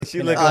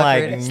She looking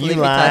like you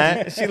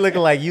lying. She looking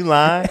like you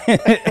lying.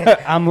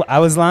 I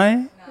was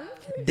lying.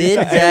 Did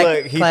Zach? Hey,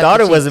 look, he thought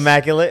it was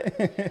immaculate.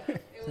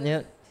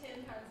 Yep.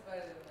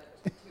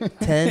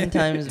 10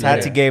 times Tati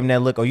better. gave him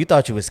that look. Oh, you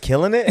thought you was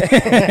killing it?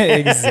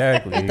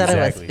 Exactly. You thought I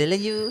was exactly.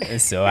 feeling you?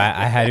 And so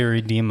I had to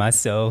redeem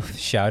myself.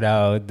 Shout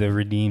out the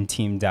Redeem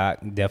Team Doc.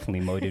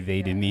 Definitely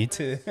motivated me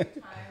to.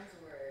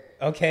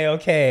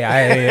 Okay.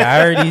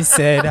 I already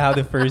said how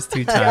the first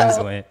 2 times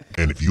went.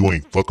 And if you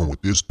ain't fucking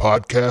with this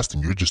podcast,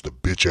 then you're just a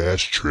bitch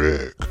ass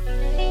trick.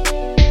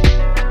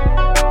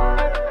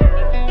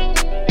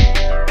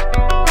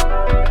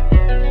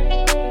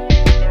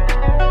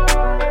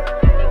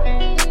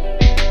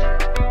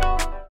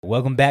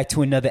 Welcome back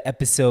to another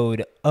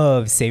episode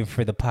of Save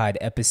for the Pod,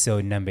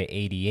 episode number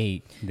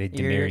 88, the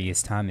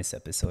Demarius Thomas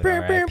episode.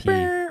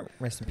 R.I.P.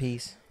 Rest in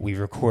peace. We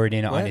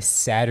recording on a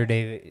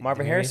Saturday.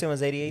 Marvin Harrison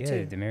was 88 yeah,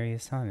 too.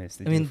 Demarius Thomas.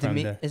 I mean,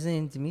 isn't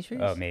it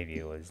Demetrius? Oh, maybe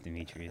it was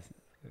Demetrius.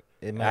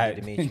 It might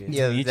be Demetrius.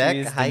 Yo, Zach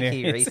Demetrius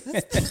high-key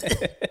Demarius.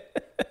 racist.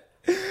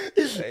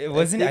 It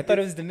wasn't. I thought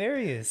it was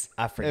Demarius.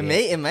 I forget.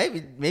 It might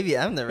be. Maybe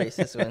I'm the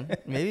racist one.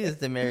 Maybe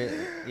it's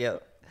Demarius. Yo,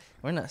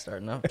 we're not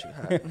starting off too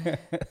hot.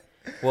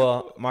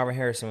 Well, Marvin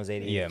Harrison was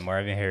 88. Yeah,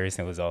 Marvin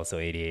Harrison was also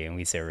 88, and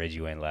we said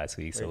Reggie went last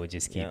week, so we'll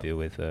just keep it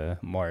with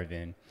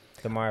Marvin.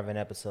 The Marvin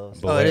episodes.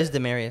 But It is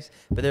Demarius,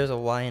 but there's a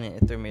Y in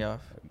it. It threw me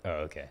off. Oh,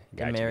 okay.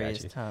 Gotcha.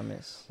 Demarius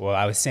Thomas. Well,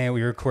 I was saying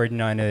we're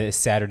recording on a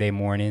Saturday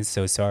morning,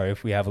 so sorry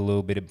if we have a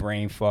little bit of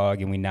brain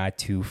fog and we're not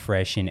too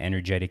fresh and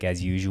energetic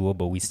as usual,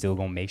 but we still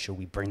gonna make sure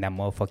we bring that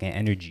motherfucking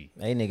energy.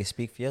 Hey, nigga,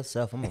 speak for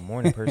yourself. I'm a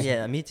morning person.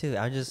 Yeah, me too.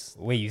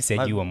 Wait, you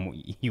said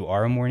you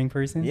are a morning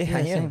person? Yeah, Yeah, I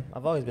am. same.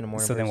 I've always been a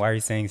morning So person. then why are you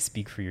saying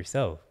speak for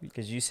yourself?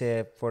 Because you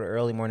said for the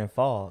early morning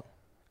fog.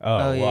 Oh,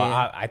 well,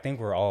 yeah. I think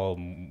we're all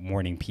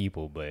morning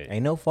people, but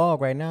Ain't no fog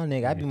right now,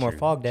 nigga. I'd be more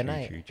fogged that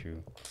night.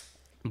 True.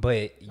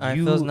 But I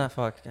you, feel it's not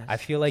fog, guys. I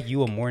feel like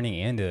you a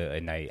morning and a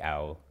night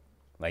owl.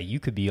 Like you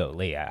could be up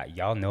late.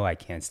 Y'all know I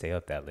can't stay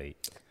up that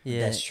late.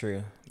 Yeah, That's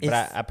true. But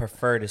I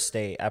prefer to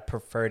stay. I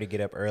prefer to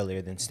get up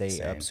earlier than stay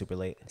Same. up super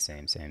late.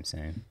 Same.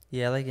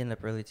 Yeah, I like getting up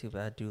early too,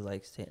 but I do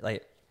like staying.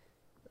 Like,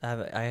 I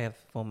have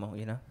FOMO,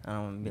 you know. I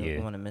don't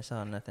want to miss out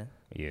on nothing.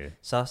 Yeah.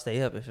 So I'll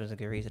stay up if there's a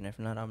good reason. If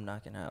not, I'm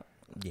knocking out.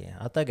 Yeah,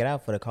 I'll thug it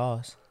out for the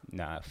cause.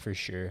 Nah, for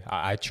sure.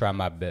 I try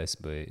my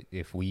best, but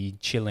if we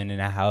chilling in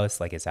a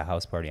house, like it's a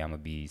house party, I'm going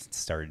to be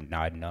starting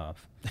nodding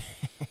off.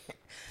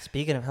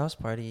 Speaking of house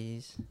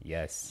parties,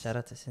 Yes. shout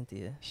out to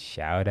Cynthia.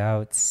 Shout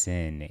out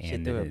Sin She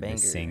and threw a the banger.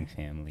 Sing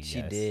family. She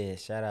yes. did.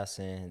 Shout out,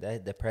 Sin.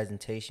 The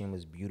presentation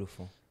was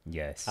beautiful.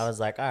 Yes. I was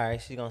like, all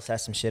right, she's going to set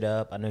some shit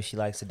up. I know she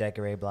likes to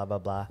decorate, blah, blah,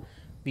 blah.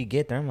 We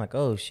get there. I'm like,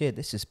 oh, shit,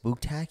 this is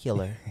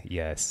spooktacular.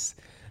 Yes.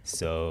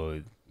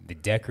 So the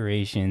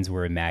decorations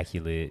were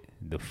immaculate.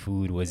 The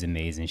food was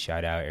amazing.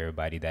 Shout out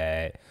everybody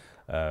that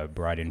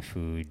brought in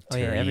food. Oh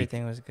yeah,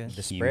 everything was good.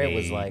 The spread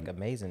was like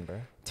amazing,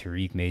 bro.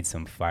 Tariq made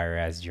some fire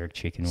ass jerk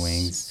chicken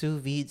wings.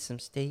 Sous vide some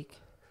steak.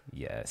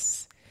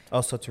 Yes. Oh,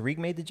 so Tariq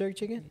made the jerk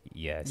chicken?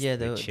 Yes. Yeah,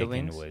 the the chicken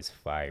wings. was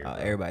fire. Oh,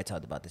 bro. everybody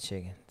talked about the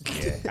chicken.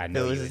 Yeah, I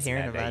know was he just was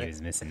hearing mad that about he it.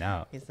 was missing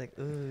out. He's like,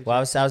 ooh. Well, I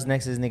was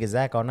next to this nigga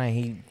Zach all night.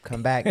 He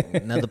come back,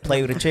 another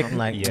plate with a chicken.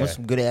 Like, Yeah. what's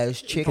some good ass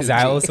chicken? Because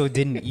I also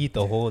didn't eat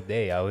the whole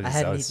day. I was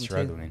hadn't eaten too.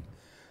 struggling.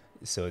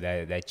 So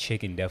that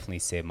chicken definitely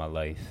saved my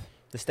life.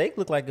 The steak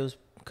looked like it was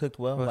cooked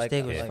well. Well, like,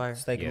 steak was like fire.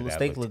 Steak, Yeah, that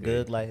steak looked looked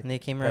good. good. Like, And they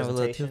came around with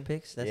little presentation.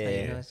 toothpicks. That's how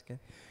Yeah. you know it's good.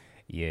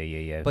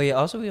 Yeah. But yeah,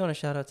 also we want to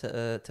shout out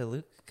to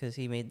Luke because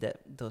he made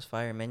those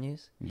fire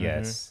menus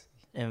Yes.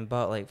 and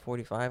bought like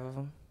 45 of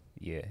them.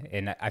 Yeah.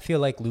 And I feel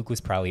like Luke was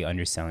probably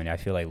underselling it. I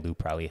feel like Luke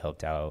probably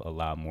helped out a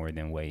lot more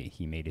than what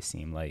he made it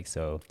seem like.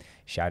 So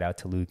shout out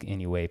to Luke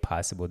any way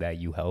possible that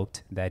you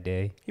helped that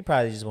day. He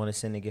probably just wanted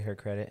Sin to get her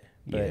credit.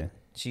 But Yeah.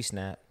 she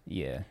snapped.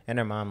 Yeah. And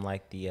her mom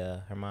liked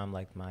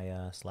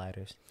my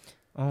sliders.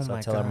 Oh So my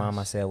I tell her mom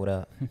I gosh. said what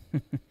up.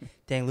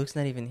 Dang, Luke's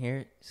not even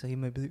here, so he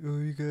might be like, oh,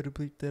 you gotta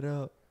bleep that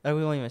out. Oh,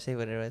 we won't even say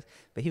what it was,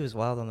 but he was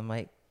wild on the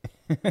mic.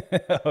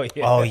 Oh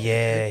yeah. Oh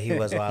yeah, he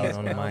was wild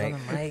on the Wild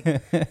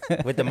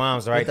mic. With the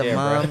moms right With the there,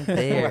 mom bro.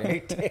 there.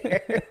 right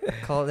there.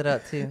 Called it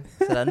out too.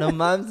 Said, I know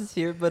mom's is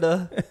here, but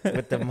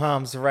With the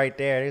moms right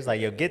there. He's like,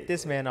 yo, get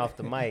this man off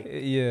the mic.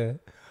 Yeah.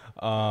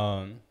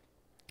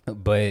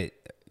 But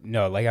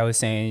no, like I was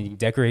saying,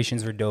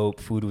 decorations were dope,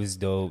 food was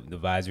dope, the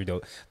vibes were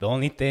dope. The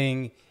only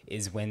thing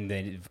is when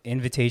the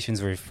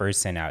invitations were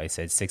first sent out, it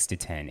said 6 to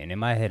 10. And in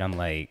my head, I'm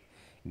like,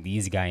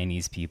 these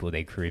Guyanese people,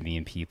 they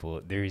Caribbean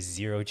people, there's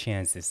zero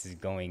chance this is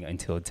going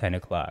until 10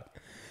 o'clock.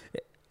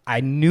 I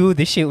knew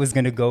this shit was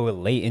going to go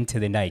late into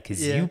the night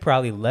because Yeah. you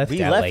probably left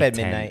We at left like at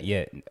 10. midnight.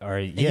 Yeah. Or,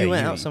 and yeah, you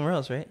went out somewhere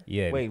else, right?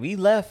 Yeah. Wait, we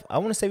left. I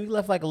want to say we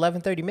left like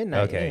 11:30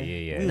 midnight. Okay,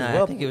 yeah. We was Nah,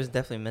 well, I think it was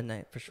definitely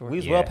midnight for sure. we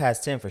was Yeah. well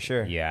past 10 for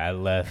sure. Yeah, I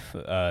left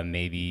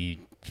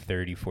maybe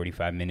 30,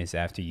 45 minutes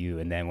after you.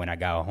 And then when I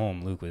got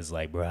home, Luke was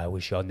like, bro, I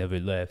wish y'all never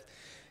left.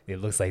 It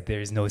looks like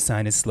there's no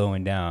sign of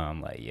slowing down.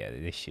 I'm like, yeah,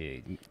 this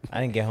shit. I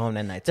didn't get home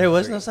that night. There till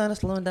was 3. no sign of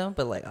slowing down,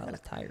 but like I was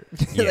tired.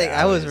 Yeah, like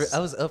I I was-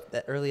 was up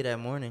that early that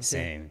morning.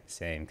 too.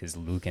 Same. Because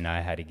Luke and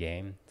I had a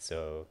game.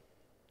 So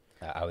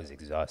I was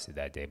exhausted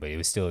that day, but it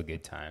was still a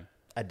good time.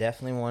 I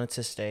definitely wanted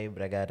to stay,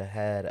 but I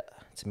had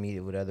to meet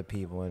with other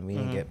people, and we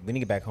didn't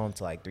get back home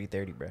till like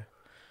 3:30, bro.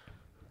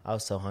 I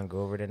was so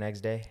hungover the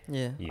next day.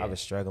 Yeah. Yeah. I was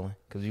struggling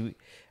because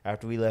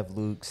after we left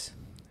Luke's,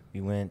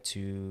 we went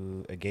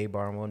to a gay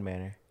bar in Wood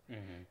Manor,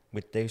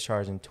 which they was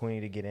charging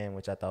 $20 to get in,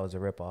 which I thought was a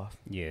ripoff.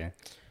 Yeah.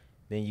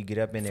 Then you get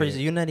up in there. Fraser,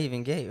 you're not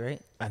even gay,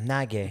 right? I'm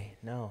not gay,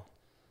 no.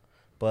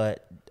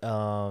 But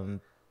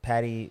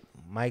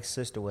Mike's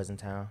sister was in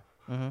town.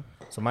 Mm-hmm.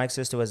 So Mike's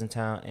sister was in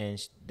town, and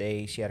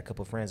she had a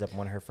couple friends up.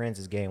 One of her friends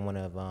is gay, and one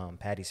of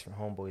Patty's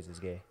homeboys is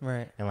gay,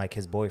 Right. and like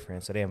his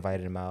boyfriend. So they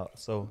invited him out.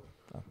 So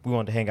we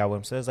wanted to hang out with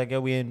him. So it's like,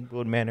 we in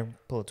Wood Manor,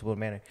 pull up to Wood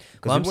Manor.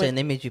 Well, I'm saying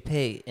they made you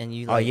pay, and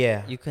you. Oh,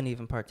 yeah. You couldn't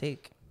even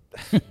partake.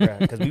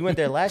 Because we went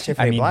there last year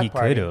for I their mean, block he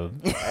party. could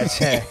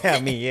have. I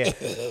mean, yeah,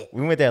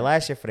 we went there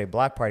last year for their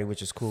block party, which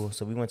was cool.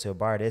 So we went to a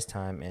bar this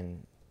time,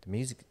 and the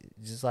music,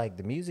 just like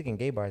the music in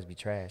gay bars be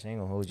trash. I ain't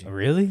gonna hold you.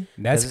 Really?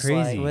 That's 'Cause it's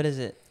like- crazy. What is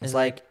it? It's Is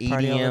like it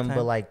party all the EDM, time?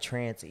 but like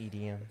trance E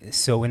EDM.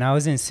 So when I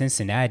was in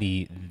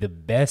Cincinnati, the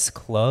best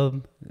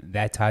club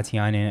that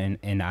Tatiana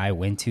and I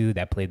went to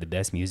that played the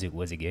best music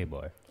was a gay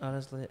bar. Oh,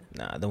 that's lit.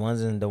 Nah, the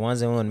ones in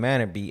Wood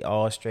Manor be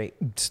all straight.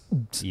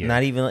 Yeah.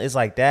 Not even, it's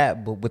like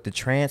that, but with the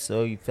trance,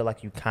 so you feel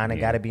like you kind of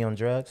Yeah. got to be on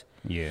drugs.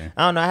 Yeah.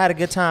 I don't know. I had a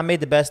good time. Made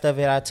the best of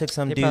it. I took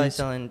some They're probably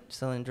dudes.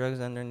 selling drugs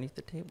underneath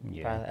the table.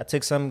 Yeah. I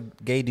took some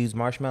gay dude's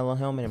marshmallow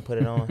helmet and put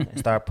it on and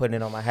started putting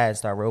it on my hat and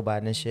start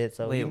roboting and shit.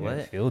 So Wait, we,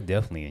 what? Phil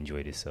definitely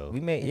enjoyed himself. we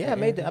made Yeah, I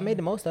made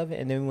the most of it,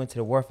 and then we went to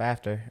the wharf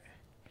after,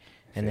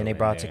 and then they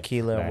brought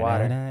tequila and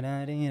water.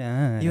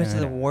 You went to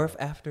the wharf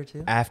after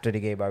too? After the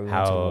gay bar, we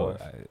went to the How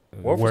wharf.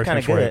 Wharf was Wharf kinda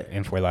in Fort- good.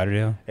 in Fort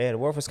Lauderdale. Yeah, the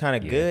wharf was kind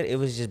of Yeah. good. It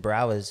was just, bro,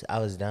 I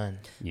was done.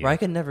 Yeah. Bro, I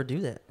could never do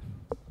that.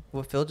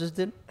 What Phil just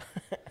did?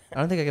 I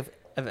don't think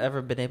I've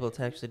ever been able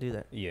to actually do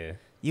that. Yeah.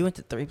 You went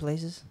to 3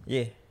 places?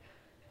 Yeah,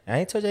 I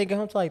ain't told you I get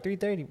home till like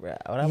 3:30, bro.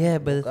 Yeah,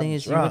 but the thing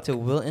is, you went to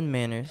Wilton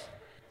Manors,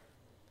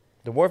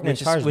 the wharf didn't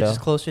which charge is though.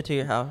 closer to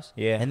your house.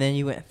 Yeah. And then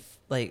you went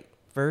like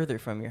further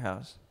from your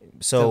house.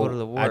 So go to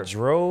the I wharf.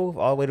 drove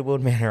all the way to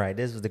Wood Manor. Right,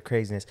 this was the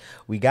craziness.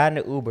 We got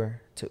in the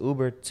Uber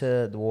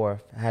to the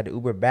wharf. I had to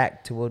Uber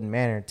back to Wood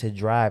Manor to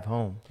drive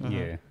home. Mhm.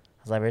 Yeah.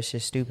 I was like, "That's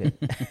just stupid."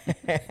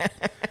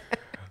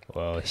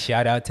 Well,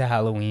 shout out to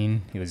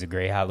Halloween. It was a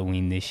great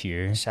Halloween this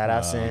year. Shout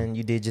out, Sin.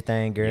 You did your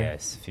thing, girl.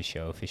 Yes, for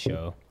sure, for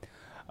sure.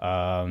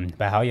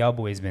 But how y'all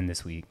boys been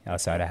this week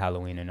outside of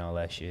Halloween and all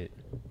that shit?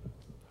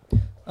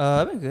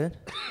 I've been good.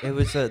 It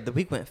was the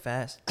week went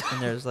fast,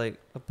 and there's like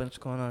a bunch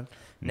going on.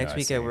 Next Nah,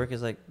 week same. at work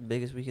is like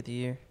biggest week of the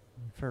year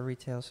for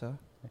retail, so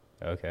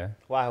Okay.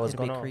 Why? What's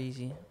it'll going be on?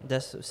 crazy.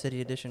 That's City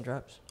Edition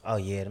drops. Oh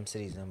yeah, them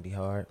cities gonna be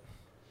hard.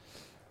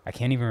 I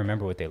can't even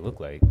remember what they look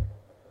like.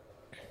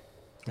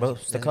 Bro,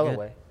 it's the that's good.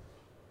 colorway.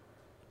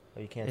 Oh,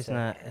 you can't It's say.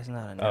 not. It's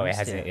not. Oh, it announced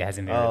hasn't. yet. It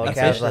hasn't been Oh, released.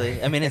 okay, I was Officially,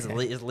 like- I mean, it's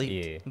leaked,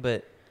 Yeah.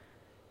 but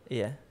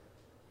yeah.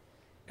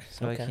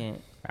 So Okay. I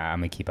can't. I'm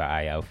gonna keep an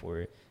eye out for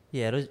it.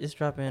 Yeah, it's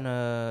dropping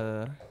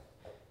on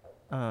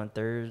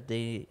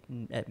Thursday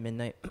at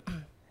midnight.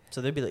 So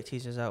there'll be like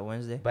teasers out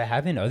Wednesday. But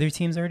haven't other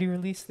teams already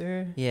released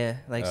their? Yeah,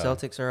 like Oh.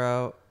 Celtics are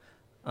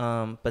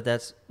out, but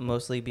that's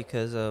mostly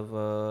because of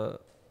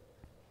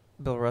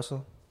Bill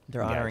Russell.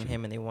 They're Got honoring you.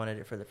 him, and they wanted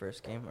it for the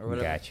first game or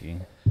whatever. Got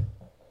you.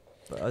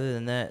 But other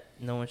than that,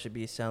 no one should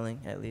be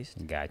selling at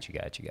least. Got you.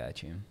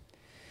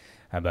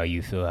 How about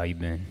you, Phil? How you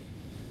been?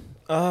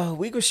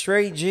 Week was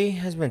straight. G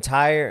has been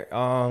tired.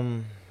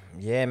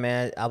 Yeah,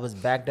 man. I was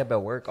backed up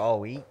at work all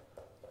week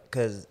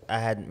because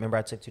I remember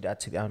I told you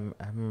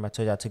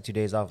I took 2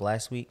 days off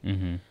last week.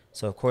 Mm-hmm.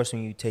 So of course,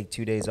 when you take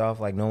 2 days off,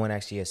 like no one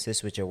actually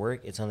assists with your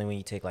work. It's only when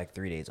you take like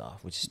 3 days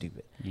off, which is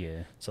stupid.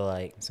 Yeah. So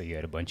like So you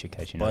had a bunch of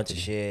catching up. bunch to of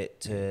do.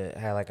 shit to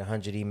had like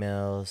 100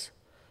 emails,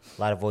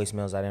 a lot of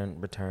voicemails I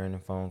didn't return,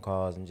 and phone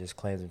calls, and just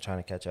claims I'm trying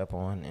to catch up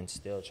on, and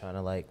still trying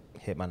to like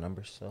hit my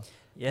numbers. So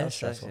Yeah, was it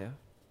sucks, stressful. yeah.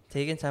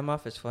 Taking time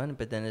off is fun,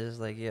 but then it's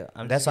just like, yeah,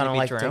 I'm That's just why I gonna don't be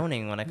like to take-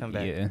 drowning when I come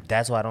back Yeah.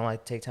 that's why I don't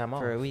like to take time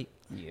off. for a week.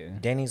 Yeah.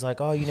 Danny's like,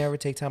 "Oh, you never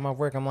take time off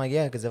work." I'm like,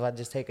 "Yeah, because if I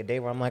just take a day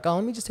where I'm like, oh,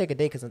 let me just take a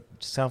day because I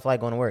just don't feel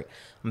like going to work,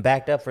 I'm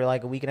backed up for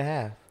like a week and a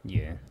half.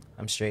 Yeah.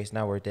 I'm straight. It's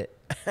not worth it."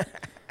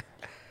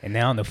 And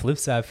then on the flip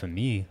side for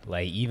me,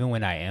 like even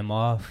when I am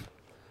off,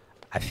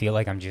 I feel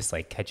like I'm just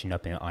like catching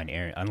up on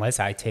errands. Unless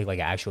I take like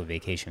an actual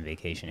vacation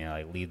and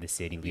like leave the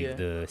city, leave Yeah.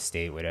 the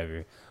state,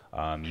 whatever.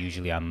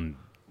 Usually I'm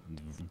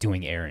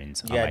doing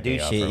errands. You on my gotta do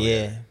day off shit, or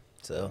yeah. whatever.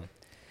 So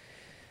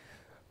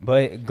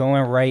But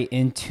going right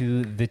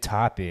into the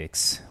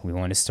topics, we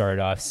want to start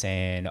off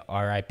saying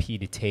R.I.P.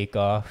 to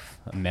Takeoff,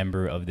 a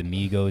member of the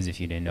Migos. If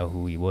you didn't know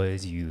who he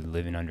was, you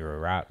living under a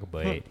rock.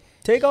 But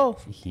take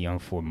off. he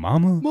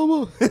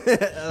Mama.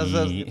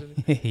 He,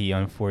 He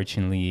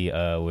unfortunately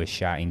was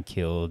shot and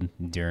killed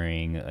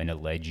during an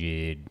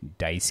alleged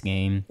dice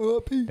game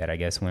that I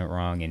guess went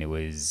wrong, and it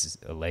was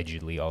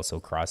allegedly also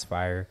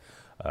crossfire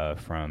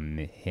from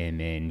him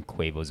and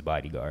Quavo's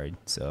bodyguard.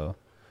 So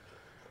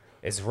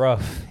it's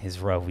rough.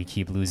 We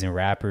keep losing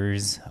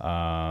rappers.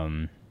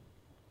 Because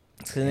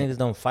niggas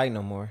don't fight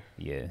no more.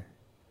 Yeah.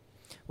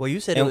 Well, you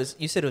said And-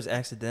 it was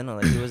accidental.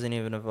 Like he wasn't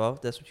even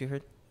involved. That's what you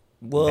heard.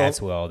 Well, That's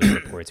what all the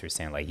reports were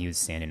saying. Like he was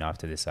standing off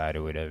to the side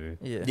or whatever.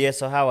 Yeah. yeah.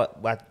 So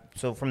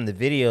so from the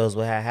videos,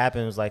 what had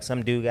happened was like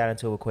some dude got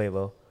into it with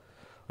Quavo,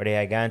 or they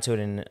had got into it,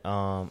 and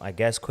I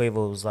guess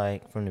Quavo was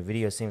like, from the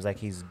video, it seems like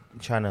he's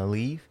trying to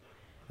leave,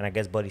 and I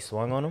guess Buddy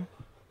swung on him.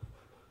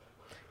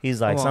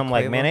 He's like Oh, on something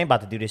like, Quavo? "Man, I ain't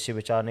about to do this shit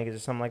with y'all niggas," or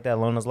something like that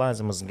along those lines,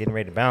 and was getting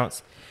ready to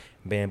bounce.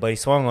 Then Buddy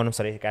swung on him,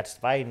 so they got to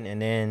fighting,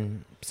 and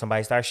then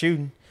somebody started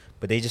shooting,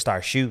 but they just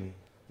started shooting,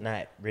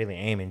 not really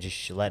aiming,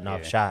 just letting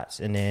off Yeah. shots,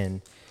 and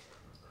then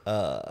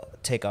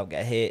Takeoff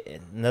got hit,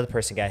 and another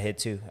person got hit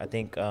too. I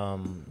think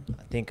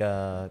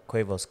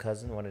Quavo's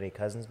cousin, one of their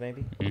cousins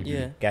maybe, Mhm.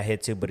 Yeah. got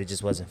hit too, but it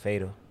just wasn't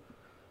fatal,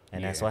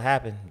 and that's Yeah. what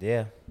happened.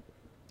 Yeah,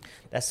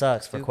 that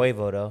sucks for Stupid.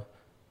 Quavo though.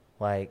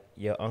 Like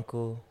your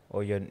uncle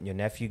or your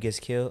nephew gets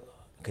killed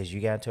because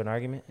you got into an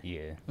argument.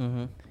 Yeah.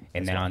 Mm-hmm.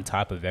 And then on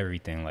top of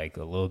everything, like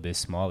a little bit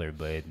smaller,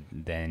 but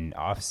then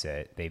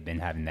Offset, they've been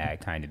having that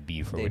kind of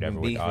beef or They've been whatever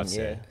with beefing,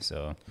 Offset. yeah.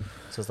 So,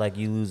 So it's like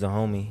you lose a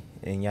homie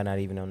and y'all not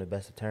even on the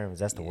best of terms.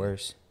 That's the Yeah.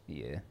 worst.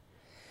 yeah.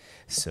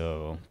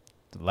 So,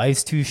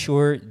 life's too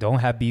short. Don't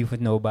have beef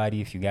with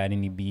nobody. If you got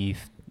any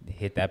beef,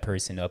 hit that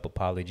person up,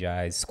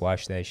 apologize,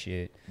 squash that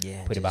shit,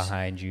 Yeah, put it just-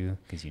 behind you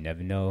because you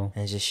never know.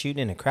 And just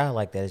shooting in a crowd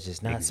like that is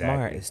just not Exactly,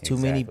 smart. It's too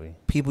many exactly.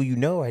 people you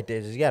know right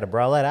there. Just you got to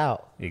brawl that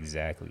out.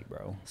 Exactly,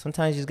 bro.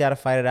 Sometimes you just got to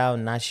fight it out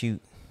and not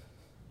shoot.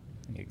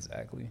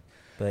 Exactly.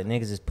 But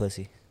niggas is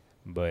pussy.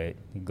 But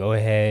go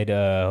ahead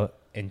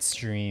and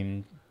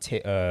stream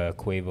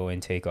Quavo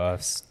and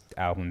Takeoff's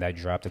album that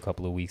dropped a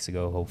couple of weeks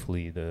ago.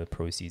 Hopefully the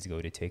proceeds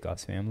go to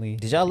Takeoff's family.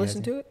 Did y'all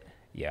listen to it?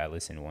 Yeah, I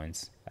listened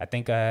once. I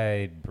think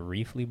I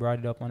briefly brought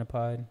it up on a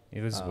pod.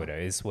 It was Oh. whatever.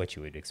 It's what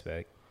you would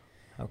expect.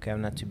 Okay,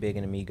 I'm not too big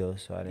in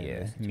Amigos, so I didn't. Yeah,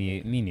 listen to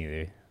me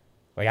neither.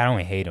 Like I don't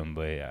hate them,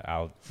 but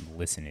I'll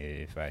listen to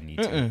it if I need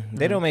it. to. Mm-mm.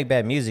 They don't make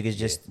bad music. It's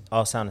just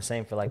all sound the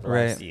same for like the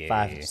Right. last Yeah,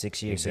 5 yeah,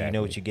 6 years, so you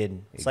know what you're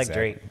getting. It's like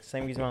Exactly. Drake.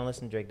 Same reason why I don't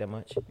listen to Drake that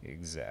much.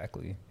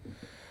 Exactly.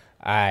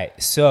 All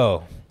right,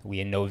 so we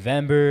in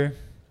November,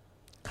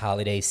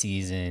 holiday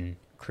season,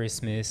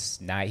 Christmas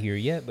not here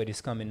yet, but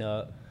it's coming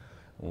up.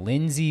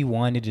 Lindsay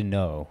wanted to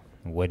know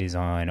what is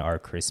on our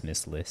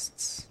Christmas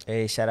lists.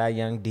 Hey, shout out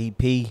Young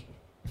DP.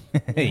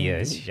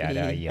 Yes, shout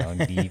out Young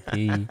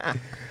DP.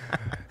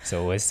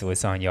 So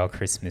what's on y'all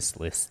Christmas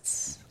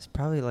lists? It's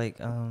probably like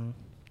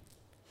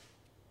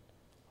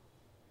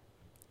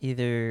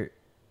either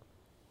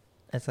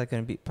it's like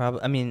gonna be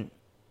probably. I mean,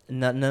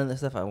 none of the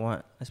stuff I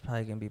want is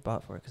probably gonna be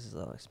bought for it because it's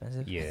all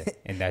expensive. Yeah,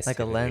 and that's Like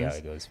a typically how lens,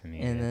 it goes for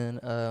me. and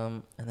yeah.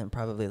 then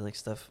probably like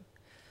stuff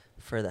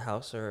for the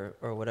house or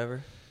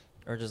whatever,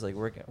 or just like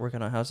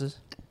working on houses.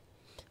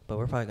 But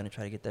we're probably gonna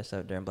try to get that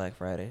stuff during Black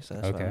Friday, so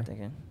that's what I'm Okay.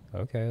 thinking.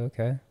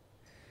 Okay.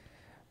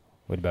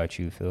 What about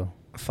you, Phil?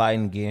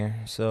 Fighting gear.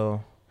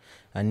 So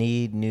I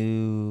need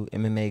new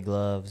MMA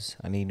gloves.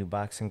 I need new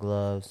boxing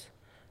gloves.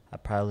 I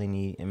probably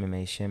need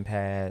MMA shin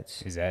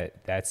pads. Is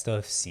that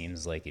stuff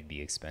seems like it'd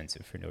be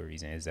expensive for no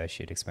reason? Is that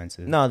shit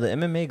expensive? No, the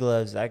MMA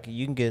gloves,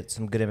 you can get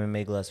some good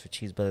MMA gloves for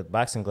cheap, but the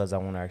boxing gloves I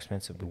want are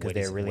expensive because What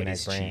they're is- a really what nice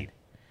is brand.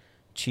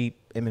 Cheap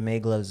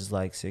MMA gloves is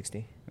like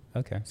 60,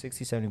 Okay.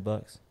 60, 70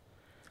 bucks.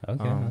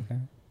 Okay. Okay.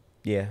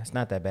 Yeah, it's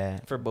not that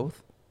bad. For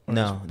both? Or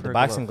No, just the per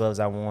boxing glove? gloves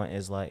I want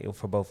is like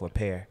for both a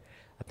pair.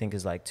 I think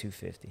it's like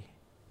 $250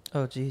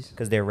 Oh, jeez.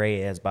 because they're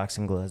rated as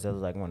boxing gloves. That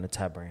was like one of the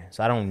top brands.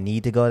 So I don't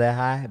need to go that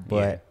high,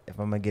 but if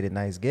I'm gonna get a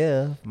nice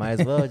gift, might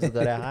as well just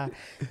go that high.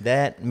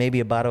 That maybe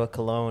a bottle of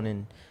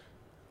cologne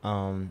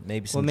and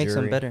maybe some What makes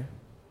jewelry. them better?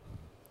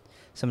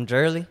 Some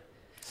jewelry?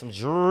 Some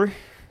jewelry.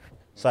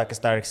 So I can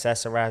start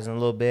accessorizing a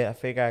little bit. I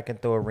figure I can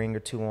throw a ring or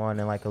two on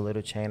and like a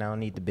little chain. I don't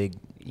need the big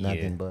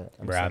nothing, but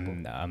I'm Bro,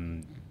 simple.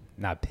 I'm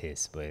not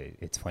pissed, but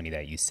it's funny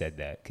that you said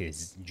that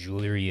because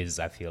jewelry is,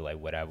 I feel like,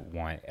 what I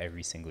want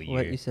every single year.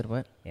 What? You said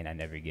what? And I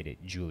never get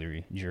it.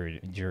 Jewelry. Oh, yeah.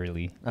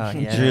 Jewelry.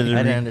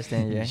 I didn't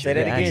understand your Say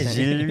that your again, accent.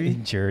 jewelry.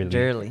 Jewelry.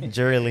 Jewelry.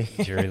 Jewelry.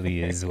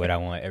 Jewelry is what I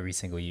want every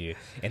single year.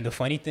 And the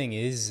funny thing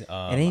is, It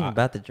ain't even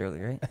about the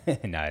jewelry,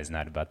 right? nah, it's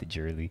not about the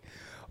jewelry.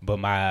 But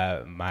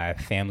my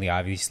family,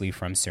 obviously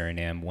from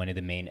Suriname, one of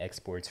the main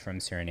exports from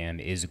Suriname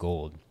is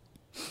gold.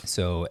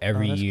 So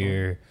every that's cool.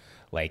 year,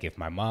 like if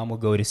my mom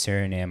would go to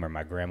Suriname or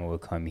my grandma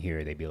would come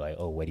here, they'd be like,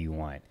 "Oh, what do you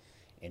want?"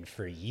 And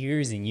for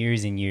years and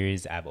years and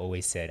years, I've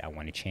always said, "I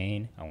want a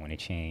chain. I want a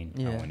chain.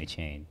 I Yeah. want a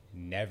chain."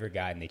 Never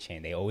gotten the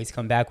chain. They always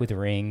come back with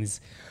rings,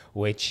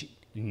 which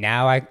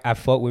now I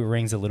fuck with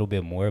rings a little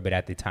bit more, but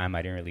at the time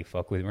I didn't really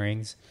fuck with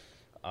rings.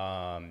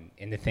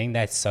 And the thing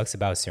that sucks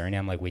about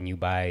Suriname, like when you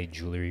buy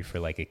jewelry for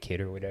like a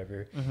kid or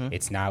whatever,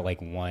 it's not like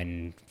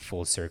one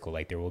full circle.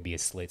 Like there will be a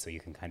slit so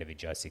you can kind of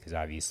adjust it because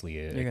obviously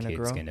a You're gonna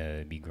kid's grow.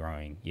 gonna be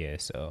growing. Yeah,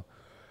 so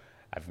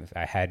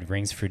I had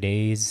rings for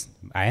days.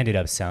 I ended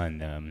up selling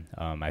them.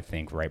 I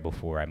think right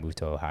before I moved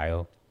to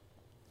Ohio.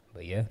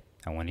 But yeah,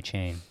 I want a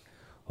chain.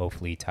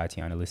 Hopefully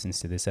Tatiana listens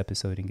to this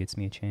episode and gets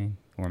me a chain,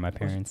 or my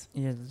parents.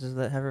 Yeah, just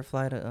have her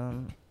fly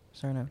to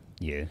Suriname.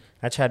 Yeah.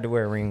 I tried to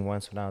wear a ring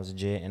once when I was a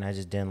jit, and I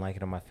just didn't like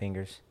it on my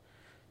fingers.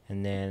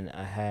 And then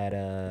I had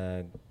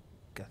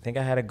I think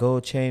I had a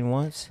gold chain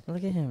once.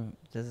 Look at him,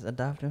 just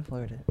adopting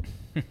Florida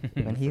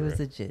when he was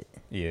legit.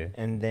 Yeah.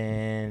 And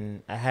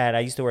then I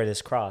used to wear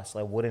this cross,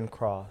 like wooden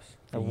cross.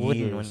 For A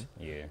wooden years. one.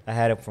 Yeah. I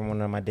had it from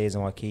one of my days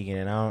in Waukegan,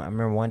 and I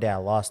remember one day I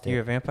lost it.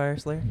 You're a vampire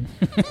slayer?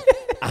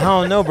 I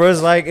don't know, bro.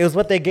 It's like it was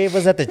what they gave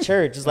us at the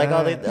church. It's like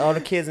all the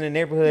kids in the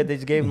neighborhood. They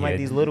just gave them like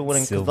these little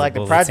wooden, cause silver like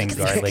the bullets and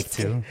projects. garlic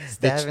too.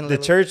 the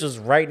church was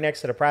right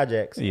next to the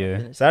projects.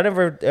 Yeah. So I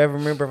never ever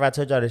remember if I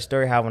told y'all the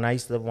story how when I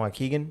used to live in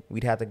Waukegan,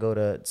 we'd have to go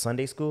to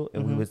Sunday school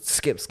and we would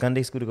skip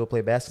Sunday school to go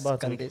play basketball.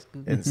 Sunday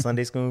school. And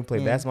Sunday school we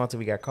played basketball until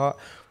we got caught.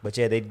 But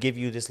yeah, they'd give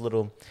you this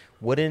little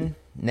wooden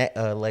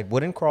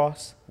wooden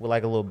cross with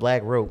like a little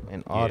black rope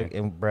and all Yeah.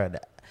 and bruh,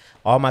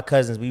 all my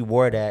cousins we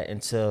wore that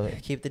until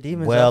Keep the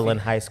demons well off in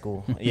you. high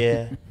school.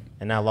 Yeah.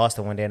 And I lost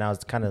it one day and I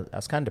was kind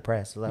of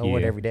depressed. I wore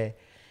it Yeah. every day.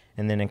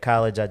 And then in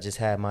college I just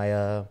had my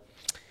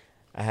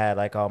I had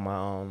like all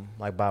my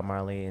like Bob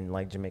Marley and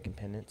like Jamaican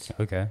pendants.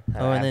 Okay.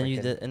 Had Oh, and then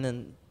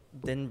African-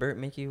 didn't Bert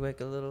make you like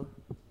a little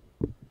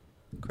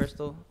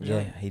crystal?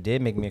 Yeah, joint? he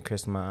did make me a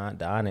crystal,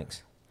 the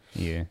onyx.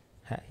 Yeah.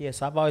 Yeah,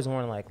 so I've always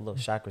worn like little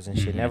chakras and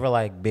shit. Never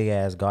like big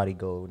ass gaudy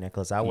gold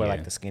necklace. I wear Yeah.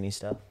 like the skinny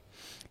stuff.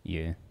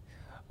 Yeah.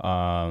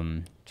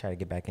 Try to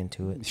get back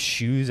into it.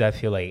 Shoes, I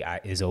feel like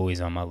is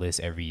always on my list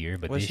every year,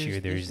 but What this shoes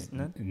year do you there's think?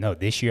 None? no.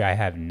 This year I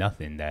have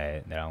nothing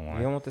that I You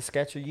want. don't want the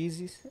Skechers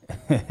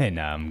Yeezys?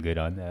 Nah, I'm good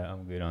on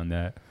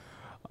that.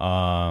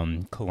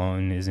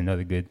 Cologne is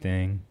another good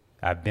thing.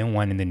 I've been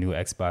wanting the new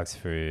Xbox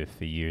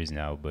for years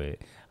now, but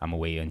I'm gonna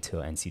wait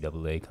until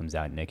NCAA comes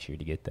out next year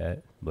to get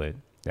that. But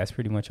that's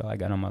pretty much all I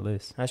got on my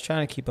list. I was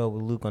trying to keep up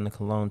with Luke on the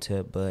cologne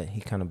tip, but he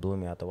kind of blew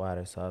me out the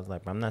water. So I was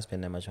like, I'm not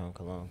spending that much on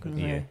cologne. 'Cause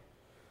Yeah.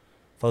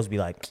 folks be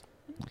like,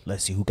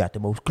 let's see who got the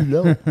most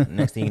cologne.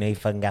 Next thing you know, he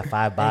fucking got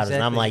 5 bottles.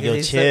 And I'm like, yo,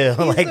 Exactly.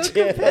 chill. He's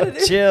so Like,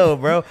 chill,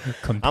 bro.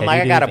 I'm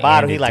like, I got a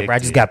bottle. He like, bro, I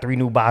just got 3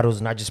 new bottles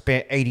and I just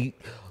spent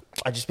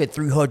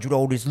 300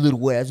 on this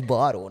little ass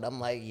bottle. And I'm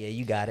like, yeah,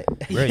 you got it.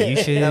 Bro, you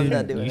should I'm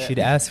not doing you that. should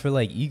ask for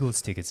like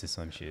Eagles tickets or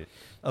some shit.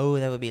 Oh,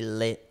 that would be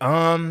lit.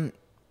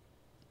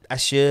 I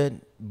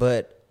should,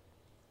 but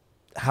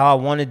how I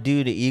want to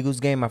do the Eagles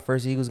game, my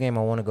first Eagles game,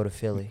 I want to go to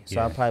Philly. So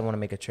Yeah. I probably want to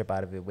make a trip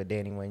out of it with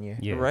Danny one year.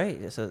 Yeah.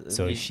 Right. So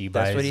She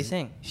that's buys what he's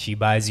saying. She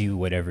buys you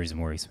whatever's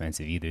more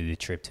expensive, either the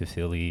trip to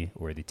Philly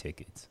or the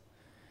tickets.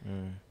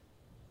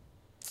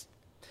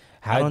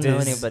 I don't know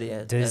anybody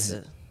at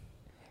the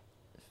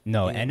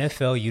No, Eagles.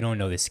 NFL, you don't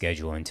know the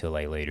schedule until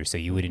like later, so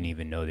you wouldn't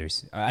even know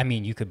there's. I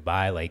mean, you could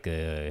buy like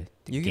a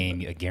You could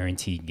game, a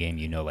guaranteed game,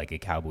 like a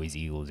Cowboys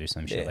Eagles or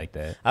some shit Yeah. like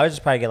that. I would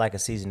just probably get like a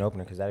season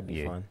opener because that'd be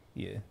Yeah, fun.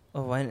 yeah.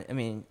 Oh, why? I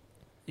mean,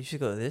 you should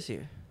go this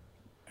year.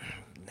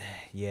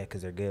 Yeah,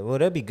 because they're good. Well,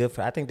 they'll be good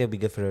for. I think they'll be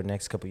good for the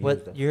next couple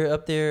years. What you're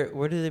up there?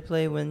 Where do they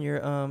play when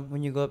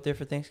you go up there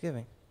for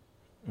Thanksgiving?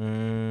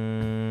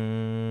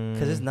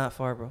 Because it's not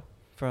far, bro.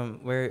 From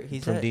where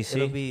he's From at,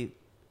 DC?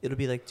 it'll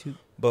be like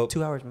but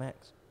 2 hours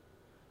max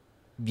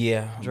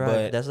yeah, drive.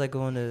 but That's like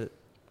going to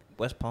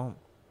West Palm.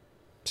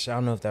 I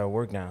don't know if that'll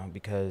work now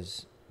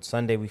because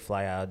Sunday we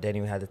fly out. Danny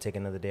would have to take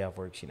another day off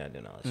work. She not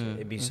doing all that shit.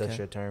 It'd be so okay.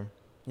 short term.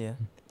 Yeah.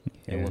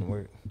 It wouldn't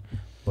work.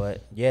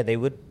 But yeah, they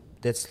would.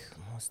 That's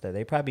what's that?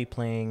 They probably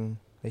playing.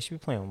 They should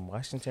be playing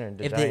Washington or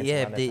the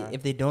Giants.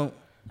 If they don't,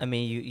 I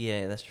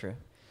mean, that's true.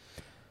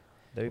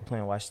 They be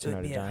playing Washington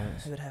or the It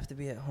Giants. would have to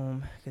be at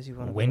home because you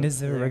want to. When does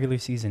the regular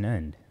season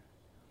end?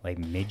 Like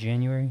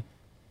mid-January?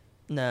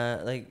 Nah,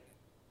 like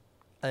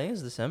I think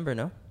it's December.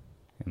 No,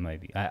 It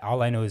might be.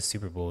 All I know is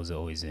Super Bowl is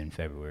always in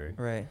February.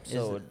 right?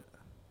 So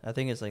I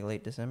think it's like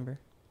late December.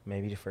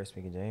 maybe the first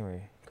week of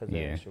January because of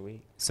Yeah. the extra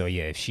week. So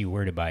yeah, if she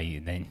were to buy you,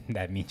 then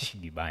that means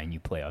she'd be buying you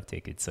playoff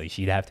tickets. So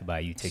she'd have to buy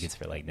you tickets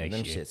for like next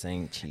Them year. shits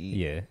ain't cheap.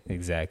 Yeah,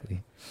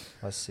 exactly.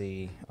 Let's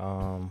see.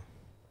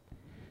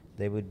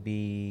 They would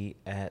be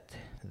at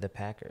the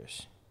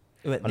Packers.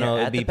 Wait, Oh, no, they're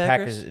it'd at be the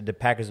Packers. The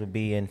Packers would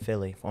be in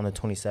Philly on the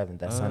 27th.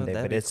 That Oh, Sunday,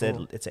 that'd but be it's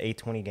cool. it's an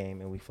 8:20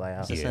 game, and we fly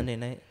out. It's a Yeah. Sunday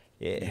night.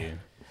 Yeah.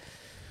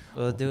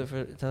 Well, tell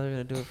her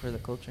to do it for the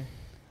culture.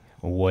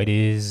 What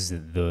is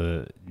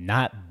the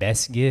not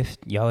best gift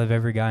y'all have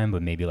ever gotten,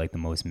 but maybe like the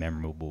most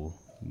memorable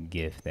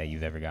gift that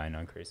you've ever gotten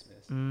on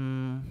Christmas?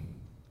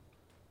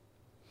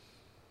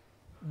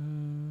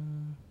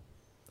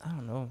 I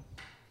don't know.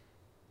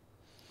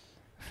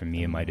 For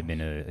me, it might have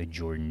been a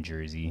Jordan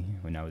jersey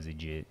when I was a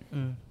jit.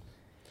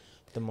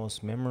 The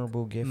most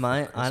memorable gift.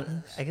 Mine, for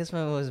Christmas? I guess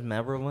my most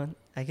memorable one.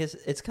 I guess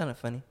it's kind of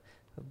funny,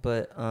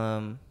 but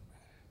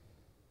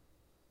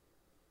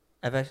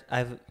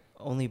I've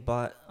only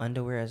bought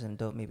underwear as an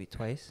adult maybe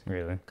twice.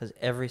 Really? Because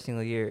every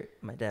single year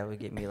my dad would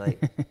get me like,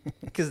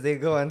 because they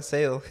go on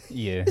sale.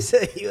 Yeah.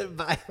 So he would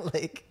buy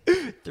like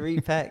 3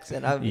 packs,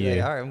 and I'd be like,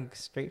 Yeah. all right, I'm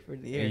straight for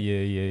the year.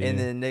 Yeah. And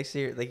then next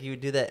year, like, he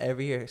would do that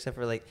every year, except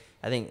for, like,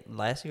 I think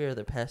last year or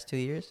the past 2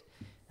 years.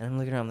 And I'm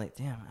looking around, I'm like,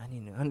 damn, I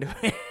need new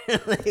underwear.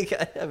 Like,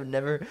 I have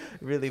never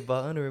really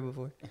bought underwear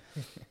before.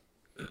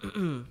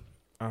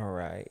 All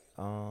right.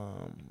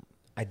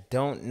 I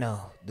don't know.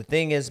 The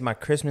thing is, my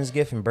Christmas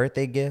gift and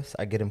birthday gifts,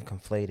 I get them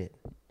conflated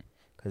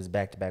because it's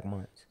back-to-back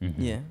months. Mhm.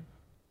 Yeah.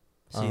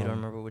 So you don't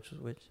remember which was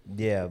which?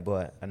 Yeah,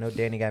 but I know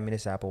Danny got me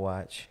this Apple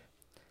Watch.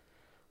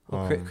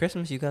 Well,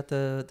 Christmas, you got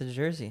the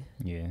jersey.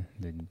 Yeah.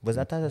 I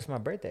thought that was my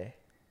birthday.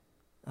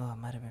 Oh, it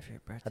might have been for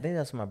your birthday. I think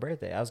that's my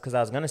birthday. I was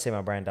gonna say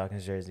my Brian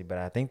Dawkins jersey, but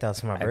I think that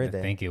was for my birthday.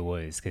 I think it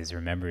was because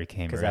remember it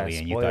came 'Cause I early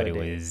and you thought it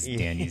spoiled was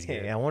Danny's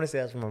gift. Yeah, I want to say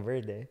that's for my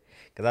birthday.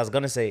 Because I was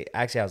gonna say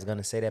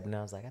that, but now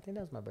I was like, I think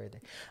that was my birthday.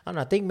 I don't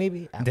know. I think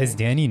maybe. Does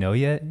Danny know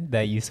yet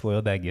that you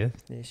spoiled that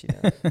gift? Yeah, she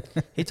knows.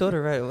 He told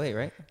her right away,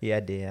 right? Yeah, I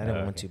did. I didn't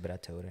Oh, want okay. to, but I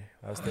told her.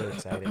 I was still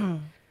excited.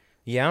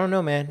 Yeah, I don't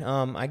know, man.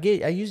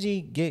 I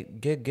usually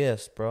get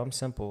gifts, bro. I'm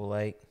simple.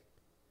 Like,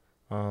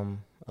 a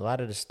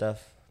lot of the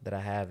stuff that I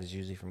have is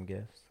usually from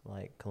gifts,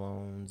 like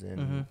colognes,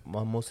 and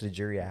most of the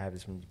jewelry I have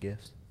is from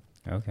gifts.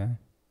 Okay.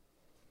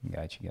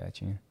 Got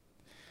you.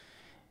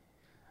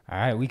 All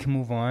right, we can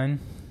move on.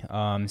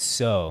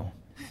 So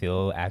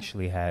Phil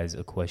actually has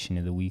a question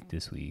of the week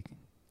this week.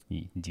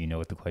 Do you know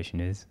what the question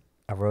is?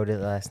 I wrote it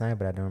last night,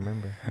 but I don't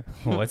remember.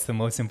 What's the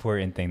most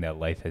important thing that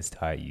life has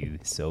taught you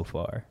so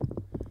far?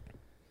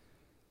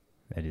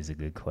 That is a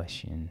good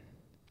question.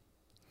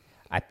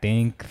 I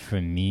think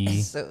for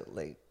me, So,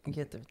 like, you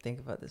have to think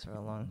about this for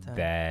a long time.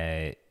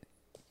 that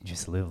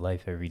just live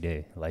life every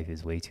day. Life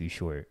is way too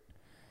short.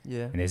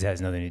 Yeah. And this has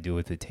nothing to do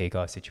with the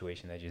takeoff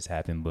situation that just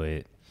happened,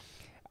 but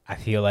I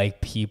feel like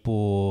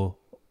people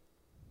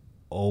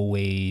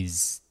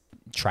always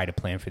try to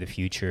plan for the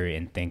future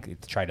and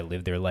try to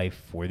live their life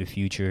for the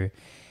future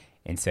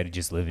instead of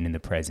just living in the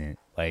present.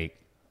 Like,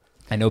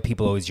 I know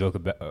people always joke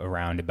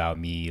around about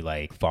me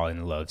like falling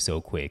in love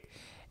so quick.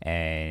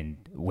 And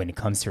when it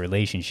comes to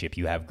relationship,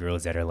 you have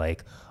girls that are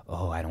like,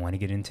 oh, I don't want to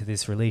get into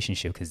this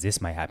relationship because this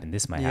might happen,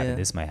 this might happen,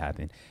 this might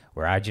happen.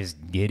 Where I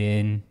just get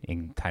in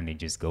and kind of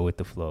just go with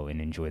the flow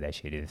and enjoy that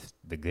shit. If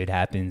the good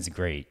happens,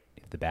 great.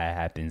 If the bad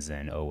happens,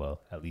 then oh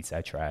well, at least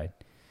I tried.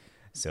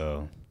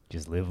 So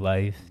just live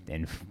life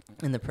and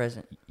In the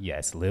present.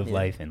 yes, live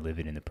life and live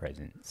it in the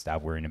present.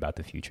 Stop worrying about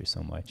the future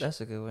so much.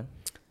 That's a good one.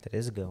 That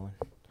is a good one.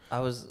 I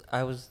was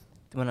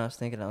when I was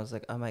thinking, I was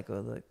like, I might go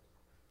look,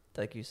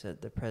 like you said,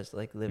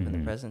 live in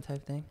the present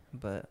type thing.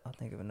 But I'll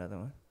think of another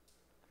one.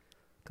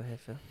 Go ahead,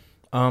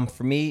 Phil.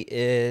 For me,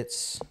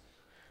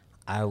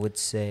 I would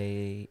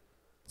say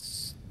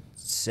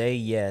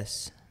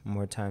yes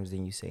more times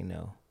than you say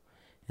no,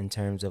 in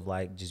terms of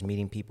like just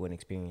meeting people and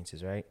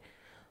experiences, right?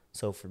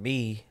 So for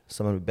me,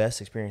 some of the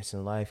best experiences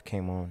in life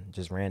came on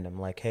just random.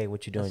 Like, hey,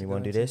 what you doing? That's a You good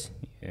want to one do too. this?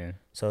 Yeah.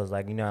 So it's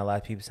like, a lot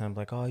of people sound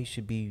like, oh, you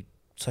should be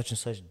such and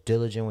such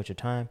diligent with your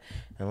time.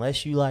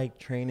 Unless you like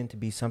training to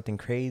be something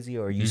crazy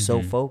or you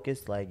so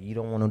focused, like you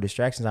don't want no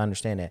distractions, I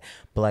understand that.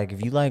 But like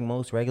if you like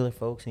most regular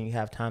folks and you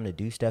have time to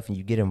do stuff and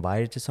you get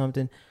invited to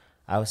something,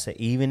 I would say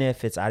even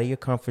if it's out of your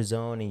comfort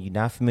zone and you're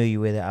not familiar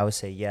with it, I would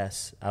say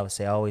yes. I would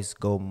say always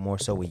go more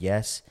so with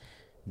yes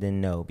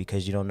than no,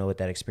 because you don't know what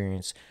that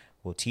experience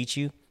will teach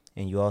you.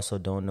 And you also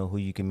don't know who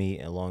you can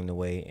meet along the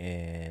way.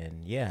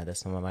 And yeah, that's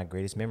some of my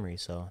greatest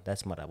memories. So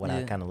that's what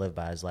I kind of live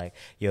by, is like,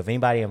 if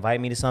anybody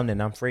invite me to something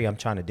and I'm free, I'm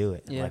trying to do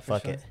it. Yeah, like, for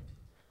fuck sure. it.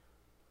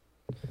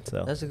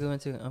 So That's a good one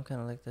too. I'm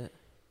kind of like that.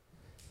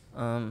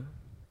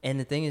 And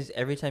the thing is,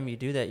 every time you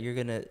do that,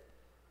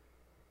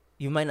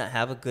 you might not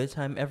have a good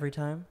time every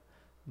time,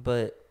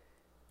 but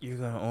you're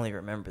gonna only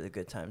remember the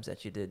good times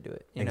that you did do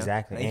it. You know?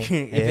 Exactly. Like,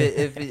 And-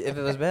 if it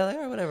was bad, like,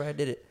 all right, whatever, I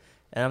did it,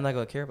 and I'm not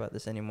gonna care about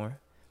this anymore.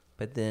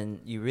 But then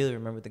you really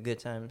remember the good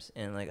times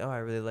and like, oh, I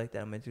really like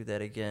that. I'm gonna do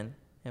that again.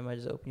 It might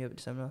just open you up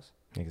to something else.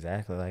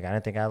 exactly. Like, I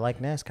didn't think I liked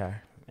NASCAR.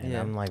 And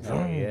Yeah. I'm like,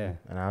 Oh, yeah.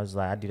 And I was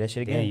like, I'd do that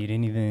shit Yeah, again. you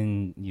didn't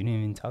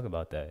even talk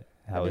about that.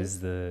 How did. is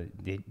did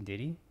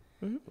he?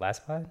 Mhm.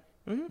 Last pod?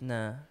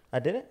 Nah, I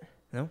did it.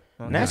 no.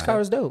 Okay. NASCAR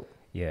was dope.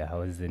 Yeah,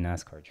 how was the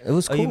NASCAR trip? It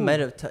was Oh, cool. you might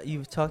have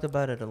you've talked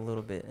about it a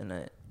little bit,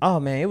 and Oh,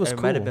 man, it was or cool.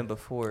 It might have been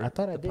before I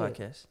thought I the did.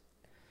 podcast.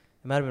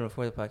 It might have been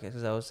before the podcast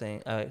because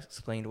I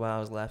explained why I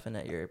was laughing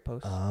at your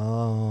post.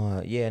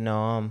 Oh, yeah,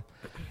 no,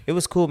 it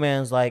was cool,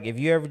 man. It's like, if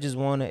you ever just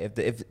want to,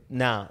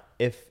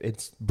 if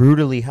it's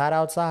brutally hot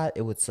outside,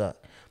 it would suck.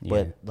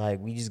 But like,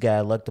 we just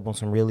got lucked up on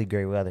some really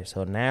great weather.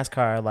 So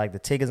NASCAR, like, the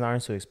tickets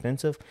aren't so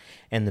expensive.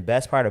 And the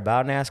best part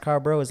about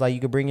NASCAR, bro, is like, you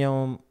could bring your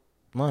own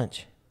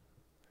lunch.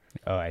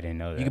 Oh, I didn't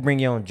know that. You can bring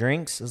your own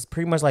drinks. It's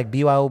pretty much like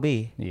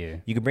BYOB. Yeah.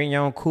 You can bring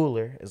your own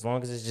cooler as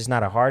long as it's just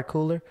not a hard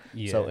cooler.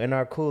 Yeah. So in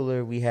our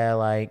cooler, we had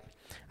like,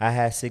 I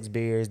had 6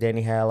 beers.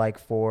 Danny had like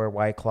 4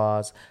 White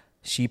Claws.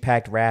 She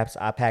packed wraps.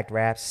 I packed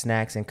wraps,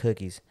 snacks, and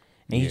cookies.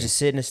 And you Yeah. just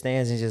sit in the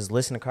stands and just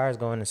listen to cars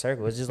go in a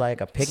circle. It's just like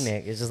a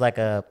picnic. It's just like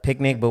a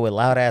picnic, but with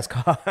loud ass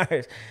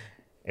cars.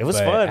 It was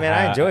But fun, man.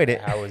 I enjoyed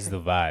it. How was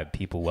the vibe?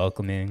 People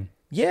welcoming?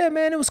 Yeah,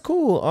 man, it was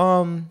cool.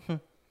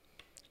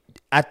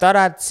 I thought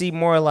I'd see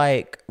more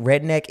like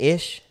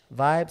redneck-ish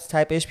vibes,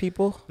 type-ish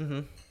people.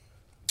 Mm-hmm.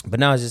 But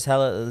no, it's just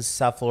hella, it's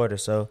South Florida,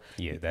 so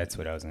Yeah, that's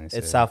what I was gonna say.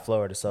 it's South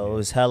Florida, so it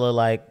was hella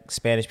like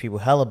Spanish people,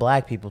 hella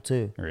black people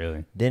too.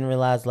 Really? Didn't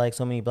realize like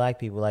so many black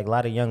people, like a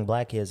lot of young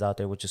black kids out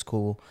there, which is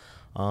cool.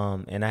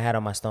 And I had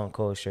on my Stone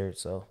Cold shirt,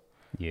 so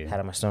Yeah. had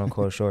on my Stone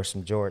Cold shorts,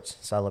 some jorts,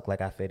 so I looked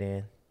like I fit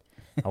in.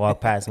 I walked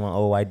past one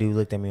old white dude,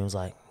 looked at me and was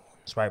like,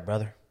 "That's right,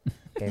 brother."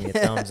 gave me a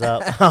thumbs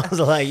up. I was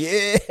like,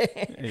 yeah.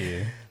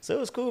 Yeah. So it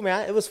was cool,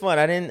 man. It was fun.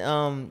 I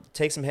didn't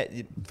take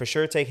for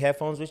sure take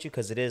headphones with you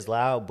because it is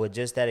loud, but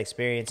just that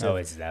experience Oh, of,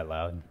 it's that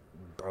loud.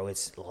 bro,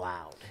 it's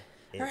loud.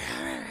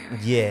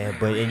 Yeah,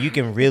 and you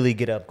can really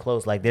get up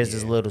close. Like there's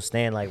this Yeah. little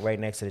stand like right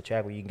next to the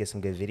track where you can get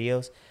some good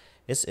videos.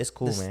 It's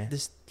cool, this, man.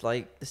 This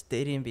like the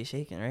stadium be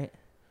shaking, right?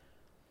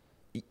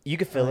 You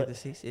can feel like it. the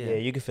seats, Yeah. yeah.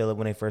 You can feel it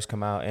when they first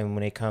come out and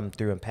when they come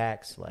through in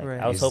packs. Like Right.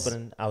 I was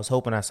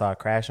hoping I saw a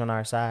crash on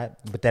our side,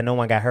 but that no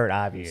one got hurt.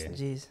 Obviously,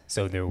 Jeez.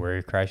 So there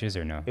were crashes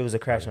or no? it was a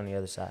crash on the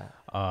other side.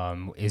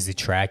 Is the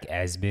track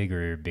as big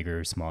or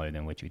bigger or smaller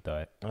than what you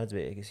thought? Oh, it's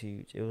big. It's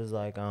huge. It was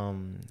like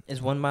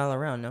It's 1 mile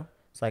around, no?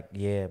 it's like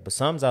yeah, but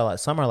some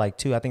are like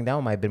 2. I think that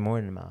one might have been more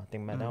than a mile. I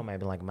think that one might have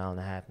been like a mile and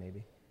a half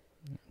maybe.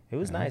 It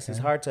was nice. It's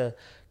Okay. hard to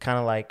kind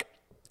of like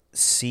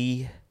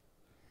see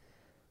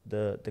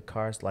the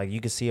cars. Like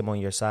you can see them on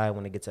your side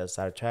when they get to the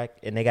side of the track,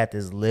 and they got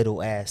this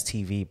little ass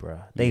TV, bro.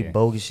 They Yeah.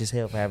 bogus as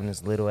hell for having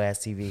this little ass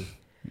TV.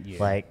 Yeah.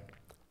 Like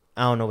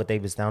I don't know what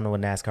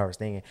NASCAR was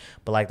thinking,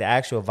 but like the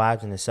actual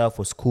vibes in itself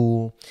was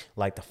cool.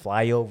 Like the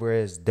flyover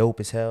is dope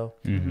as hell.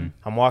 Mm-hmm.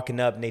 I'm walking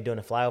up and they doing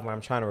the flyover.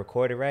 I'm trying to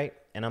record it right,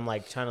 and I'm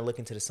like trying to look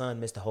into the sun,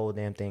 miss the whole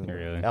damn thing. Bro.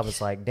 Really? I was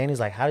like, Danny's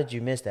like, how did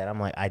you miss that? I'm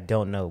like, I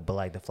don't know, but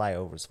like the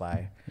flyover's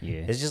fire.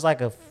 Yeah. It's just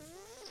like a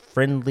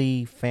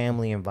friendly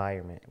family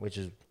environment, which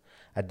is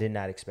I did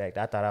not expect.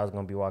 I thought I was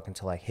gonna be walking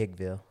to like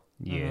Hickville,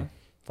 Yeah.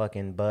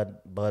 fucking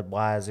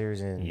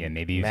Budweisers and Yeah,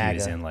 maybe if MAGA. he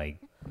was in like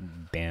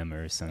Bam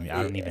or something.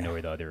 I don't even know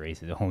where the other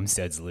races. The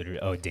Homestead's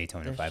literally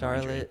Daytona There's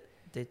 500. Charlotte,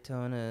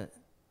 Daytona,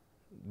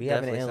 we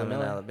have it in definitely some in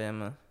Illinois.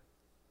 Alabama.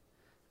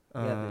 We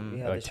have Oh,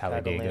 the Chicagoland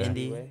Talladega.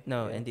 Indy? Speedway.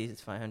 No, Yeah.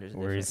 Indy's 500.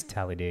 Where's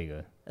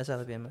Talladega? That's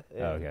Alabama.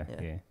 Yeah. Oh, okay.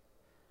 Yeah. Yeah.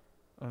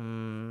 I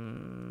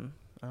don't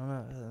know.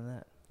 Other than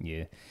that,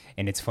 Yeah.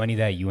 And it's funny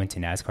that you went to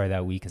NASCAR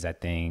that week because I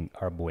think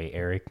our boy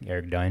Eric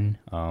Dunn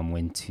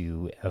went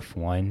to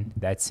F1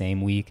 that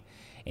same week.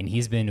 And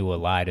he's been to a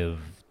lot of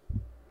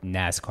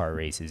NASCAR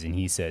races. And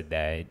he said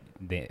that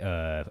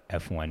the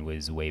F1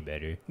 was way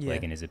better, Yeah.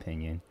 like in his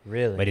opinion.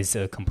 Really? But it's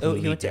a oh,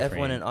 completely he went to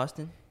different. F1 in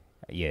Austin.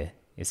 Yeah.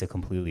 It's a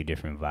completely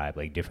different vibe,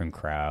 like different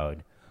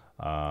crowd.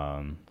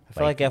 I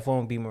feel like F1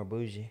 would be more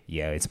bougie.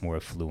 Yeah, it's more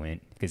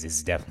affluent because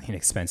it's definitely an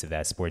expensive.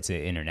 That sport's an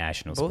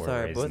international Both sport. are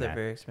where it's both not- are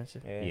very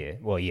expensive. Yeah,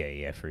 well,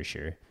 yeah, for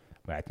sure.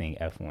 But I think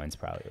F1's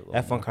probably a little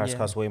F1 more. cars Yeah.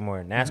 cost way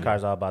more.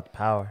 NASCAR's all about the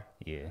power.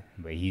 Yeah,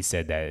 but he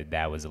said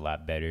that was a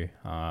lot better.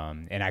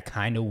 And I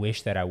kind of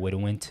wish that I would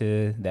have went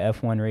to the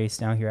F1 race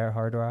down here at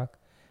Hard Rock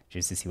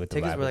just to see what the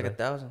Tickets vibe were was like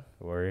 $1,000,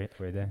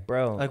 Were they?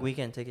 Bro. like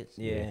weekend tickets.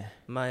 yeah.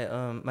 My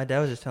dad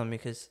was just telling me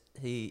because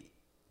he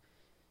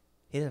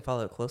didn't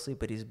follow it closely,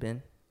 but he's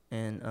been,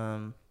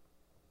 and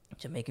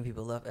Jamaican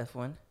people love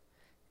F1,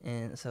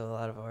 and so a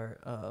lot of our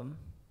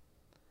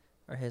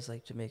his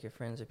like Jamaican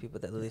friends or people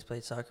that Lily's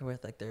played soccer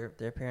with, like their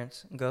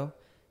parents go,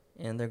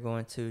 and they're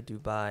going to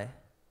Dubai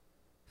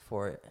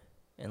for it,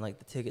 and like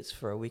the tickets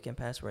for a weekend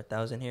pass were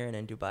 $1,000 here, and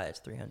in Dubai it's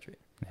 $300.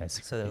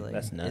 That's So they're like,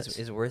 That's nuts.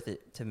 it's worth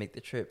it to make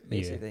the trip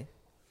basically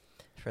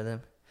for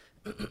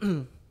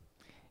them.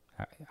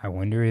 I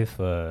wonder if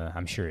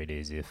I'm sure it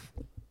is if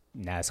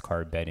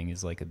NASCAR betting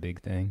is like a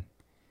big thing.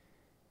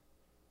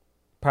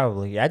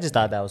 Probably. I just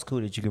thought that was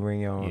cool that you could bring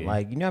your own. Yeah.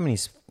 Like, you know how many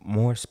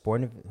more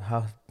sporting,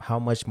 how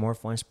much more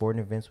fun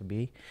sporting events would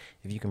be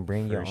if you can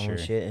bring your For own sure.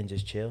 shit and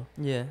just chill.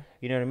 Yeah.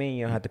 You know what I mean?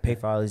 You don't have to pay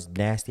for all this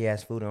nasty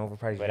ass food and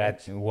overpriced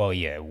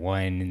But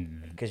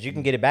one, because you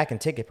can get it back in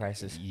ticket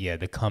prices. yeah,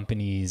 the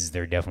companies,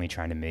 they're definitely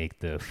trying to make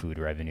the food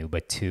revenue.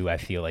 But two, I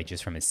feel like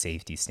just from a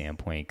safety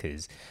standpoint,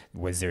 because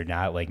was there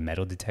not like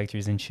metal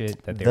detectors and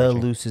shit that they The were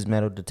loosest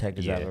metal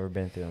detectors I've Yeah. ever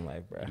been through in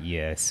life, bro.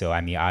 Yeah, so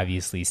I mean,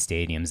 obviously,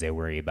 stadiums, they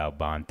worry about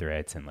bomb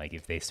threats, and like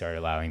if they start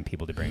allowing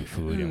people to bring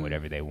food and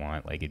whatever they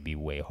want, like it'd be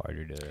way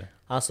harder to.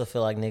 I also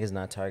feel like niggas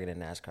not targeting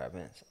NASCAR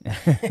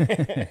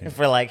events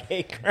for like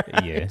hate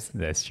crimes. Yeah,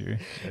 that's true.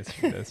 That's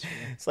true.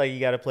 It's like you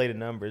got to play the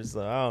numbers.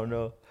 So I don't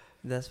know.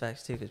 That's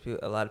facts too, because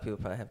a lot of people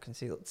probably have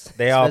concealed.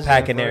 They all Especially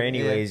in packing there Florida,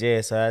 yeah. anyways, yeah.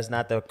 So that's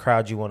not the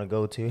crowd you want to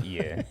go to.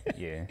 Yeah,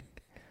 yeah.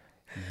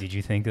 Did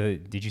you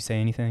say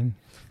anything?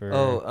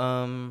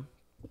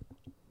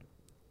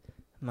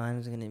 Mine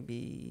was gonna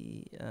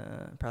be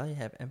probably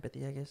have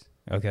empathy, I guess,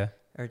 Okay.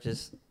 or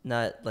just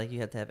not like you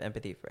have to have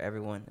empathy for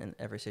everyone in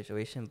every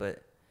situation,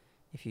 but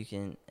if you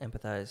can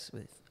empathize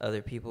with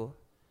other people,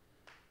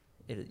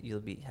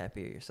 you'll be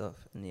happier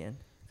yourself in the end.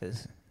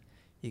 Because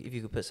if you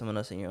could put someone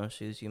else in your own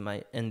shoes, you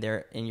might in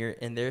their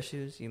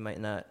shoes, you might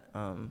not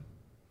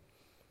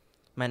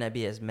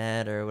be as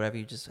mad or whatever.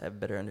 You just have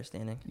better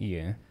understanding.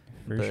 Yeah,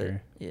 for But,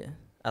 sure. Yeah,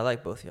 I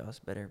like both y'all's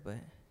better, but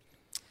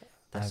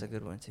that's I've- a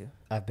good one too.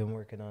 I've been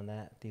working on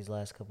that these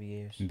last couple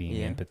years. Being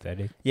Yeah.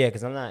 empathetic. Yeah,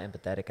 because I'm not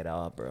empathetic at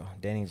all, bro.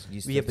 Danny's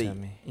used to tell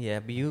me.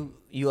 But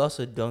you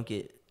also don't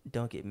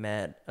get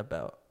mad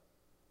about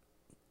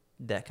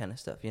that kind of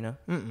stuff, you know?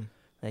 Mm-mm.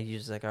 Like you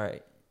just like, all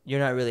right, you're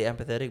not really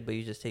empathetic, but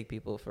you just take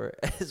people for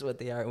as what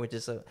they are, which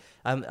is so.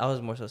 I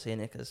was more so saying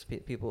it because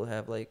people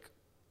have like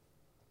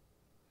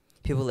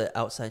people let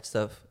outside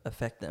stuff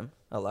affect them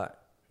a lot.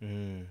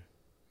 Mm.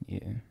 Yeah.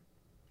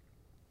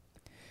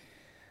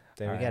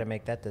 Then All we got to right.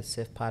 make that the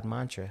Sif Pod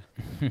mantra.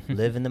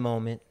 Live in the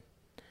moment,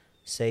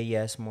 say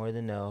yes more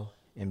than no,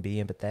 and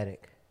be empathetic.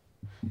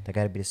 That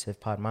got to be the Sif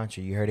Pod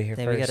mantra. You heard it here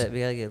Then first. we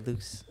gotta get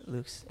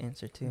Luke's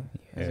answer too.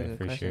 That's a Yeah, good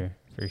for question. sure,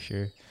 for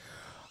sure.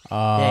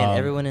 Yeah, and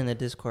everyone in the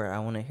Discord, I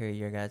want to hear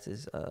your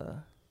guys' I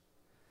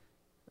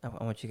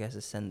want you guys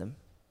to send them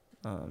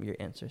your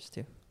answers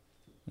too.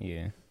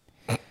 Yeah.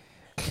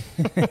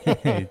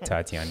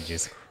 Tatiana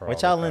just crawled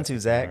What y'all across into, the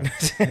Zach?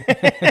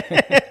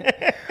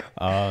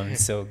 floor.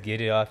 So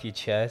get it off your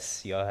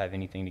chest. Y'all have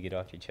anything to get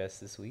off your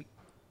chest this week?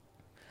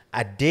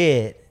 I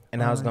did,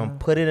 and I was going to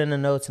put it in the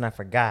notes, and I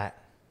forgot.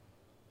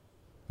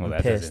 Well, I'm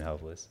that pissed. doesn't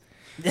help us.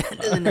 That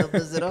doesn't help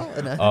us at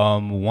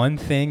all. One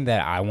thing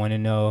that I want to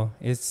know,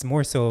 it's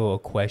more so a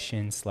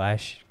question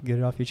 / get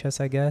it off your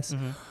chest, I guess.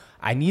 Mm-hmm.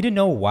 I need to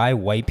know why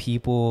white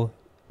people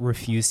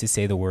refuse to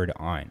say the word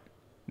aunt.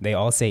 They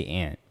all say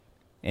aunt,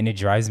 and it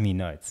drives me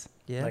nuts.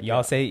 Yeah. Like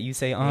You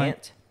say aunt?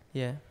 Aunt?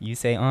 Yeah. You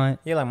say aunt?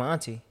 You're like my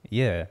auntie.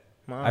 Yeah.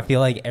 My I aunt. feel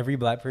like every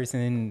black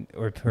person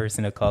or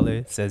person of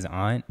color says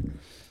aunt,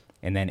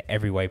 and then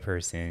every white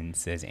person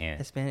says aunt.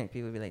 Hispanic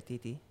people be like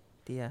titi,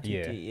 tia.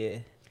 Yeah. Yeah.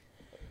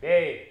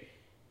 Hey.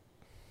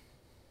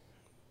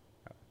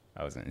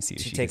 I was gonna see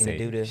if She she taking could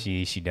the say,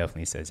 doo-doo. she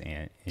definitely says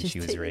aunt, and She's she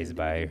was taking raised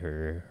by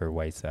her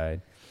white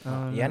side.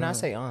 Yeah, no, I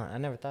say aunt. I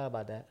never thought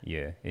about that.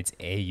 Yeah, it's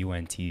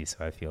AUNT,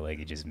 so I feel like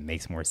it just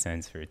makes more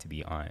sense for it to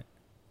be aunt.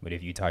 But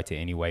if you talk to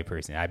any white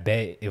person, I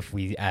bet if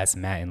we ask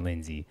Matt and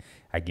Lindsay,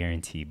 I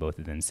guarantee both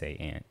of them say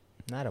aunt.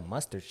 Not a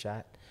mustard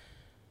shot.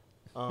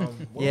 What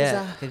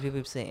Yeah, was because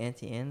people say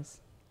Auntie Anne's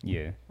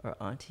Yeah, or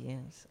Auntie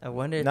Anne's. I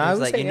wonder if No, I there's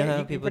would like, say you know how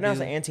you people pronounce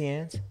do. it Auntie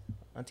Anne's.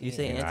 Auntie You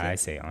say Anne's. and auntie? I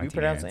say auntie. You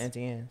pronounce it Anne's.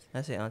 Auntie Anne's.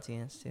 I say Auntie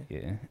Anne's too.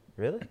 Yeah,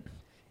 Really?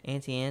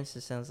 Auntie Anne's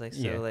just sounds like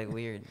so Yeah. like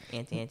weird.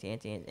 Auntie.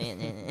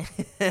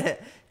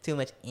 Too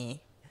much eh.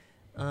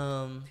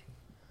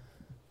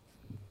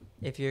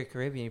 If you're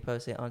Caribbean, you probably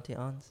say Auntie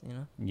Ans, you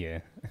know? yeah.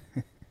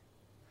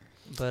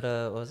 But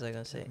what was I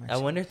gonna say? My I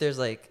wonder if there's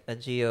like a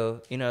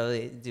geo. You know,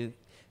 they do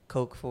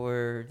Coke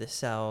for the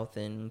South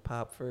and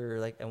pop for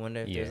like. I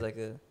wonder if there's Yeah. like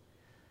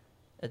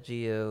a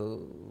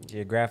geo.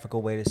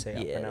 Geographical way to say Yeah,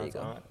 I there you pronounce go.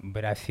 aunt.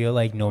 But I feel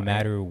like no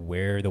matter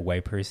where the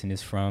white person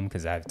is from,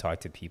 because I've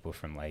talked to people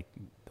from like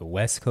the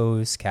West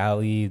Coast,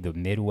 Cali, the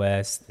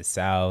Midwest, the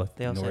South,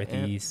 They all say aunt?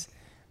 Northeast,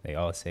 they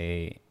all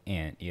say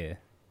aunt. Yeah.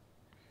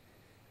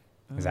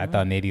 Because I Mhm.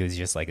 thought maybe it was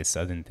just like a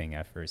Southern thing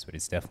at first, but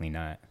it's definitely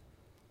not.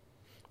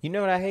 You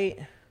know what I hate?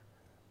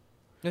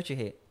 What you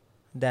hate?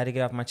 Daddy,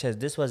 get off my chest.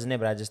 This wasn't it,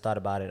 but I just thought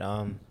about it.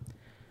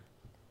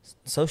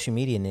 Social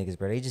media niggas,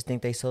 bro. They just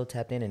think they so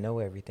tapped in and know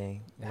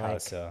everything. How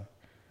Like, so?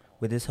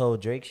 with this whole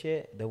Drake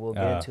shit that we'll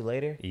get into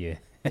later. Yeah.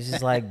 It's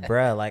just like,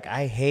 bruh, like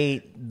I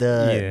hate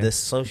the Yeah. the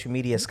social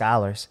media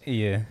scholars.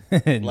 Yeah. No,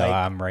 Like,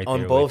 I'm right there on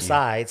with both you.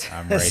 sides.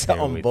 I'm right So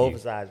there on with both you.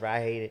 sides, bro. I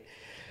hate it.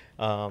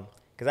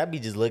 Cause I be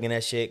just looking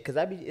at shit. Cause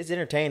it's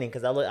entertaining.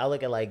 Cause I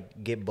look at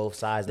like get both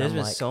sides. And There's I'm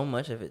been like, so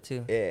much of it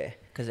too. yeah.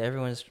 Because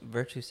everyone's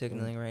virtue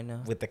signaling right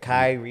now. With the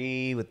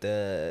Kyrie, with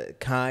the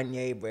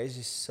Kanye, bro, it's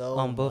just so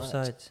On both much.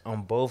 sides.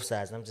 On both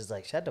sides. And I'm just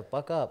like, shut the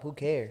fuck up. Who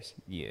cares?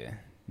 Yeah.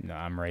 No,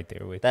 I'm right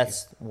there with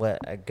That's what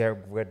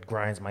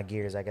grinds my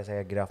gears. I guess I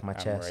gotta get off my you.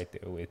 I'm chest. right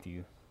there with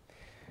you.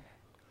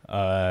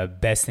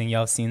 Best thing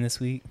y'all seen this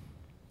week?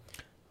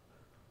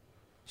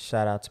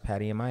 Shout out to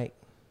Patty and Mike.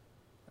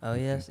 Oh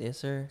yes, yes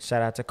sir.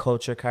 Shout out to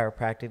Culture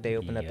Chiropractic. They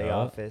opened up their Yup.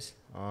 office.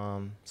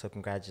 So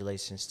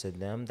congratulations to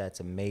them. That's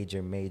a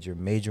major, major,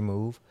 major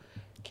move.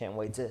 Can't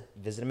wait to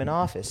visit them in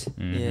office.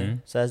 Mhm. Yeah.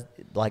 So that's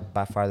like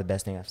by far the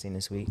best thing I've seen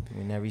this week.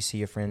 Whenever you see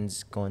your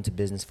friends go into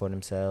business for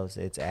themselves,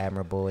 it's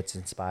admirable, it's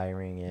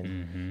inspiring, and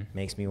Mhm.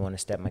 makes me want to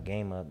step my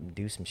game up and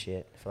do some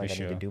shit. I feel like For I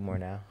need sure. to do more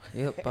now.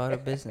 Yep, bought a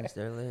business.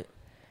 They're lit.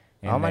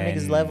 All my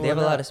niggas level They have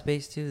a up. lot of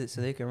space too, so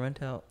they can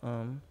rent out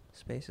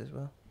space as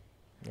well.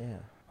 Yeah.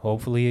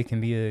 Hopefully, it can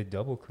be a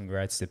double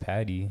congrats to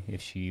Patty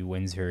if she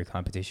wins her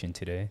competition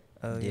today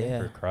Oh Yeah.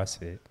 for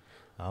CrossFit.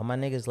 All my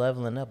niggas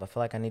leveling up. I feel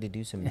like I need to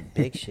do some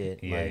big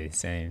shit. Yeah, Like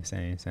same.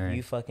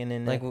 you fucking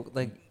in Like that.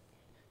 like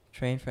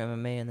train for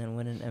MMA and then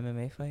win an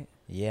MMA fight.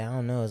 Yeah, I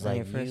don't know. It's On like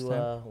your first you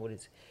time? what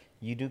is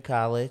you do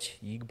college,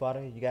 you got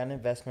an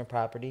investment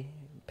property.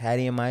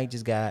 Patty and Mike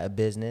just got a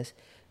business.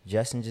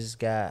 Justin just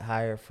got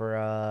hired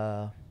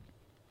for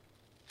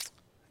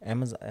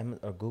Amazon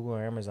or Google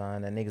or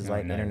Amazon. That nigga's Oh,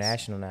 like nice.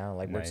 international now,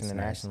 like works Nice, nice.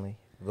 internationally.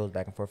 Goes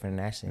back and forth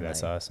internationally.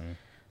 That's like, awesome.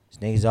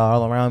 These niggas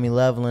all around me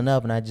leveling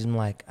up, and I just am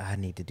like, I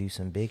need to do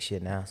some big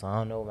shit now. So I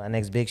don't know what my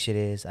next big shit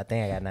is. I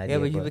think I got an idea.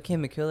 Yeah, but you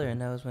became a killer,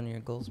 and that was one of your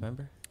goals.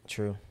 Remember?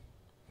 True.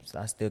 So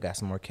I still got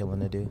some more killing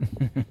to do.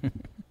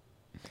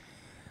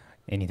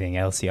 Anything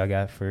else y'all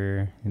got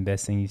for the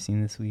best thing you've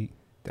seen this week?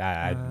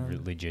 I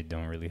Um, legit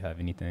don't really have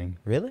anything.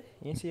 Really?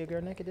 You didn't see your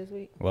girl naked this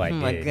week? Well, I Oh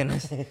did. my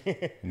goodness.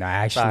 No,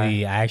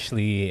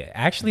 actually,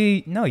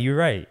 no, you're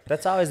right.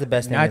 That's always the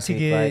best thing Not this to week.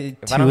 get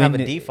Like, if too I don't have a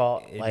in-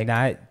 default, like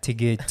not to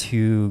get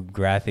too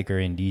graphic or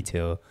in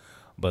detail,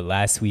 but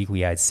last week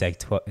we had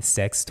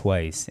sex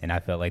twice, and I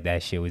felt like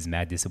that shit was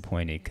mad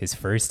disappointed. Cause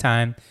first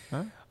time,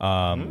 Huh?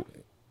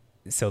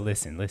 So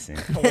listen. Wait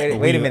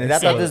a minute. I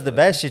thought this was the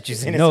best shit you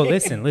seen. No,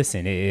 listen.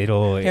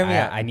 It'll. Hear me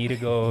out. I need to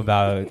go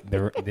about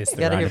this the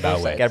Gotta hear roundabout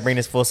both way. sides. Gotta bring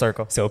this full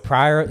circle. So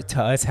prior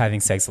to us having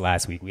sex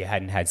last week, we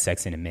hadn't had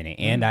sex in a minute,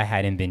 Mm-hmm. and I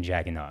hadn't been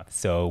jacking off.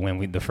 So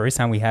the first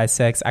time we had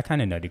sex, I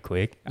kind of nutted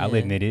quick. I'll Yeah.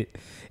 admit it.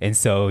 And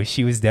so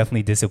she was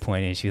definitely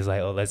disappointed. She was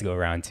like, "Oh, let's go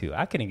round 2."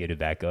 I couldn't get it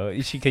back up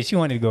because she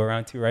wanted to go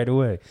round 2 right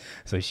away.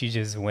 So she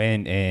just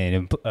went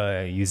and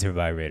used her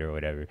vibrator or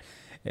whatever.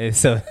 And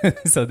so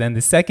then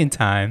the second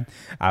time,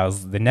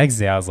 the next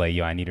day I was like,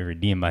 "Yo, I need to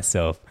redeem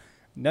myself."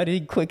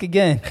 Nutted quick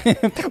again.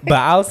 But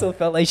I also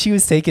felt like she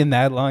was taking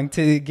that long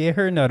to get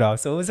her nut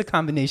off. So it was a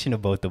combination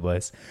of both of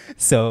us.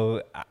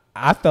 So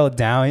I felt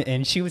down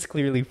and she was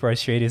clearly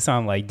frustrated. So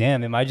I'm like,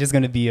 damn, am I just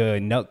going to be a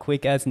nut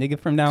quick ass nigga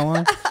from now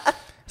on?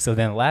 So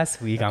then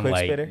last week, I'm quick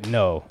like, spitter?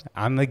 no,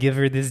 I'm going to give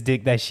her this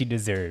dick that she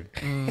deserved.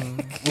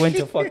 Went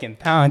to fucking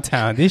Pound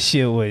Town. This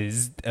shit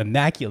was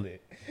immaculate.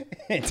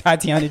 And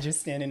Tatiana just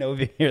standing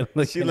over here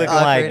looking. She looking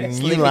Awkward, like you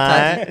sleepy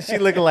lying. She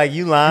looking like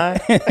you lying.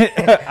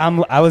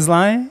 I was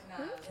lying?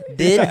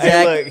 Did Hey,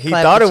 Zach look, he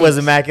clap thought your it was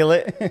cheeks?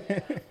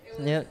 immaculate.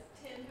 Yep.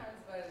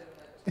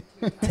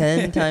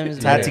 10 times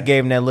Tati better.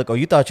 gave him that look. Oh,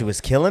 you thought you was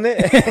killing it?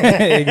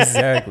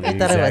 Exactly. I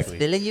thought I was exactly.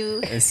 feeling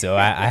you. So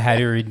I had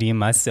to redeem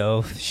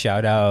myself.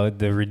 Shout out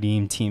the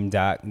Redeem Team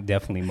Doc.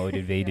 Definitely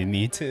motivated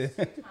me to.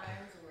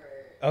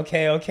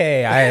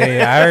 Okay.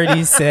 I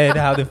already said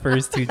how the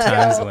first 2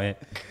 times went,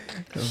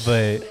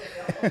 but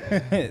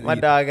My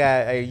dog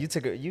got. Hey, you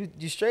took a you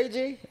straight,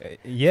 G?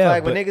 yeah.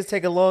 Like when but- niggas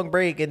take a long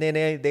break and then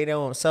they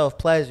don't self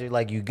pleasure.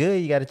 Like you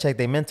good, you got to check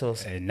their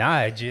mentals.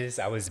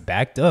 I was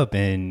backed up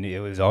and it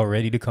was all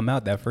ready to come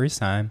out that first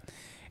time,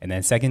 and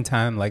then second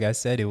time, like I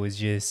said, it was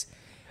just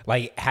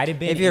like had it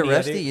been. If you're any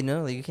rusty, other- you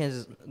know, like you can't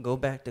just go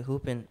back to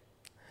hooping.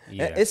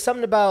 yeah. It's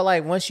something about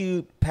like once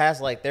you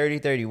pass like 30,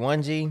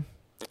 31, G,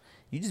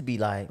 you just be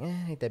like,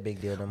 ain't that big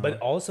deal no more. But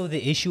also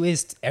the issue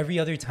is every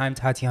other time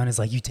Tatiana's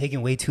like, "You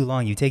taking way too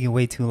long. You taking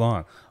way too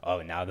long."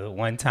 Oh, now the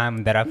one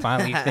time that I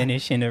finally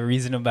finish in a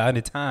reasonable amount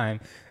of time,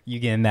 you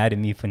getting mad at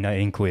me for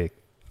nutting quick.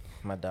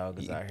 My dog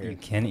is out here.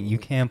 You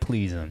can't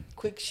please him.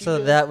 Quick So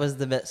shooter. that was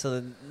the best.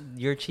 So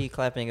your cheek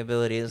clapping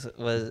abilities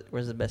was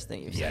the best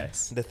thing you've seen.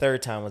 Yes. The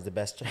third time was the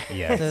best.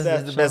 Yes.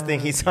 That's the best thing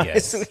he saw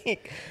Yes. this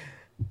week.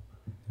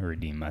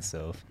 Redeem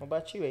myself. What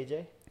about you,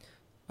 AJ?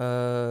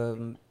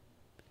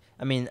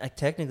 I mean,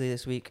 technically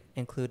this week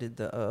included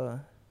the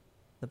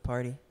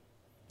party.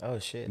 Oh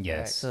shit.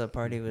 Yes. So the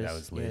party was, That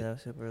was lit. Yeah, that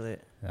was super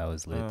lit. That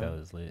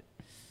was lit.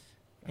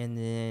 And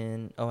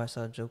then I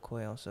saw Joe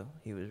Coy also.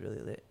 He was really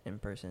lit in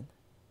person.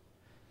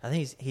 I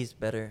think he's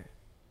better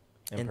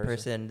in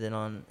person than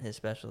on his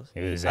specials.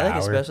 It was I an like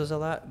his hour. specials a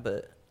lot,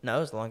 but no, it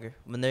was longer.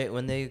 When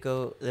they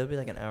go, they'll be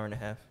like an hour and a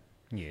half.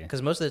 Yeah.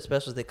 Because most of the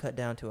specials they cut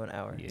down to an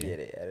hour. Yeah. Yeah,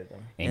 they added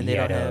them. And And he they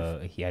had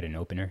don't he had an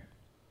opener.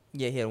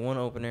 Yeah, he had one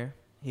opener.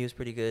 He was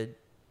pretty good.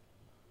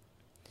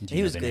 Do you He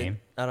know was the good. name?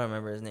 I don't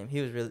remember his name.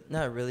 He was really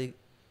not really.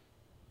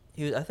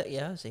 He was. I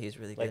think I would say he was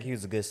really good. Like he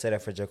was a good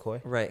setup for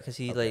Jokoy. Right, because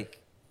he Okay.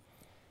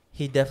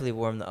 he definitely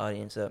warmed the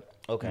audience up.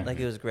 Okay. Like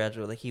it was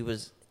gradual. Like he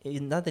was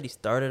not that he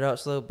started out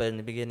slow, but in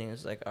the beginning it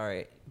was like, all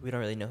right, we don't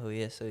really know who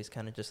he is, so he's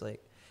kind of just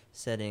like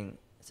setting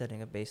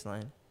a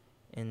baseline,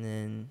 and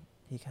then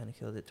he kind of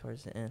killed it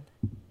towards the end,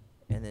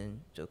 and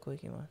then Joe Coy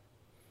came on.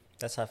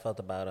 That's how I felt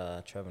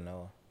about Trevor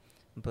Noah.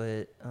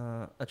 But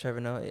Trevor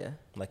Noah, yeah,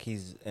 Like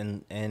he's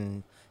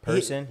in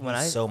person, when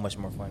he's I- so much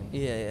more funny.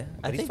 yeah.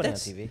 But I he's think funny on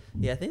that's TV.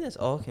 yeah. I think that's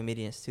all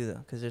comedians too, though,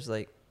 because there's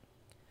like,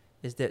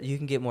 is that you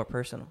can get more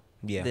personal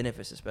Yeah. than if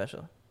it's a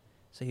special.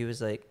 So he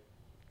was like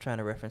trying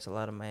to reference a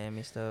lot of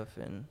Miami stuff,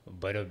 and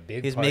But a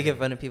big he was part making of,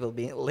 fun of people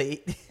being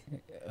late.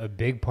 a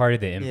big part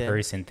of the Yeah.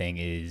 in-person thing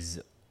is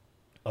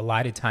a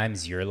lot of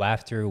times your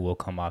laughter will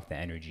come off the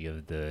energy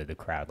of the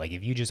crowd. Like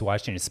if you just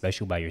watching a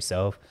special by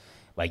yourself,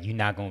 like you're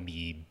not gonna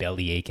be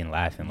belly aching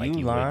laughing like You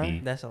you lying? would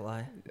be. That's a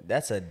lie.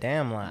 That's a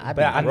damn lie. I be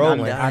But I'm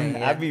rolling. dying,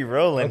 yeah. I be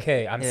rolling.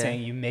 Okay, I'm Yeah.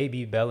 saying you may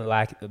be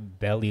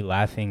belly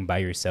laughing by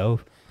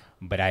yourself,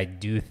 but I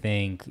do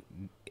think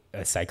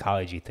a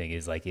psychology thing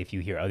is like if you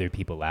hear other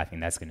people laughing,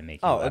 that's gonna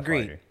make you Oh, laugh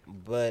agreed. harder.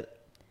 But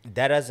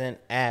that doesn't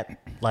add,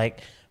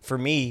 like, for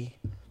me,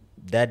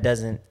 that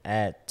doesn't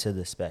add to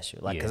the special.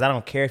 Like, because Yeah. I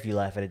don't care if you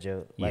laugh at a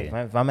joke. Like,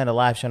 Yeah. if I'm at a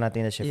live show and I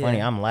think that shit Yeah.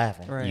 funny, I'm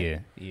laughing.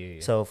 Right. Yeah.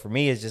 So for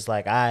me, it's just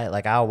like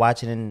I'll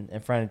watch it in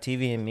front of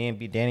TV, and me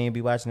and Danny will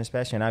be watching the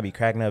special, and I'll be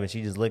cracking up, and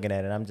she just looking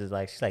at it. I'm just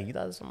like, she's like, you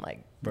thought this? I'm like,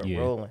 bro, Yeah.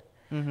 rolling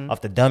Mm-hmm.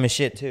 off the dumbest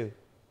shit too.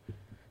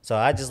 So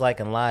I just like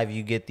in live,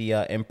 you get the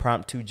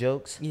impromptu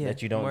jokes Yeah,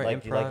 that you don't more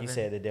like you improv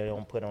said that they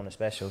don't put on the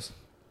specials.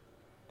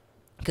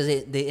 Because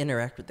they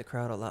interact with the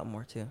crowd a lot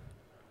more too.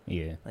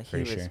 Yeah, Like for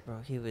he was, sure. bro.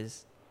 He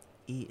was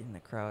eating the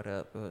crowd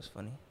up. It was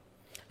funny.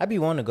 I'd be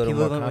wanting to go to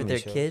People more went with comedy their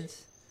shows.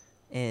 kids,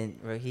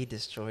 and bro, he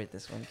destroyed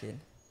this one kid,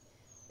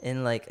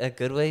 in like a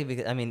good way.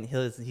 Because I mean,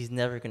 he's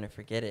never gonna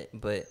forget it.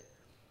 But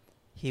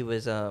he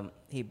was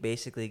he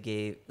basically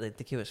gave, like,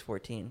 the kid was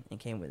 14 and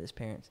came with his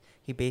parents.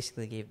 He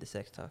basically gave the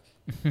sex talk.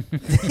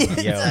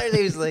 Entirely,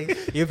 he was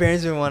like, your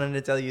parents been wanting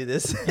to tell you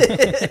this.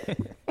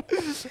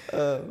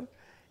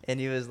 And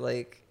he was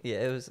like, yeah,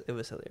 it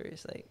was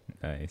hilarious. Like,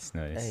 Nice.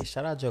 Hey,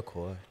 shout out Joe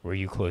Coy. Were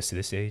you close to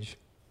the stage?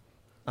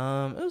 it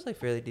was like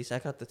fairly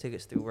decent. I got the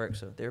tickets through work,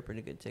 so they were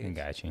pretty good tickets.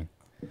 Got you.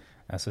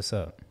 That's what's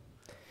up.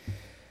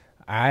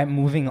 All right,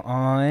 moving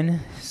on.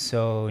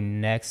 So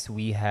next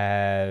we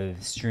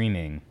have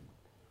streaming.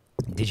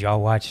 Did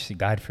y'all watch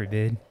God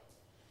Forbid?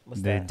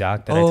 What's The that?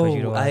 doc that I told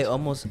you to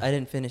watch? I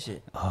didn't finish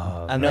it.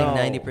 Oh, I'm no.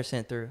 like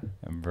 90% through.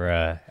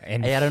 bruh.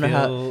 And Hey, I don't know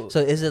Phil- how. So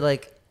is it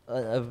like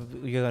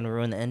you're gonna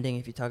ruin the ending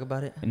if you talk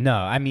about it? No,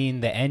 I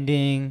mean the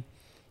ending.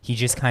 He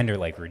just kind of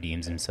like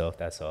redeems himself.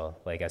 That's all.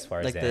 Like as far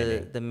as Like the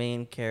ending. the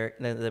main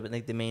character,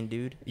 like the main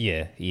dude.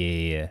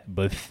 Yeah.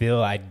 But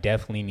Phil, I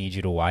definitely need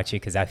you to watch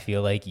it because I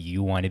feel like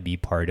you want to be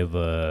part of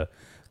a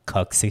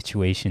cuck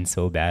situation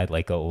so bad,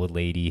 like a old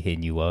lady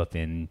hitting you up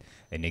and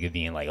a nigga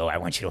being like, "Oh, I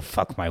want you to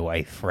fuck my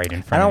wife right in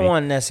I front of don't me."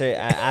 want necessarily.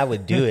 I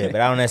would do it, but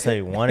I don't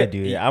necessarily want to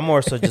do it. I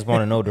more so just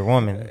want to know the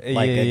woman,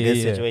 like a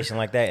good situation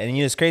like that. And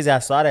you know, it's crazy. I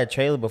saw that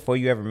trailer before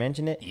you ever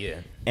mentioned it. Yeah.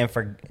 And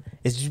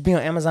it's just be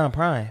on Amazon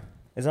Prime.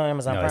 It's on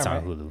Amazon No, Prime. it's on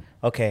right? Hulu.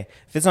 Okay,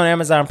 if it's on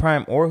Amazon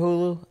Prime or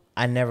Hulu,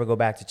 I never go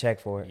back to check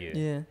for it.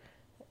 Yeah.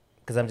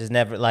 Because I'm just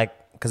never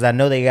because I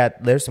know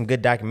there's some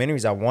good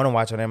documentaries I want to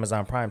watch on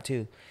Amazon Prime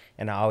too.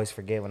 And I always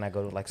forget when I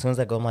go as soon as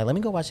I go, I'm like, let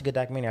me go watch a good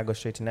documentary. I go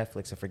straight to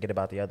Netflix and forget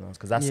about the other ones.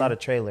 Because I saw the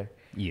trailer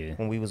Yeah.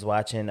 when we was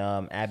watching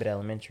Abbott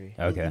Elementary.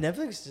 Okay.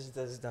 Netflix just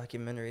does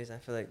documentaries. I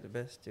feel like the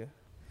best too.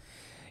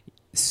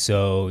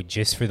 So,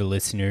 just for the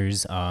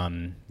listeners,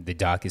 the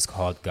doc is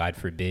called God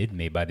Forbid,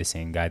 made by the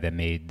same guy that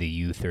made the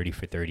U 30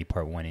 for 30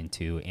 Part 1 and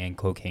 2 and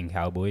Cocaine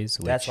Cowboys.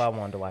 That's why I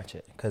wanted to watch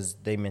it. Because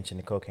they mentioned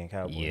the Cocaine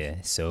Cowboys. Yeah,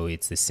 so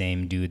it's the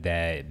same dude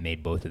that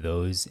made both of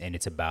those, and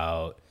it's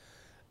about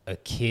a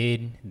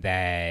kid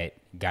that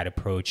got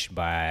approached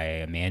by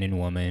a man and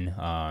woman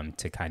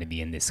to kind of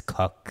be in this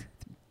cuck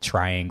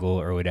triangle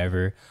or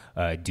whatever.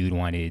 Dude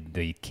wanted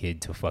the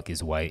kid to fuck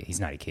his wife. He's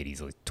not a kid,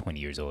 he's like 20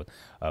 years old,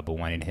 but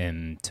wanted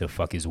him to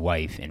fuck his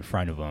wife in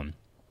front of him.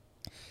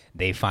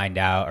 They find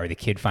out, or the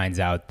kid finds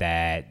out,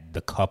 that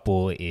the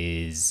couple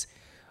is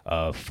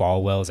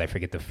Falwell's, I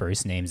forget the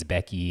first names,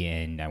 Becky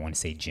and I want to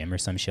say Jim or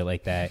some shit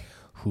like that,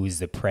 who's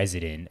the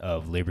president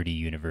of Liberty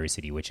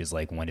University, which is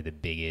like one of the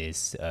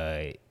biggest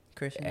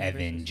Christian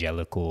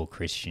evangelical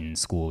Christian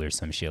school or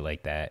some shit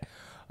like that.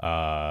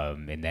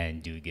 And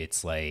then dude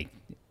gets like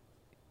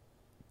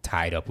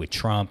tied up with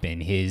Trump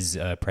and his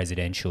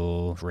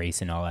presidential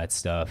race and all that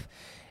stuff.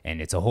 And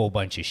it's a whole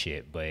bunch of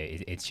shit, but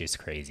it's just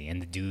crazy.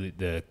 And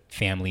the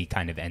family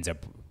kind of ends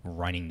up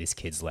running this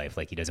kid's life.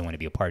 Like he doesn't want to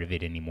be a part of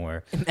it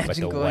anymore. Imagine but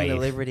the going to wife,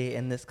 Liberty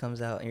and this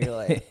comes out and you're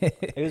like,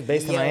 It was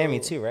based in Yo. Miami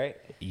too, right?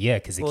 yeah,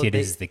 because Well,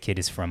 the kid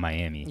is from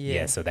Miami. Yeah.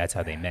 Yeah, so that's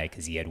how they met,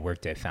 because he had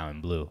worked at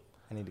Fountain Blue.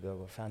 I need to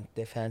go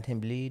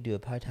Fontainebleau, do a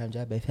part-time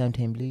job at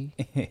Fontainebleau.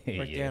 work there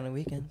on yeah, the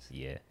weekends.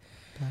 yeah.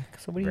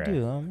 So what do you Bruh.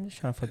 do? I'm just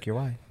trying to fuck your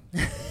wife.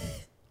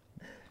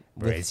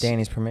 Bruh, With it's-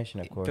 Danny's permission,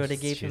 of course. Bro, they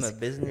It's gave him a just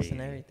business and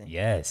crazy. everything.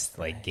 Yes,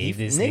 like gave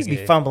this Niggas be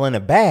nigga fumbling the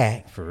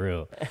bag. for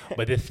real.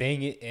 But the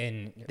thing,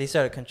 and They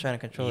started trying to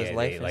control his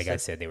life. and like I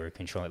stuff. said, they were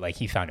controlling. Like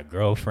he found a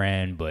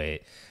girlfriend,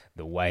 but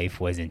the wife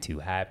wasn't too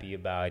happy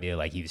about it.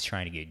 Like he was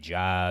trying to get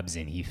jobs,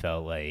 and he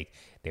felt like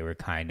they were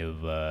kind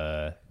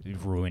of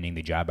ruining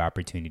the job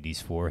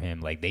opportunities for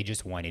him. Like they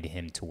just wanted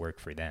him to work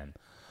for them,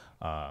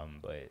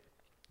 but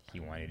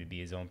he wanted to be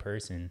his own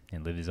person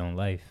and live his own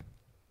life.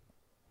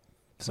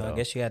 So I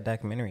guess you got a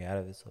documentary out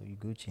of it, so you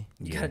Gucci.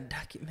 You got a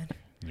documentary.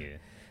 Yeah.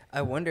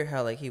 I wonder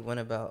how like he went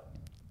about.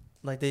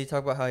 Like, did he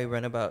talk about how he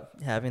went about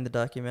having the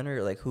documentary,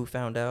 or like who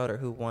found out, or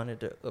who wanted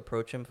to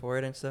approach him for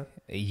it and stuff?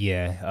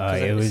 Yeah,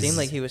 'Cause it was. seemed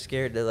like he was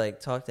scared to like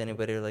talk to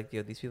anybody. Or like,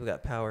 yo, these people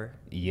got power.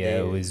 Yeah,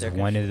 it was they're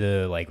one of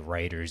the like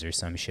writers or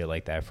some shit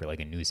like that for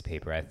like a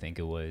newspaper, I think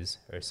it was,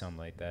 or something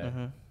like that.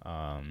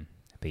 Mhm.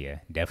 But yeah,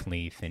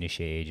 definitely finish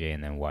it, AJ,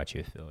 and then watch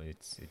it, Phil.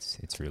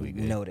 It's really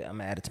good. Noted. I'm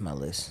gonna add it to my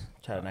list.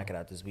 Try to knock it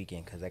out this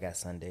weekend because I got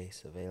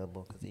Sundays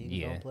available because the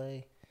Eagles don't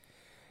play.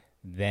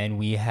 Then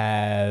we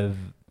have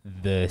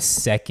the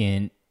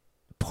second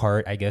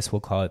part, I guess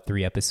we'll call it,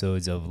 3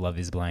 episodes of Love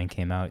Is Blind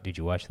came out. Did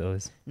you watch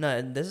those? No,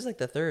 this is like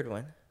the third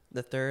one.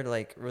 The third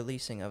like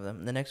releasing of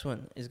them. The next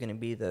one is gonna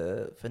be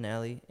the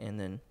finale and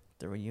then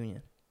the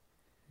reunion.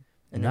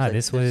 And Nah,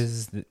 there's, this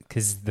was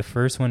because the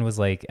first one was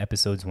like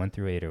episodes 1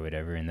 through 8 or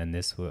whatever, and then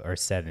this was, or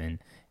 7.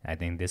 I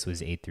think this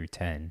was 8 through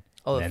 10.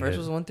 Oh, the Then first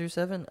was 1 through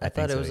 7. I I think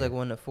thought it so, was yeah. like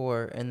 1 to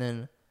 4, and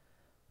then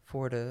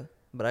 4 to.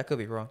 But I could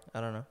be wrong. I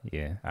don't know.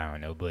 Yeah, I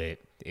don't know, but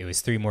it was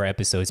 3 more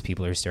episodes.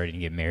 People are starting to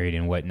get married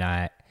and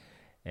whatnot,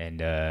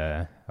 and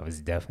I was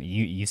definitely.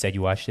 You said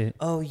you watched it?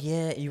 Oh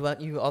yeah, you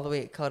all the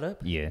way caught up.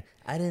 Yeah.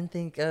 I didn't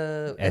think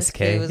SK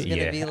was gonna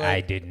yeah, be like.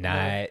 I did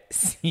not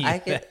see I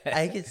could that.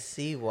 I could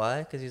see why,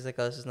 because he's like,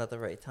 oh, this is not the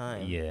right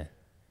time. Yeah.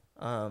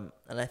 And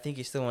I think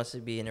he still wants to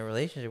be in a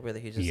relationship with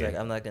her. He's just Yeah. like,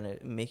 I'm not gonna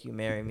make you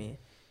marry me,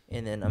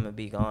 and then I'm gonna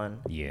be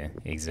gone. Yeah,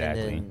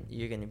 exactly. And then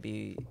you're gonna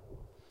be,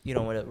 you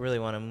don't really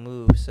want to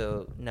move.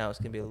 So now it's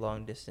gonna be a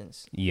long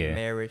distance Yeah.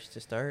 marriage to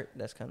start.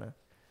 That's kind of.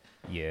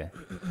 Yeah.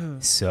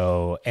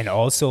 So, and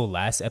also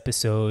last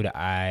episode,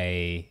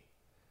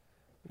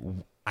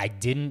 I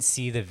didn't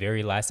see the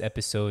very last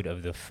episode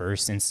of the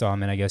first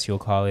installment, I guess you'll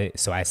call it.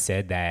 So I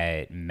said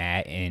that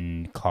Matt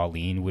and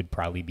Colleen would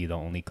probably be the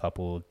only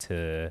couple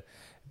to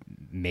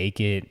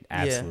make it.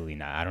 Absolutely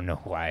not. I don't know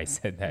why I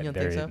said that. You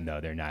don't think so? No,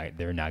 they're not.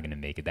 They're not gonna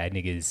make it. That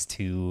nigga is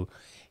too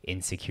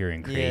insecure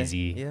and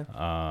crazy.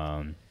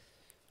 Yeah.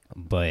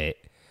 But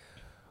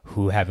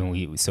who haven't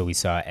we? So we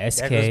saw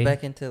SK. That goes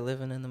back into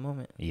living in the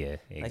moment. Yeah,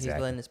 exactly. Like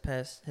he's letting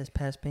his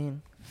past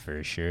pain.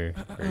 For sure,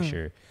 for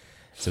sure.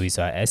 So we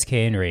saw SK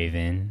and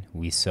Raven.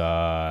 We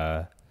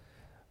saw.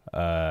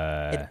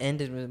 It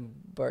ended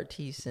with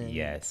Bartise and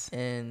Yes.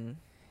 and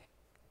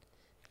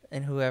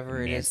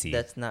whoever Nancy. it is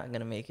that's not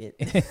gonna make it.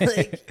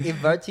 Like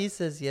if Bartise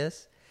says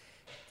yes,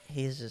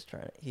 he's just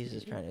trying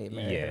to get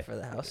married Yeah. for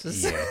the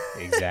houses. Yeah,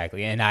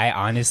 exactly. And I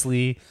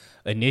honestly,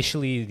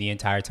 initially, the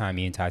entire time,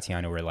 me and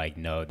Tatiana were like,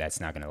 "No,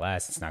 that's not gonna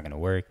last. It's not gonna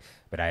work."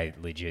 But I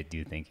legit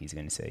do think he's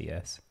gonna say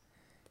yes.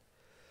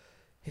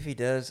 If he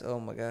does, oh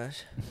my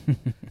gosh, it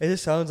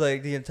just sounds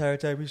like the entire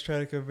time he's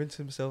trying to convince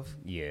himself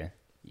Yeah,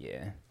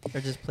 yeah.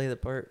 or just play the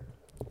part.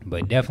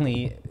 But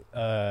definitely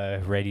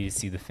ready to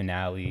see the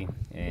finale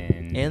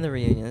and And the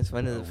reunion. It's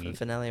one a of the week.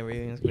 finale and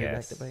reunions going back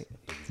yes, to back.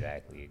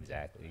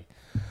 exactly.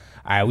 All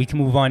right, we can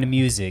move on to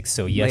music.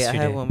 So yesterday,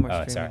 I have one more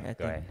oh, streaming, sorry, I go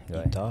think. ahead. Go You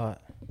ahead.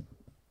 thought.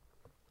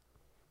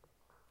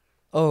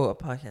 Oh, a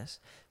podcast.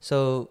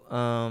 So,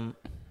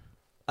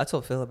 I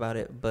told Phil about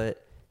it,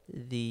 but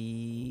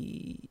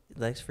the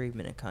Lex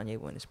Friedman and Kanye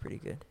one is pretty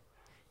good,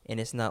 and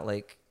it's not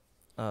like,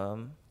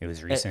 It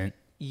was recent.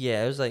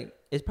 yeah, it was like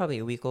it's probably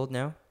a week old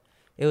now.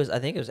 I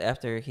think it was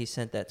after he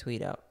sent that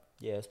tweet out.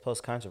 Yeah, it's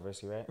post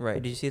controversy, right?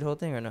 Right? Did you see the whole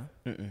thing or no?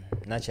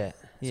 Not yet.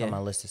 It's Yeah. on my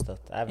list of stuff.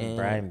 I've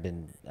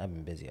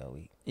been busy all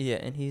week. Yeah,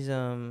 and he's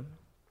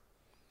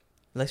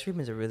Lex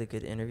Friedman's a really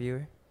good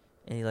interviewer,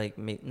 and he like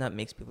not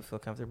makes people feel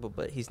comfortable,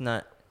 but he's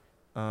not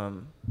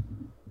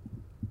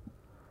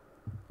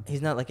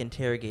like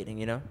interrogating,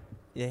 you know.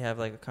 They have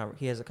like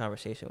he has a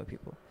conversation with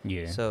people.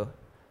 Yeah. So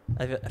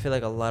I feel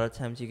like a lot of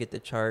times you get the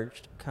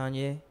charged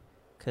Kanye,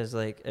 cause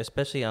like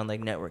especially on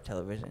like network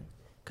television,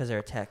 cause they're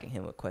attacking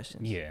him with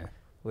questions. Yeah.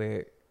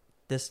 Where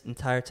this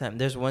entire time,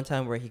 there's one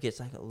time where he gets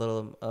like a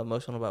little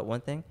emotional about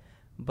one thing,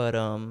 but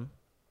and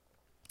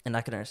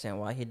I can understand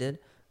why he did,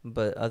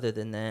 but other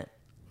than that,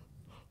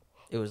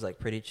 it was like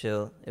pretty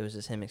chill. It was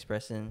just him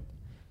expressing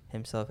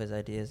himself, his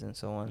ideas, and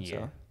so on. Yeah.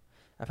 So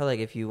I feel like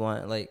if you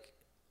want like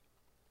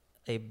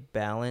a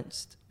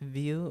balanced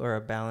view or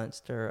a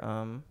balanced or I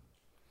don't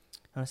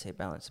want to say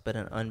balanced, but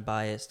an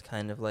unbiased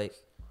kind of like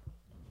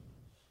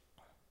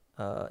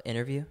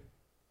interview,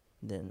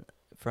 then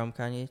from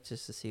Kanye,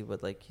 just to see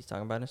what like he's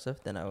talking about and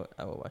stuff, then I would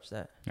watch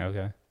that.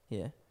 Okay.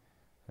 Yeah.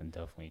 I'll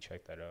definitely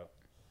check that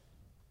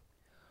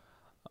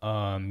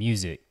out.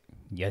 Music.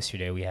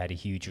 Yesterday we had a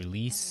huge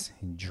release.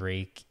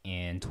 Drake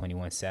and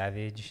 21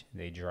 Savage.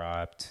 They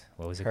dropped,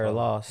 what was it Her called?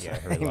 loss. Yeah,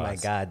 Her Oh Loss. my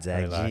God, Her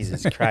Zach. Loss.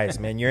 Jesus Christ,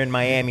 man. You're in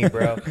Miami,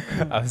 bro.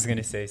 I was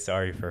gonna say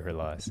sorry for her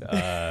loss,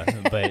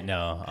 but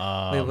no.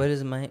 Wait, what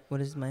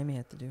does Miami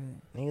have to do with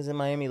it? Niggas in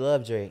Miami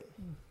love Drake.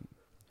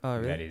 Oh,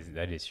 really?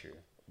 That is true.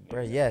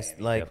 Bro, yes.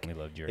 Miami Like,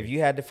 definitely love Drake. if you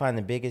had to find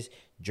the biggest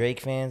Drake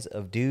fans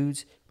of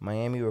dudes,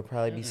 Miami would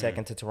probably be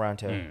second to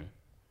Toronto.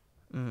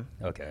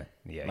 Okay.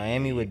 Yeah.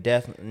 Miami yeah, would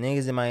definitely...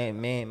 Niggas in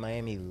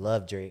Miami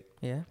love Drake.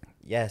 Yeah.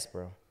 Yes,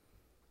 bro.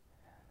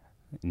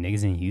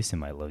 Niggas in Houston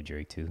might love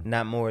Drake too.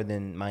 Not more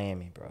than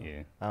Miami, bro.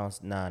 Yeah.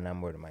 Not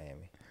more than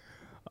Miami.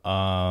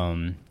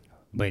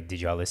 But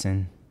did y'all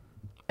listen?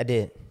 I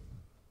did.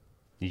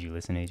 Did you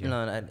listen, AJ?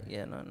 No. I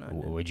didn't.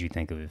 What'd you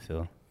think of it,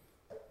 Phil?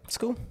 It's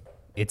cool.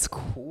 It's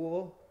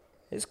cool.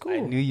 It's I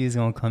cool. knew you was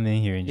gonna come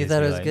in here and You just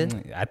thought be it was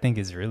like, good? I think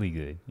it's really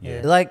good.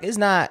 Yeah. Like, it's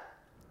not...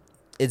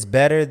 It's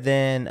better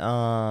than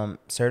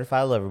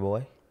Certified Lover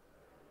Boy.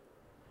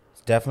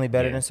 It's definitely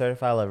better Yeah. than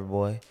Certified Lover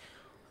Boy.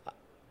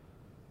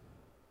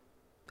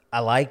 I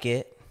like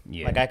it.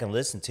 Yeah. Like, I can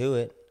listen to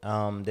it.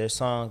 There's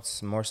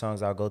more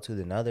songs I'll go to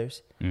than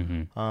others.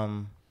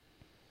 Mm-hmm.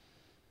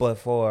 But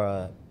for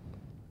a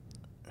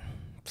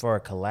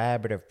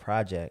collaborative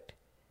project,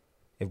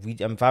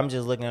 if I'm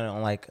just looking at it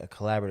on like a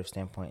collaborative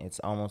standpoint, it's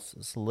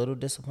a little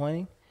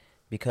disappointing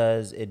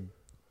because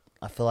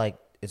I feel like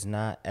it's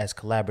not as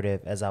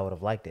collaborative as I would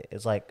have liked it.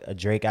 It's like a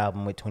Drake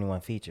album with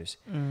 21 features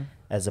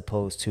as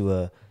opposed to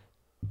a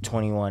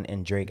 21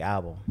 and Drake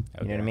album.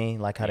 You know what I mean?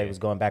 Like how they was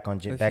going back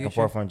and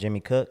forth on Jimmy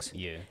Cooks.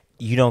 Yeah.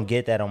 You don't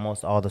get that on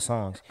most all the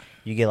songs.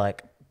 You get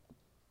like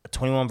a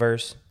 21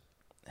 verse,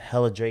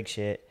 hella Drake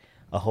shit,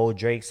 a whole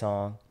Drake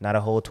song, not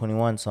a whole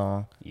 21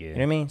 song. Yeah. You know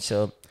what I mean?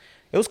 So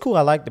it was cool.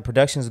 I like the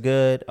production's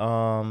good.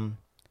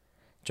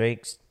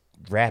 Drake's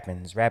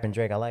rapping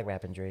Drake. I like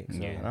rapping Drake. So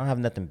Yeah. I don't have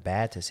nothing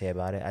bad to say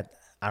about it.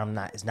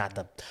 It's not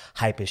the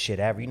hypest shit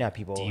ever. You know how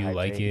people Do you hype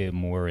like Drake. it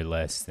more or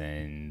less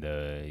than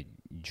the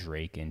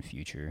Drake and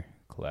Future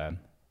collab?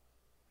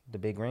 The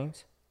Big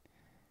Rings?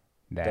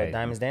 That The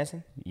Diamonds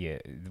Dancing? Yeah.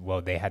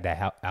 Well, they had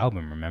that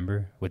album,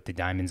 remember, with the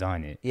diamonds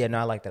on it. Yeah, no,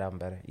 I like that album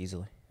better,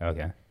 easily.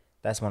 Okay.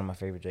 That's one of my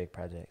favorite Drake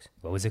projects.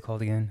 What was it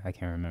called again? I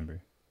can't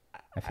remember.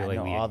 I feel like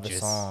know we had all the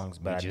just- songs,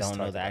 we but I just don't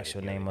know talked the about it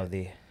actual the name other of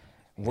the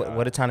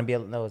What a time to be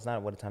no, it's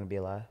not what a time to be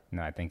alive.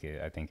 No, I think you're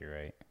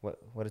right.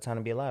 What a time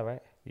to be alive,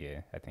 right?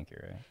 Yeah, I think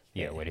you're right.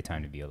 Yeah, what a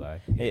time to be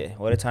alive. Yeah,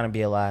 what a time to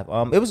be alive.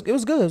 It was good.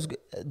 It was good.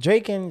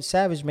 Drake and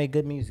Savage made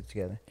good music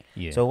together.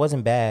 Yeah. So it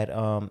wasn't bad.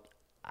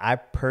 I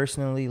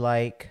personally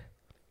like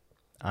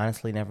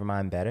Honestly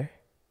Nevermind better,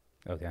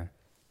 Okay.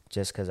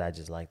 just because I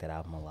just like that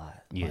album a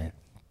lot. Yeah. Like,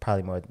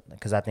 probably more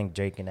because I think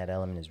Drake in that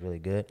element is really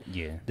good.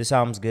 Yeah. This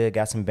album's good.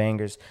 Got some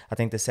bangers. I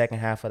think the second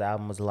half of the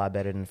album was a lot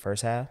better than the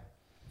first half.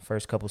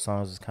 First couple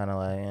songs was kind of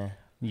like,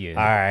 Yeah.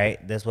 all right,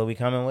 that's what we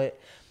coming with.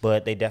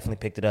 But they definitely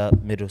picked it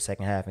up middle,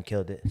 second half, and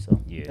killed it.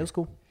 So Yeah. it was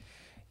cool.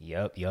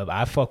 Yep.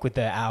 I fuck with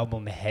the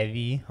album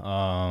heavy.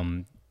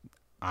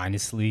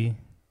 Honestly,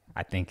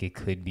 I think it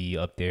could be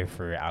up there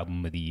for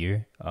album of the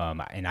year.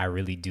 And I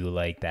really do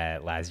like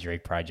that last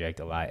Drake project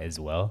a lot as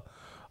well.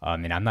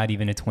 And I'm not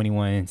even a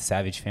 21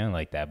 Savage fan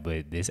like that,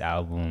 but this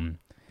album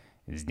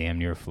is damn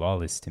near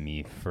flawless to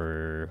me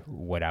for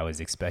what I was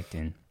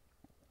expecting.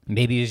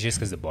 Maybe it's just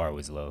because the bar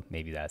was low.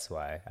 Maybe that's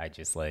why I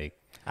just like.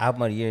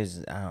 Album of the year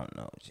is, I don't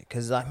know.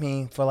 Because, I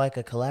mean, for like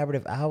a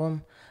collaborative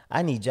album,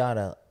 I need y'all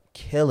to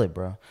kill it,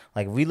 bro.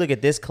 Like, if we look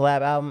at this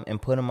collab album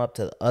and put them up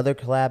to other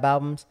collab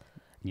albums,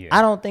 Yeah.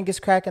 I don't think it's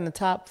cracking the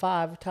top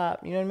 5,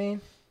 you know what I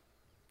mean?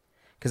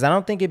 Because I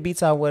don't think it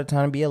beats out What a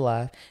Time to Be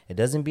Alive. It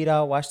doesn't beat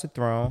out Watch the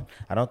Throne.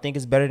 I don't think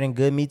it's better than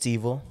Good Meets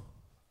Evil.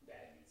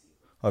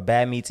 Or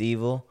Bad Meets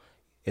Evil.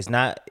 It's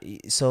not,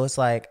 so it's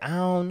like, I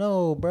don't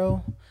know,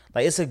 bro.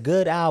 Like, it's a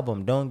good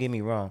album, don't get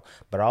me wrong.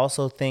 But I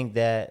also think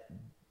that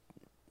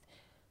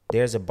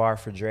there's a bar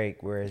for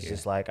Drake where it's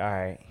just like, all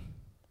right,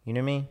 you know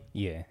what I mean?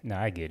 Yeah. No,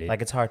 I get it.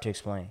 Like, it's hard to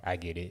explain. I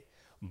get it.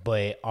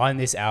 But on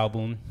this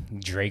album,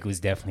 Drake was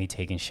definitely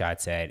taking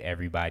shots at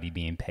everybody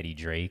being petty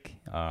Drake.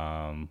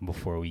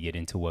 Before we get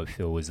into what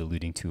Phil was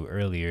alluding to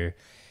earlier,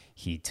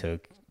 he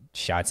took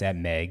shots at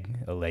Meg,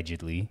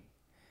 allegedly.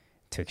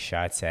 Took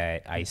shots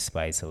at Ice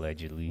Spice,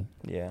 allegedly.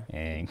 Yeah.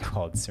 And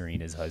called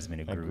Serena's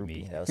husband a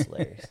groupie. That was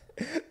hilarious.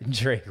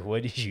 Drake,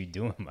 what is you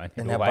doing, man?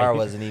 And that bar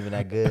wasn't even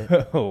that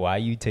good. Why are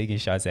you taking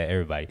shots at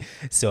everybody?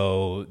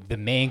 So the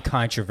main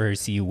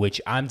controversy,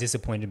 which I'm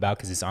disappointed about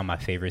because it's on my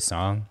favorite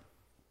song,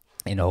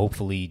 and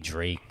hopefully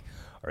Drake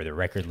or the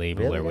record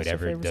label Really? or That's your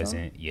whatever favorite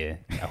doesn't. Yeah,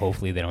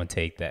 hopefully they don't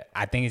take that.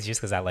 I think it's just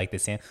because I like the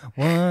sound.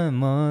 One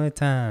more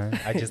time.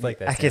 I just like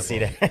that. I can see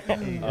that.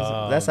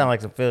 That sounds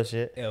like some Phil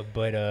shit. Yeah,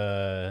 but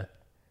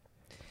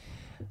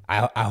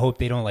I hope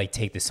they don't like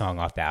take the song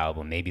off the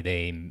album. Maybe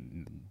they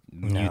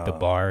mute the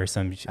bar or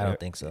some. I don't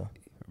think so.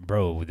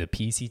 Bro, with the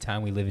PC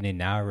time we living in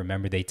now,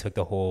 remember they took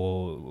the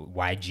whole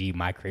YG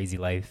My Crazy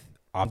Life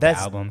off the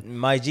album.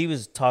 My G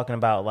was talking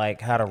about like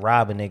how to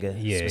rob a nigga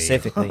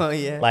specifically. Oh,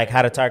 yeah. Like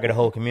how to target a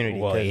whole community.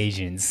 Well, 'cause-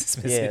 Asians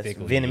yeah,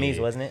 specifically. Vietnamese,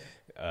 yeah. wasn't it?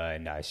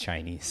 No, it's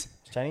Chinese.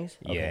 Chinese?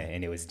 Yeah,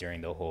 and it was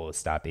during the whole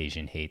Stop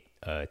Asian Hate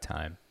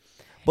time.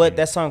 But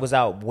that song was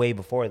out way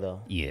before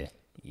though. Yeah.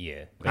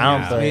 But I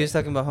don't now- But- He was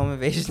talking about home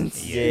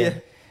invasions. Yeah.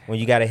 When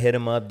you got to hit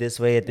them up this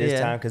way at this Yeah.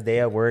 time because they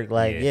at work.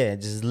 Like, Yeah. yeah,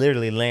 just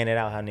literally laying it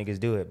out how niggas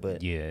do it.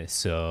 But Yeah,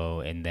 so,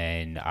 and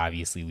then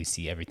obviously we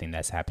see everything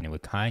that's happening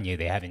with Kanye.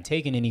 They haven't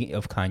taken any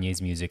of Kanye's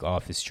music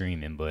off of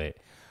streaming, but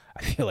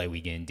I feel like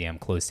we getting damn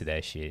close to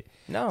that shit.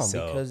 no,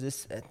 So- because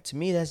it's to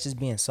me that's just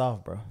being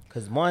soft, bro.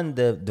 Because one,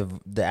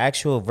 the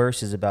actual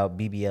verse is about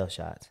BBL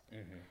shots.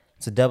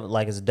 It's a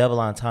double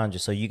entendre.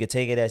 So you could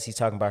take it as he's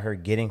talking about her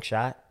getting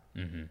shot,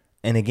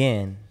 and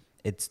again,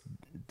 it's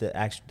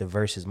the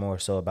verse is more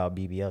so about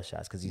BBL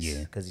shots because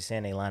he's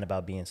saying they line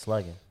about being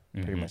slugging,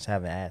 pretty much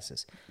having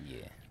asses.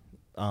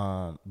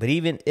 Yeah. But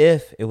even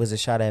if it was a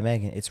shot at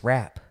Megan, it's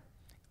rap.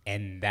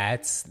 And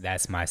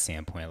that's my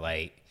standpoint.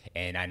 Like,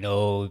 and I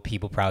know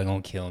people probably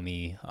gonna kill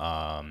me.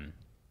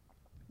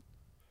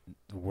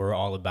 We're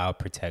all about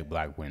protect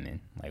black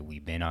women. Like,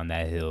 we've been on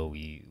that hill.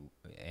 We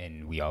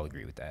all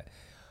agree with that.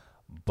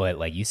 But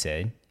like you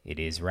said, it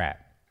is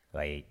rap.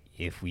 Like,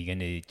 if we're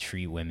gonna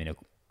treat women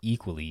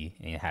equally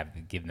and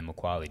give them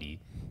equality,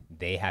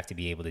 they have to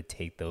be able to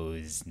take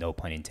those, no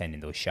pun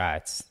intended, those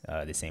shots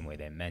the same way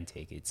that men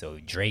take it. So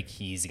Drake,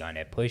 he's gone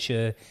at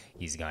Pusha,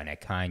 he's gone at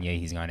Kanye,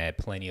 he's gone at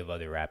plenty of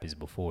other rappers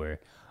before,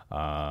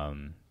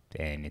 and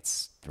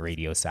it's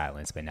radio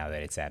silence. But now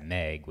that it's at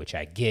Meg, which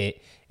I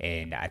get,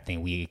 and I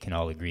think we can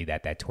all agree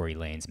that Tory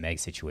Lanez Meg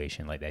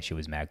situation, like, that shit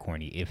was mad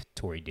corny if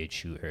Tory did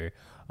shoot her.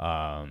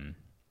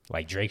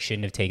 Like, Drake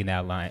shouldn't have taken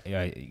that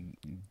line,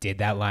 did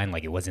that line.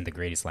 Like, it wasn't the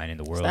greatest line in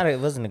the world. It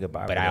wasn't a good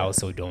bar. But I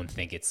also don't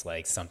think it's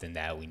like something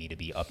that we need to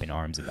be up in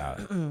arms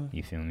about.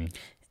 You feel me?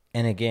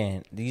 And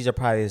again, these are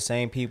probably the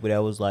same people that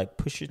was like,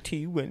 Pusha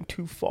T went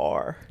too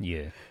far.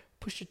 Yeah.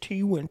 Pusha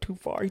T went too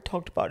far. He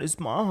talked about his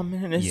mom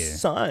and his Yeah.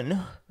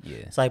 son. Yeah.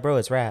 It's like, bro,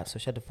 it's rap, so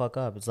shut the fuck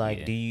up. It's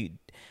like, Yeah.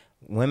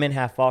 women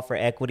have fought for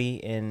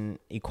equity and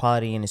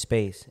equality in the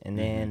space, and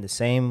then the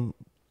same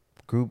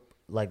group,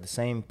 like the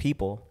same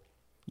people,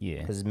 Yeah.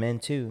 because men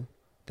too,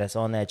 that's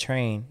on that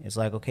train. It's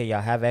like, okay,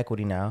 y'all have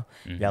equity now.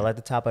 Y'all at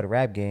the top of the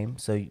rap game,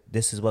 so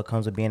this is what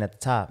comes with being at the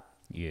top,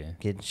 Yeah.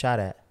 getting shot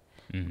at.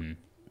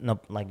 no,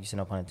 like you said,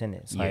 no pun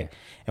intended. It's Yeah. like,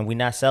 and we're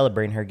not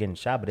celebrating her getting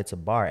shot, but it's a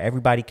bar.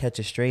 Everybody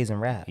catches strays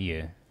and rap.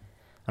 Yeah.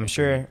 I'm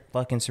sure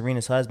fucking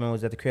Serena's husband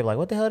was at the crib like,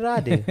 what the hell did I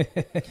do?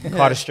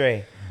 Caught a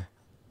stray.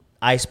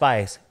 Ice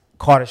Spice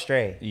caught a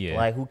stray. Yeah.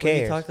 Like, who When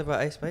cares? you talked about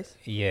Ice Spice?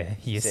 Yeah.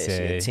 He Said she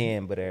a said.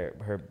 10, but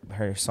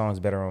her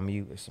song's better on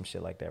mute or some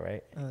shit like that,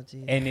 right? Oh,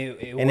 geez. And it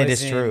And it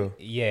is wasn't- true.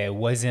 Yeah, it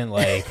wasn't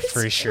like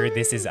for sure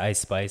this is Ice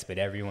Spice, but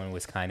everyone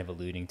was kind of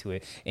alluding to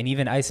it. And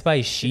even Ice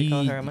Spice, you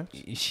call her how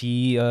much?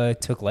 she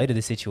took light of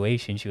the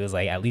situation. She was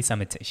like, "At least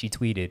I'm a." She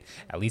tweeted,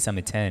 "At least I'm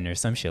a 10" or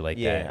some shit like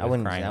that. I with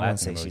wouldn't crying say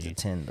laughing she's a emoji.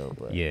 10 though,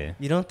 but Yeah.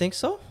 You don't think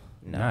so?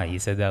 Nah, he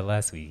said that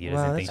last week. He Wow,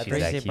 doesn't that's think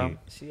she's that crazy, bro. cute.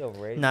 She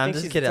overrated. Nah, You I'm think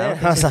just she's a kidding. I 10? don't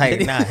think I was she's a like,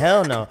 10. nah,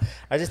 hell no.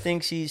 I just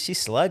think she's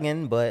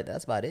slugging, but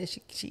that's about it.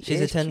 She's She's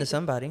a 10 to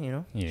somebody, you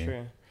know? Yeah.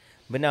 True.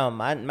 But no,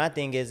 my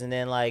thing is, and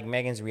then like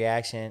Megan's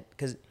reaction,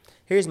 because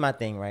here's my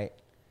thing, right?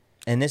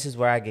 And this is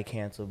where I get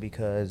canceled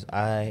because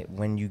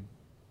when you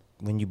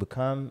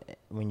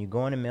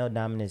go in a male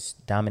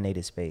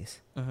dominated space,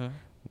 Mm-hmm.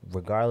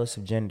 regardless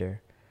of gender,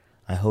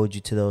 I hold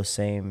you to those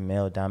same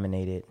male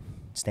dominated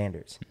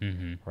standards,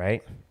 Mm-hmm.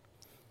 right?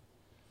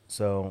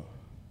 So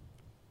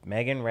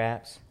Megan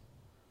raps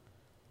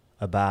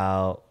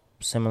about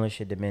similar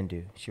shit that men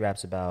do. She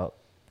raps about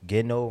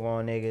getting over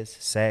on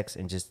niggas, sex,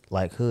 and just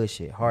like hood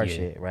shit, hard Yeah.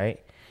 shit, right?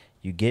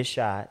 You get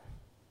shot.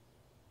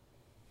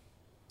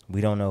 We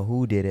don't know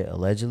who did it.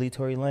 Allegedly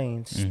Tory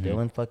Lanez, still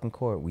in fucking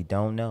court. We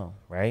don't know,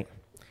 right?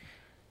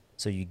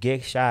 So you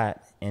get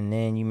shot, and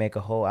then you make a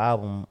whole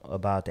album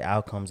about the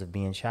outcomes of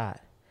being shot.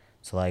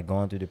 So like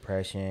going through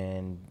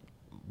depression,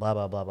 blah,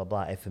 blah, blah, blah,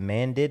 blah. If a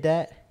man did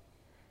that,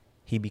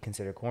 he'd be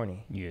considered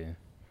corny. Yeah.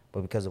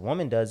 But because a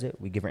woman does it,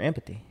 we give her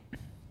empathy.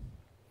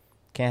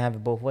 Can't have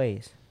it both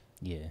ways.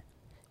 Yeah.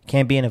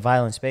 Can't be in a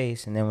violent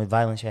space, and then when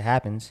violent shit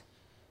happens,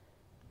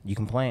 you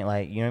complain.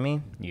 Like, you know what I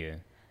mean? Yeah.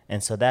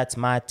 And so that's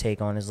my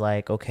take on is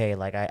like, okay,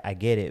 like I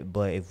get it,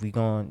 but if we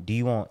going, do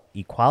you want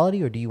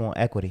equality or do you want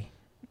equity?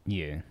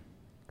 Yeah.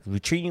 'Cause we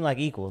treat you like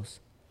equals.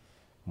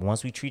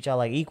 Once we treat y'all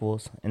like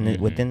equals, and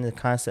within the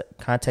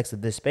context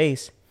of this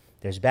space,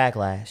 there's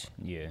backlash.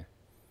 Yeah.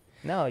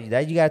 No,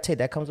 that you gotta take.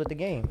 That comes with the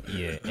game.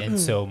 Yeah. And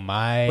so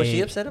my Was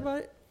she upset about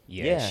it?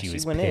 Yeah, Yeah, she she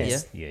was went in.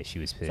 pissed. Yeah, she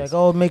was It's pissed. like,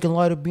 oh, making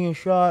light of being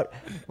shot,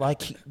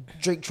 like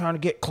Drake trying to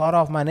get clout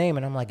off my name,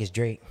 and I'm like, it's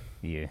Drake.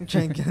 Yeah.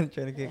 trying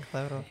to get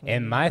clout off.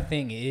 And my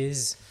thing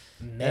is,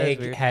 Meg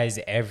weird. has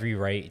every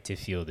right to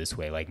feel this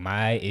way. Like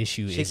my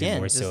issue She isn't can.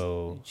 more Just-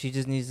 so. She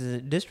just needs a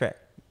diss track.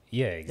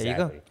 Yeah, you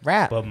exactly. go.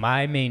 Rap. But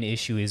my main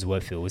issue is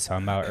what Phil was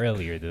talking about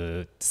earlier,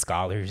 the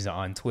scholars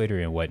on Twitter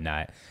and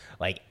whatnot.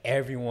 Like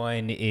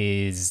everyone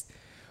is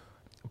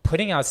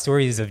putting out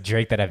stories of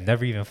Drake that I've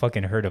never even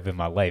fucking heard of in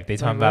my life. They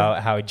talking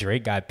about how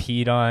Drake got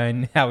peed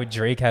on, how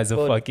Drake has a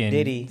Well, fucking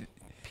Diddy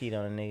peed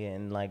on a nigga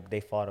and like they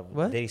fought him.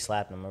 What? Diddy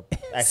slapped him or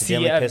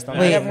accidentally See, pissed on him.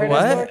 Wait, You ever heard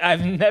what? that story?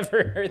 I've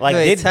never heard Like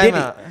Wait, Diddy, time Diddy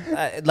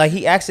out.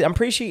 like I'm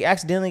pretty sure he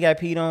accidentally got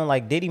peed on.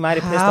 Like Diddy might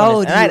have pissed How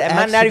on his. do And you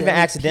not even accidentally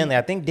accidentally.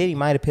 I think Diddy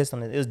might have pissed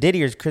on it. It was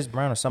Diddy or Chris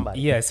Brown or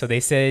somebody. Yeah, so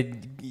they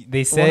said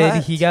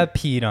What? he got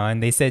peed on.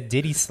 They said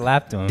Diddy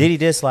slapped him. Diddy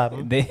did slap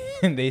him.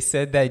 They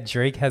said that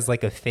Drake has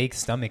like a fake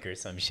stomach or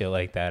some shit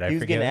like that. I He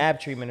was forget. getting ab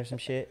treatment or some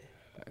shit.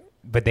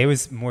 But they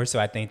was more so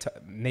I think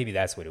maybe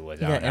that's what it was.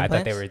 He I don't got know. I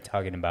thought they implants? were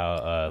talking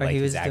about Or like he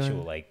his was actual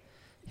doing- like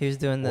He was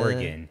doing the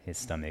organ, his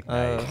stomach,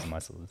 not his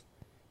muscles.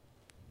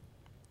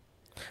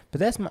 But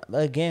that's my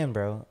again,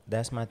 bro.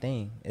 That's my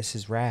thing. It's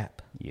his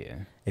rap. Yeah.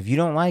 If you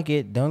don't like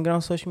it, don't get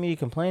on social media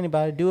complaining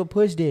about it. Do what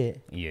Push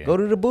did. Yeah. Go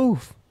to the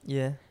booth.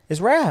 Yeah,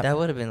 It's rap. that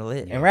would have been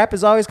lit. And rap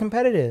is always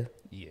competitive.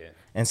 Yeah.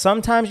 And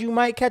sometimes you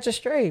might catch a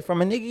stray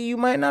from a nigga you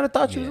might not have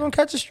thought you was Yeah. gonna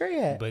catch a stray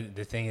at. But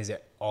the thing is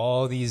that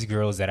all these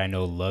girls that I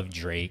know love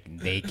Drake,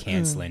 they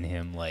canceling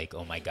him like,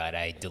 oh my God,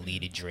 I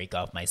deleted Drake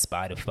off my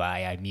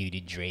Spotify. I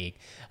muted Drake.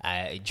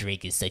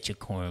 Drake is such a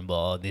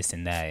cornball, this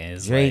and that. And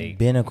it's Drake like,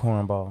 been a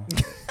cornball.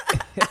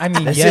 I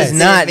mean, This yes. is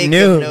not Make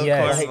new. him no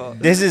Yes. cornball.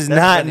 This is That's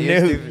not funny,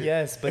 you're new. stupid.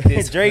 Yes, but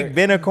this Drake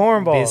been a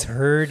cornball. This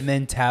herd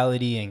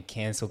mentality and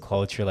cancel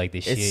culture, like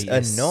this It's shit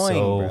is annoying,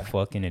 so bro.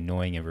 fucking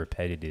annoying and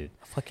repetitive.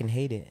 I fucking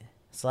hate it.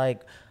 It's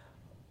like,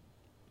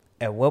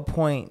 at what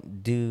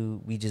point do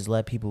we just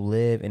let people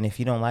live? And if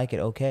you don't like it,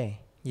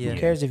 okay. Yeah. Who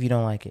cares if you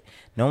don't like it?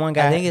 No one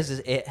got. I think it's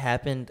just, it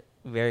happened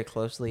very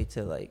closely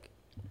to like,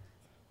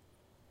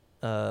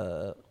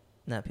 not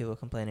people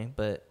complaining,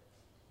 but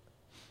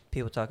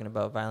people talking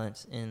about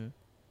violence in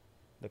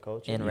the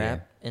culture. and Yeah.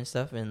 rap and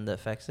stuff and the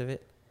effects of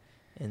it,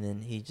 and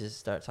then he just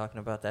start talking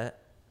about that.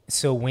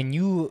 So when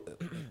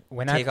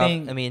I Takeoff,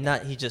 think, I mean,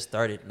 not he just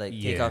started like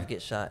Yeah. Takeoff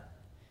gets shot,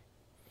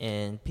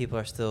 and people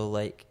are still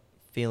like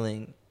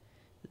feeling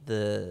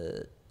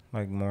the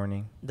Like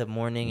mourning.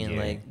 mourning and Yeah.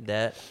 like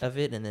that of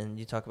it, and then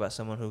you talk about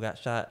someone who got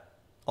shot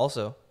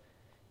also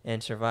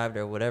and survived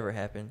or whatever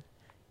happened,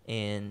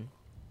 and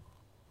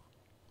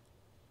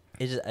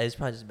it's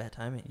probably just bad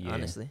timing, Yeah.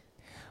 honestly.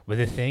 but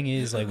the thing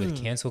is, like with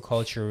cancel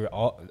culture,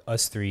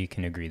 us three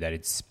can agree that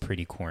it's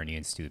pretty corny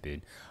and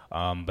stupid.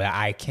 But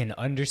I can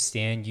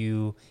understand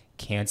you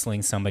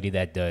canceling somebody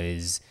that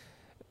does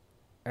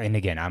and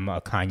again, I'm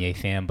a Kanye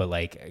fan, but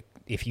like,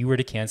 if you were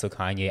to cancel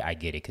Kanye, I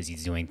get it because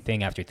he's doing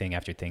thing after thing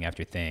after thing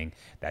after thing.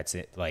 That's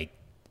it. Like,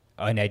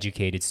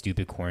 uneducated,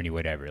 stupid, corny,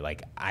 whatever.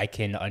 Like, I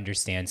can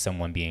understand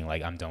someone being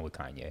like, I'm done with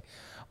Kanye.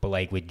 But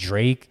like with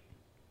Drake,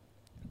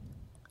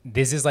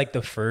 this is like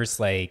the first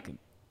like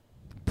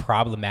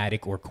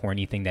problematic or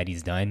corny thing that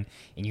he's done.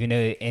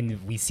 And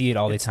we see it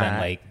all the It's time.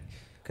 not. Like,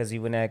 Because he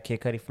went at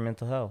Kid Cudi for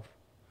mental health.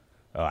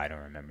 oh, I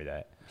don't remember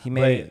that. He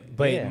made,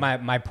 But yeah.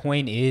 my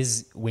point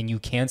is, when you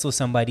cancel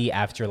somebody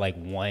after like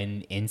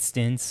one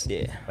instance,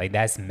 Yeah. like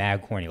that's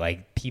mad corny.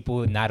 Like,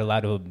 people not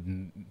allowed to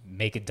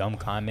make a dumb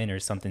comment or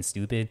something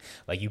stupid.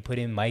 Like, you put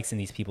in mics in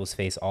these people's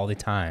face all the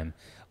time.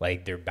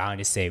 Like, they're bound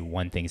to say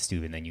one thing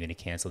stupid, and then you're gonna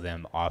cancel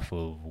them off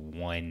of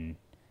one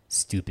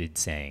stupid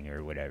saying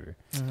or whatever.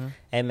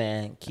 Hey,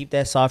 man, keep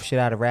that soft shit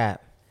out of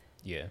rap.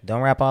 Yeah,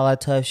 Don't rap all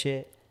that tough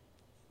shit.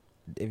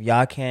 If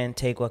y'all can't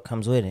take what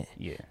comes with it.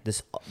 yeah,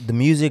 The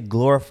music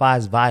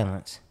glorifies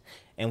violence,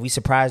 and we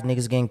surprised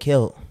niggas getting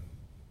killed.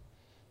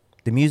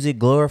 The music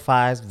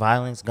glorifies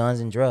violence, guns,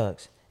 and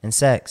drugs, and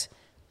sex.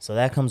 So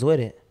that comes with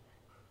it.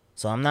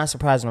 So I'm not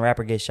surprised when a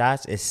rapper gets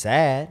shots. It's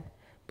sad,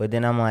 but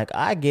then I'm like,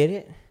 I get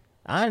it.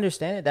 I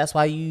understand it. That's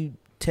why you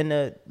tend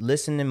to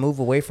listen and move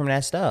away from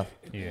that stuff.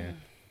 yeah.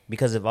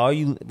 Because if all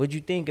you, what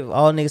you think if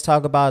all niggas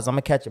talk about is I'm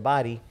gonna catch a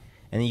body,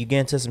 and then you get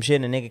into some shit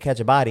and a nigga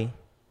catch a body,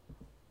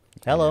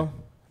 hello,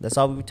 that's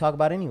all we talk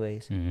about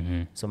anyways.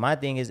 Mm-hmm. So my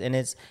thing is, and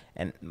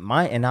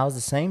I was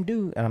the same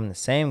dude, and I'm the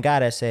same guy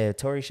that said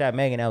Tory shot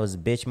Megan, that was a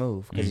bitch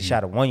move because he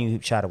shot he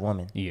shot a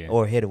woman, Yeah.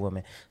 or hit a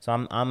woman. So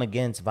I'm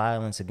against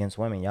violence against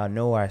women. Y'all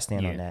know where I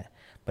stand on Yeah. that.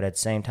 But at the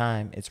same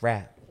time, it's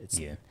rap. It's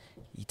Yeah.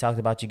 You talked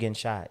about you getting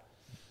shot.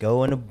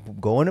 Go in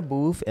the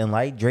booth and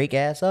light Drake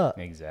ass up.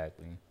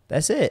 Exactly.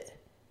 That's it.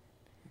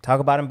 Talk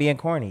about him being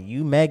corny.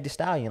 You Meg the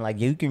Stallion, like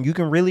you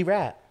can really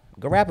rap.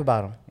 Go rap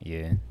about him.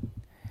 Yeah.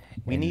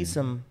 We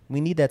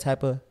need that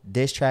type of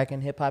diss track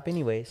in hip hop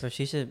anyways. So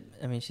she should.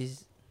 I mean, she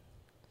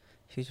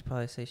should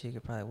probably say she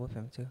could probably whoop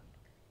him too.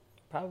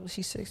 Probably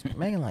she's 6.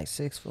 Megan like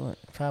 6'5",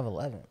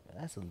 5'11".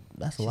 That's a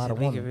She lot said of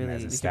we women. could really,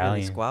 As a we could really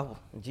stallion. squabble.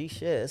 Gee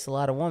shit, it's a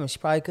lot of women. She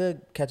probably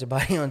could catch a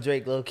body on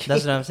Drake low key.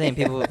 That's what I'm saying.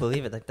 People would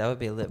believe it. Like, that would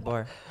be a lit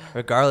bar,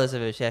 regardless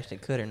of if she actually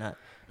could or not.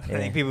 Yeah. I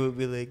think people would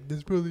be like,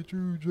 "That's probably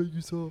true. Drake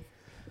yourself."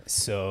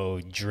 So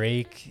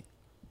Drake,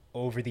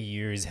 over the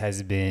years,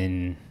 has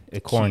been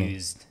Corny.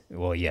 accused.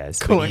 Well, yes,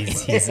 but Corny.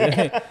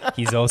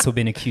 he's also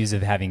been accused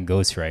of having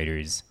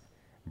ghostwriters.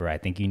 Bro, I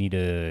think you need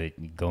to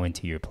go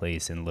into your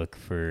place and look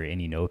for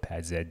any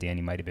notepads that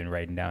Danny might have been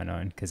writing down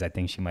on, because I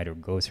think she might have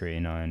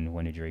ghostwritten on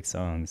one of Drake's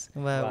songs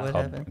What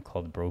happened?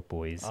 called "Broke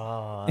Boys."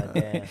 Oh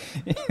damn,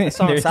 that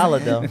song's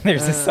solid though.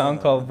 There's a song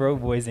called "Broke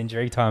Boys" and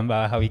Drake talking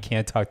about how he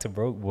can't talk to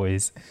broke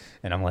boys,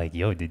 and I'm like,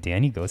 yo, did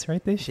Danny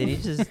ghostwrite this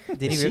shit?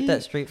 Did he rip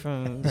that straight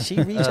from Did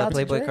she reach out to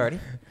Playboy Drake? Cardi?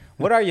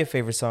 What are your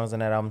favorite songs on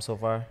that album so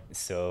far?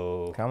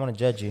 So I want to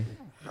judge you.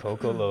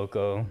 Coco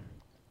Loco.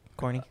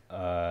 Corny.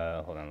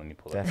 Hold on, let me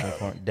pull it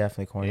up.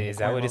 Definitely corny. Is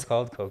that what it's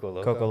called? Coco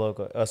Loco? Coco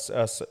Loco.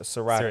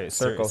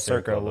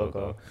 Circle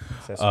Loco.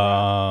 That's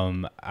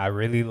I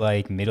really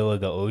like Middle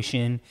of the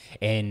Ocean,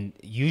 and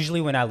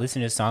usually when I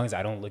listen to songs,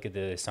 I don't look at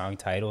the song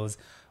titles.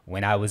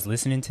 When I was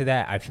listening to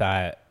that, I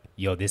thought,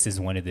 yo, this is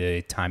one of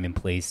the time and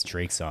place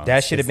Drake songs.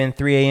 That should have been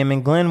 3 a.m.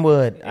 in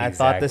Glenwood. I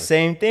thought the Exactly.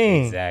 same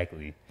thing.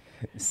 Exactly.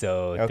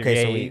 So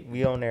Okay, 3 so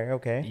we on there.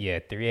 Okay. Yeah,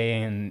 3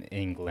 a.m.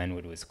 in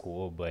Glenwood was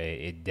cool, but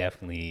it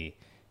definitely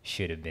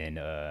should have been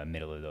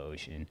Middle of the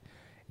Ocean.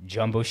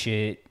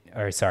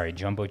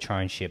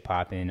 Jumbotron shit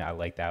popping. I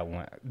like that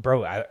one.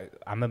 Bro,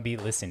 I'm going to be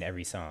listening to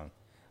every song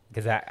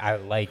because I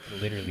like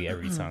literally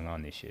every song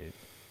on this shit.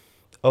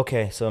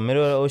 Okay, so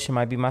Middle of the Ocean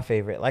might be my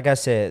favorite. Like I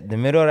said, the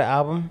middle of the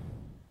album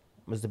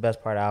was the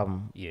best part of the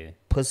album. Yeah,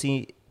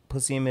 Pussy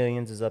and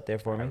Millions is up there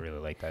for I me. really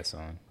like that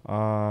song.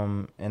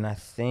 And I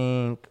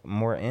think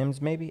More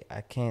M's maybe.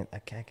 I can't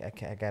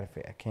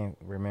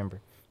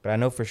remember. But I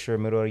know for sure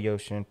Middle of the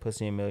Ocean,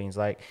 Pussy and Millions,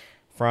 like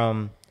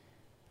from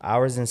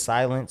Hours in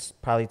Silence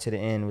probably to the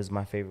end was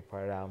my favorite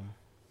part of the album.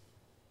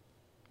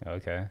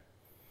 Okay.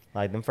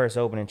 Like them first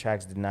opening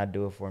tracks did not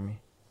do it for me.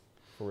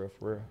 For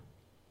real.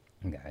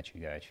 Got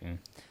you.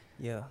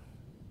 Yeah.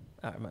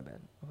 All right, my bad.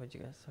 What you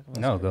guys talking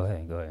about? No, go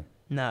ahead.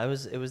 No, it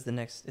was the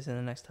next. It's in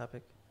the next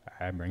topic. All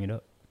right, bring it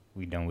up.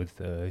 We done with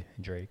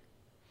Drake.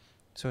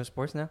 So it's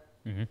sports now,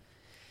 Mm-hmm.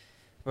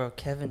 bro.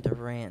 Kevin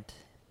Durant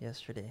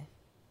yesterday.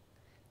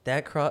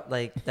 That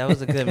that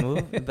was a good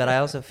move, but I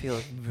also feel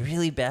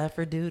really bad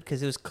for dude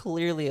because it was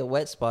clearly a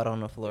wet spot on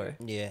the floor.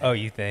 Yeah. Oh,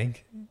 you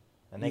think?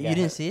 And You they got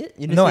didn't hurt. see it?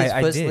 You didn't No, see his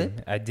I foot did.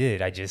 slip? I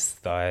did. I just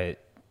thought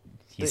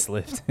he But-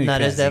 slipped. No,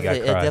 because there's he got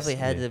it crossed. definitely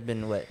had to Yeah. have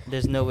been wet.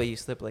 There's no way you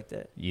slip like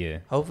that. Yeah.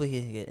 Hopefully he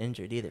didn't get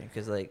injured either,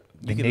 because you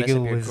The could mess nigga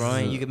up your was-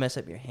 groin, you could mess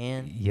up your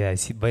hand.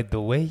 Yes, but the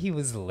way he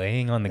was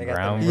laying on the They got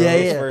ground, the bro.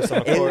 Yeah, first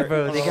on the court.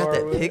 Bro, they On got the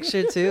that hardwood.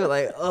 picture too.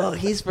 Like, oh,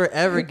 he's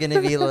forever gonna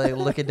be like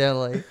looking down,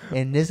 like,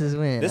 and this is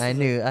when This I is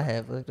knew I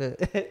have looked up.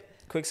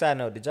 Quick side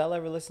note: did y'all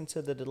ever listen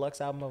to the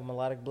deluxe album of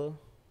Melodic Blue?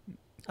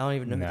 I don't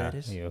even know Nah, who that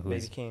is. yeah, Baby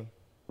who's King.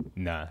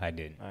 Nah, I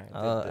didn't. All right.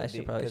 Oh, I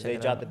should probably because check they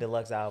it dropped out. the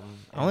deluxe album.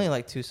 I only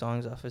like 2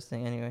 songs off this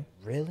thing anyway.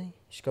 Really? You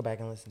should go back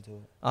and listen to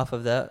it. Off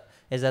of that,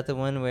 is that the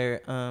one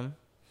where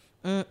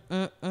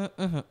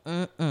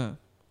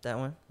that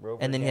one?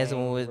 Rover And then he has the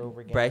one Gang, Rover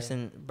with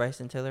Gang.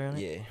 Bryson Tiller on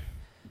it. Yeah.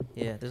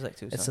 Yeah, there's like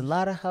 2 songs. It's a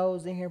lot of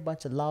hoes in here,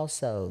 bunch of lost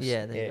souls.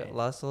 Yeah, then you got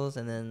Lost Souls,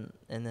 and then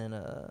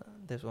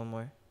there's one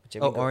more. But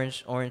yeah, we Oh, go-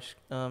 orange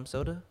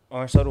soda.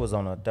 Orange Soda was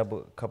on a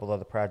couple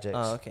other projects.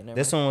 Oh, okay, never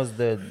This mind. one was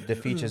the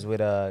features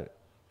with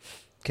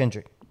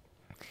Kendrick.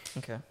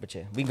 Okay. But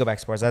yeah, we can go back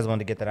to sports. I just wanted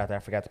to get that out there. I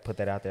forgot to put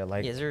that out there.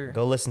 Like, Yes, sir.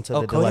 go listen to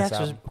the deluxe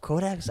album.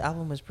 Kodak's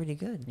album was pretty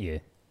good. Yeah.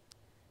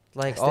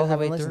 Like I still all the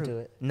haven't way listened through. to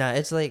it. Nah,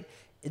 it's like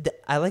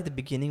I like the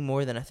beginning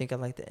more than I think I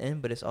like the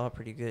end, but it's all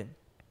pretty good.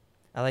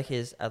 I like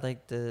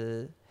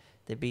the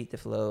beat, the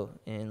flow,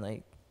 and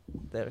like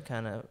that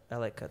kind of. I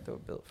like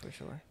Cutthroat Built for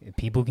sure.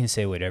 People can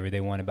say whatever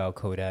they want about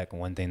Kodak.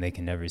 One thing they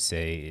can never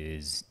say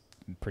is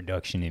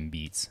production and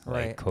beats.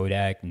 Right. Like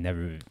Kodak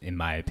never, in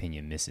my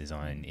opinion, misses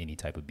on any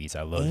type of beats.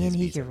 I love his And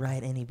he beats. can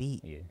write any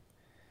beat. Yeah.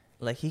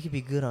 Like he could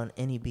be good on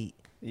any beat.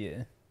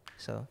 Yeah.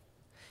 So,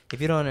 if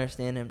you don't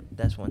understand him,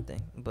 that's one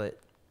thing. But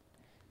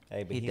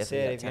Hey, but He he,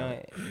 definitely said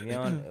got if you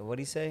don't, what'd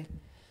he say?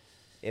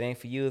 It ain't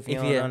for you if you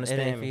if don't it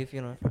understand ain't for me. you if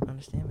you don't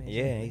understand me.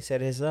 Yeah, he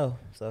said it so.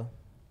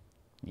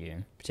 Yeah.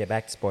 But yeah,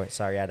 back to sports.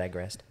 Sorry, I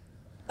digressed.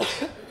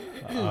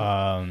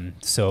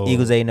 So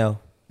Eagles 8-0.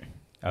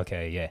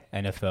 Okay, yeah.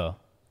 NFL.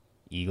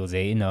 Eagles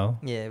 8-0.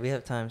 Yeah, we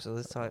have time, so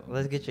let's talk.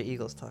 Let's get your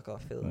Eagles talk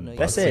off, Phil. I know you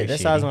That's Bucks it. are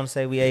That's all I was shitty. want to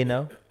say. We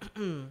 8-0.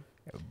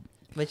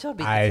 But y'all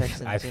beat the I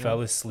Texans.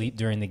 fell asleep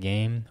during the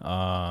game,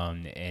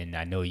 and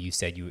I know you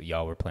said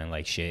y'all were playing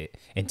like shit.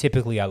 And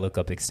typically I look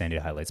up extended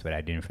highlights, but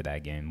I didn't for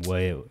that game.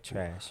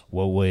 Trash.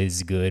 What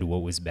was good?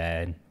 What was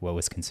bad? What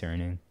was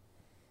concerning?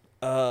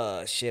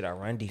 Shit, our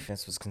run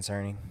defense was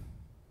concerning.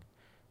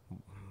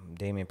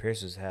 Damian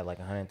Pierce had like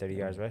 130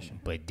 yards rushing.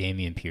 But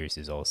Damian Pierce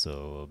is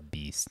also a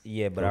beast.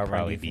 Yeah, but He'll our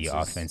probably run be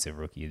defense offensive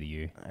rookie of the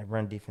year. Our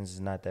run defense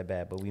is not that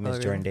bad, but we Oh, missed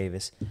really? Jordan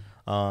Davis.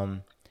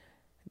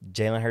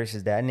 Jalen Hurts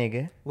is that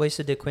nigga. Wait,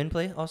 so did Quinn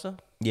play also?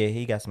 Yeah,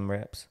 he got some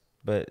reps.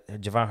 But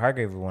Javon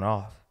Hargrave went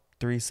off.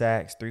 3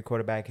 sacks, 3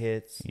 quarterback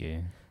hits,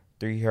 Yeah.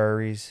 3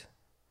 hurries.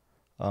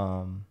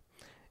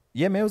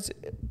 Yeah, man,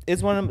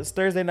 it's one of them. It's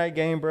Thursday night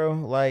game, bro.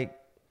 Like,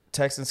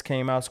 Texans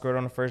came out, scored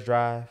on the first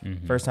drive.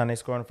 Mhm. First time they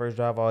scored on the first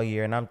drive all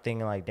year. And I'm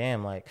thinking, like,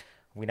 damn, like,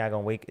 we're not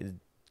going to wait.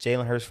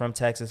 Jalen Hurts from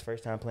Texas,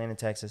 first time playing in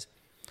Texas.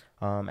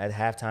 At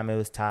halftime, it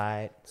was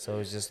tied. So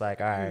it's just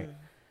like, all right.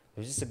 It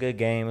was just a good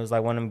game. It was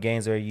like one of them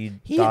games where you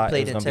He thought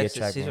played it in was going to be a Texas.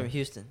 track He's win. from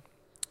Houston.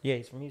 Yeah,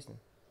 he's from Houston.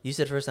 You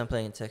said first time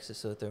playing in Texas,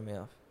 so it threw me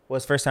off. Well,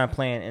 his first time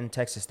playing in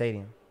Texas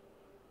Stadium.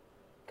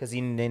 Because he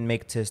didn't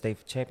make it to the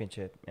state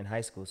championship in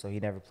high school, so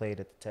he never played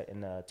at in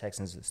the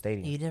Texans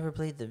Stadium. You never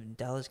played the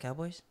Dallas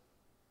Cowboys?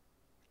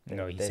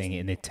 No, he's That's saying it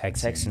in the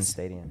Texans. Texans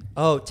Stadium.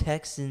 Oh,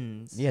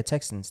 Texans. Yeah,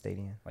 Texans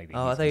Stadium. Like the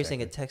Oh, I thought Houston you were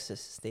saying a Texans.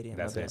 Texas stadium.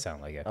 That's My what bad. it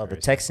sounded like at Oh, the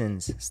first.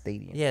 Texans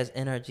Stadium. Yeah, it's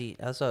NRG.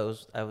 I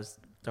thought I was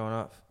thrown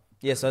off.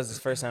 Yeah, so that's his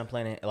first time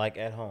playing it, like,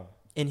 at home.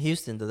 In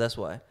Houston, though, that's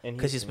why. In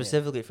Because he's Houston, yeah.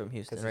 specifically from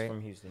Houston, Because right? he's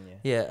from Houston, yeah.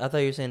 Yeah, I thought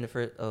you were saying the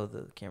first. Oh,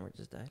 the camera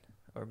just died.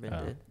 Or been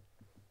Oh. dead.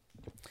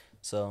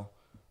 So,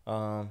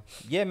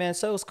 yeah, man,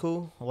 so it was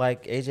cool.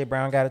 Like, A.J.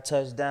 Brown got a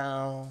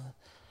touchdown.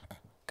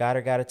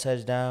 Goddard got a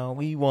touchdown.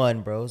 We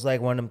won, bro. It's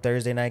like one of them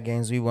Thursday night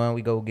games. We won.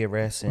 We go get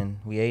rest, and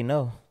we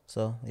 8-0.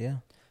 So, yeah.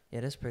 Yeah,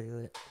 that's pretty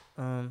lit.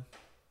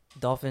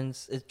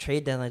 Dolphins,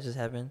 trade deadline just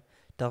happened.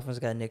 Dolphins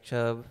got Nick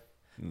Chubb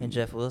and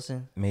Jeff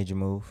Wilson. Major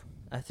move.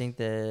 I think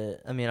that,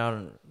 I mean, I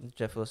don't,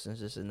 Jeff Wilson's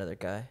just another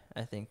guy,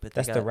 I think. But they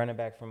That's got, the running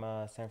back from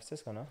San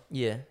Francisco, no?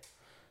 Yeah.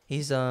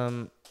 He's,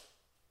 is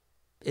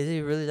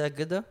he really that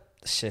good, though?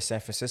 Shit, San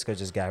Francisco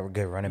just got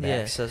good running Yeah,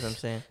 backs. that's what I'm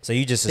saying. So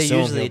you just They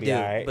assume usually he'll be do,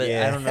 all right. but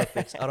yeah. I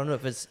don't know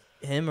if it's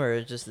him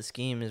or just the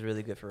scheme is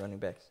really good for running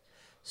backs.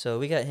 So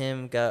we got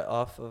him, got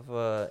off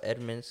of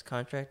Edmonds'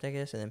 contract, I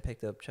guess, and then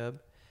picked up Chubb.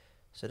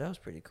 So that was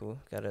pretty cool.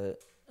 Got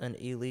an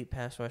elite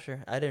pass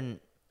rusher.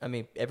 I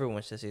mean,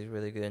 everyone says he's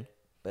really good,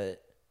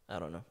 but I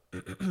don't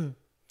know.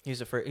 He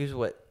was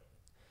what,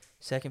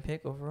 second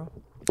pick overall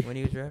when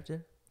he was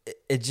drafted?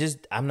 It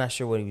just, I'm not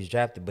sure what he was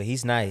drafted, but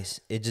he's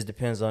nice. It just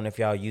depends on if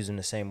y'all use him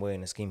the same way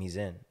in the scheme he's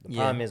in. The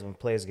Yeah. problem is when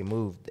players get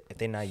moved, if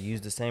they're not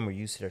used the same or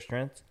used to their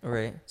strengths,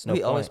 Right. It's no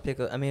We always point. pick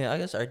up. I mean, I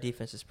guess our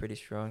defense is pretty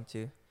strong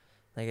too,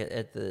 like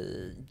at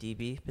the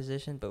DB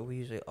position. But we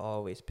usually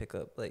always pick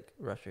up like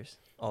rushers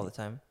all the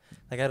time.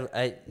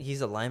 Like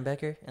he's a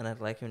linebacker, and I'd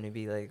like him to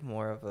be like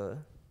more of a,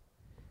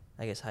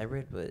 I guess,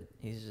 hybrid. But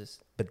he's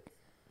just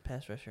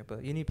pass rusher.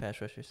 But you need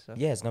pass rushers. So.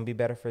 yeah, it's going to be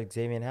better for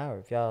Xavier Howard.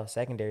 If y'all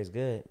secondary is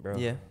good, bro.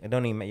 Yeah. It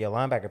don't even, your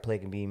linebacker play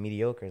can be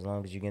mediocre as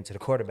long as you get into the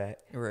quarterback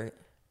Right.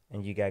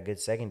 and you got good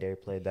secondary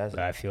play. That's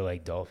But I feel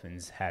like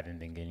Dolphins haven't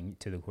been getting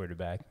to the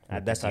quarterback.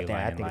 with that's the what I think.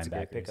 I D-line think and it's a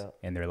great linebackers. pickup.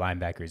 And their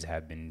linebackers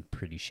have been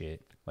pretty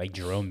shit. Like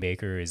Jerome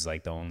Baker is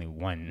like the only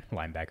one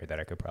linebacker that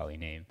I could probably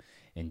name.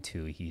 And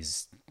two,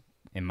 he's,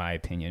 in my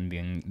opinion,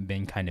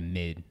 been kind of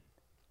mid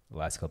the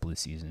last couple of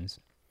seasons.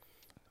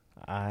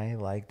 I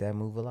like that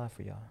move a lot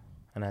for y'all.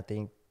 And I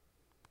think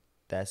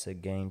that's a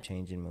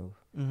game-changing move,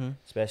 Mm-hmm.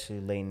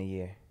 especially late in the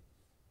year.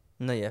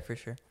 No, yeah, for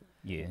sure.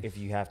 Yeah. If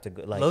you have to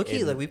go, like Low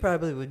key, it- like we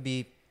probably would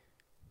be.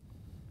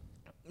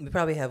 We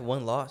probably have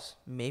one loss,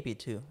 maybe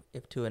two,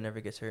 if Tua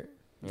never gets hurt.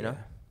 You know.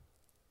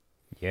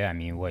 Yeah, I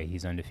mean, what?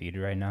 He's undefeated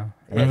right now?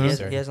 Yeah,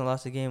 Mhm. he hasn't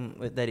lost a game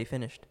that he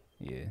finished.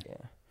 Yeah. yeah,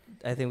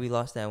 I think we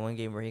lost that one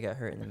game where he got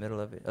hurt in the middle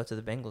of it. Oh, to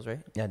the Bengals, right?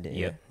 yeah, I did.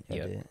 Yep, Yeah,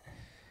 yep. I did.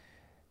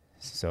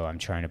 So I'm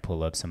trying to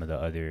pull up some of the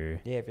other.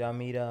 Yeah, if y'all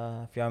meet,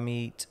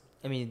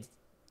 I mean,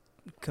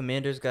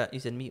 Commanders got. You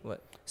said meet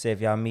what? say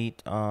if y'all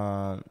meet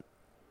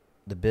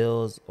the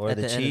Bills or At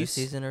the the end of the Chiefs,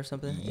 season or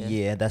something.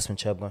 yeah, that's when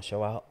Chubb gonna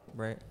show out.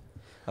 Right.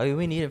 Oh, yeah,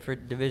 we need him for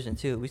division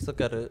too. We still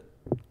got to.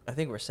 I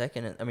think we're third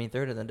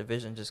in the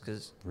division just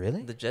because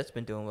Really? the Jets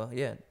been doing well.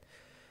 Yeah.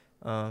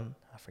 I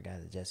forgot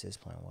the Jets is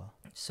playing well.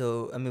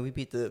 So I mean, we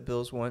beat the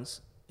Bills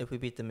once. If we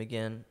beat them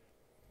again,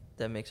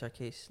 that makes our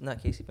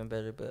not case even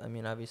better. But I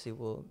mean, obviously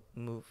we'll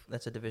move.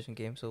 That's a division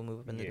game, so we'll move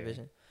up in the Yeah.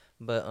 division.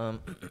 But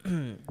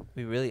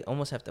we really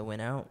almost have to win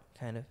out,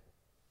 kind of,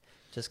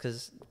 just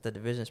because the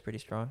division is pretty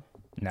strong.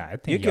 Nah, I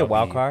think You get y'all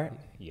wild be- card.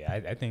 Yeah,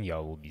 I think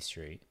y'all will be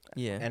straight.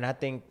 Yeah. And I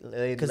think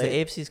Because the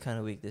AFC is kind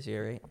of weak this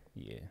year, right?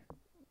 Yeah.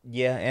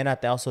 yeah, and I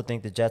also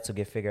think the Jets will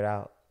get figured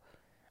out.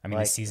 I mean,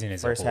 Like, the season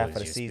is first half of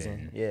the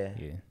season, yeah.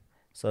 Yeah.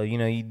 So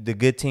the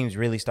good teams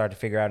really start to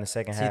figure out in the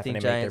second So you half, think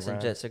and they Giants make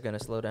and their run. Jets are going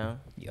to slow down?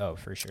 Oh,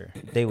 for sure.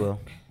 They will.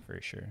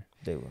 For sure.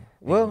 They will.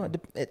 Well,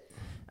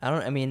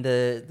 I mean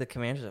the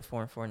Commanders are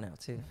 4-4 now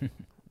too.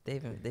 They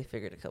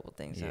figured a couple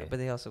things Yeah. out, but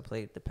they also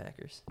played the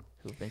Packers,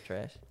 who've been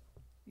trash.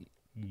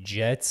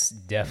 Jets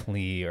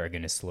definitely are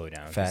going to slow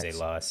down because they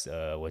Facts. lost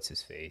what's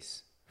his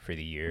face for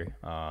the year,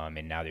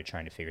 and now they're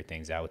trying to figure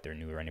things out with their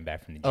new running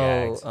back from the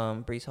Jags.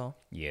 Brees Hall,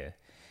 Yeah,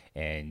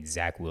 and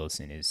Zach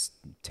Wilson is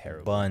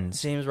terrible.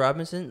 buns. James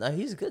Robinson,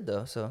 he's good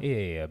though. So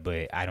Yeah,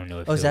 but I don't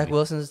know if oh, he'll Zach be-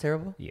 Wilson is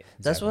terrible. Yeah,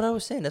 That's Zach- what I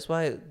was saying. That's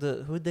why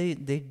they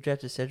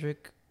drafted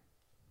Cedric.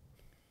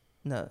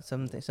 No,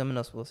 someone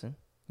else Wilson,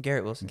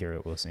 Garrett Wilson.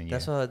 Garrett Wilson. Yeah,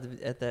 That's why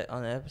at that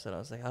on the episode I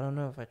was like, I don't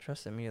know if I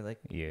trust him. You're like,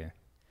 yeah,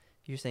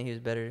 you're saying he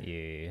was better.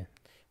 yeah.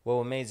 Well,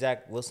 what made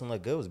Zach Wilson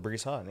look good was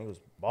Brees Hall. He was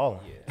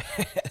balling.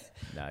 Yeah.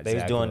 Nah, They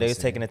was Zach they was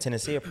Wilson- taking a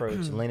Tennessee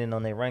approach, leaning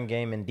on their run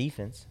game and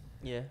defense.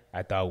 Yeah.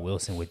 I thought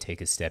Wilson would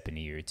take a step in a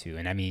year or two.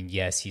 And I mean,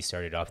 yes, he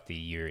started off the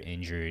year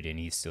injured and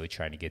he's still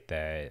trying to get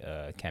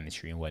that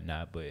chemistry and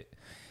whatnot, but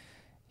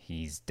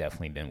he's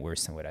definitely been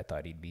worse than what I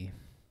thought he'd be.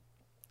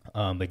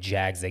 But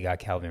Jags, they got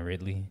Calvin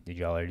Ridley. Did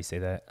y'all already say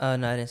that?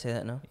 No, I didn't say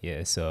that. No.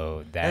 Yeah,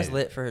 so That's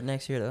lit for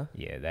next year though.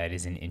 Yeah, that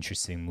is an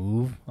interesting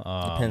move.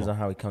 Depends on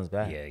how he comes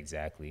back. Yeah,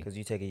 exactly. Because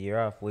you take a year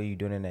off, what are you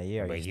doing in that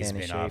year? Are But you he's staying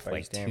in been shape? off Are you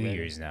like staying 2 ready?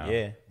 years now.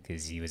 Yeah.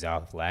 Because he was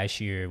off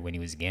last year when he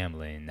was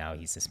gambling. Now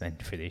he's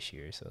suspended for this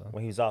year. So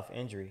When he was off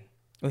injury.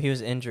 Well, he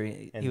was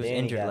injured. And He was then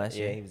injured got- last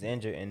year. Yeah, he was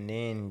injured, and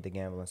then the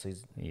gambling. So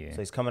yeah.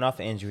 he's coming off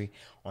an injury.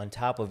 On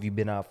top of you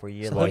been out for a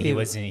year. So Well, like, he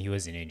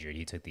wasn't injured.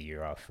 He took the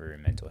year off for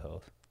mental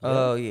health.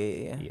 Oh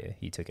yeah. Yeah,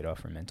 he took it off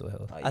for mental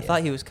health. Oh, I yeah.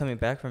 thought he was coming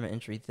back from an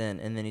injury then,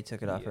 and then he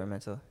took it off for a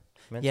mental.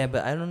 Yeah,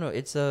 but I don't know.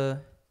 It's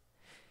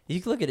you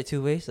can look at it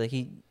two ways. Like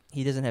he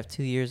doesn't have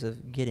 2 years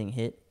of getting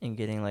hit and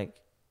getting like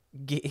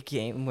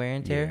game wear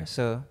and tear. Yeah.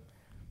 So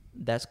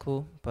that's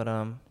cool. But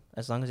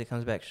as long as he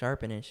comes back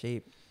sharp and in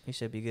shape, he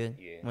should be good.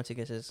 Yeah. Once he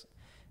gets his,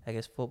 I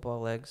guess,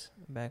 football legs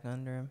back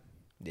under him.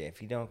 Yeah, if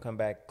he don't come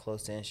back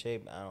close to in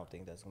shape, I don't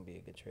think that's gonna be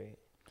a good trade.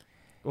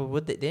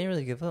 Well, they didn't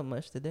really give up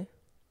much, did they?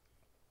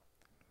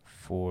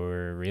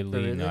 For Ridley,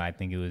 Ridley? no, I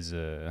think it was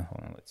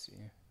hold on, let's see.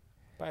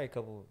 Probably a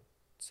couple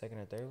second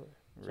or third.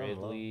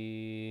 Something low.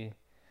 Ridley,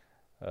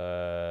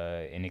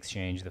 in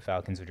exchange, the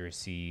Falcons would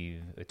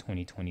receive a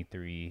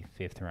 2023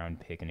 fifth-round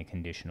pick and a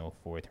conditional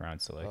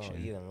fourth-round selection.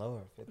 Oh, even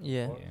lower.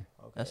 Yeah. 54? Yeah.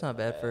 Okay, That's not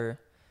bad for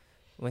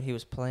when he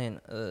was playing.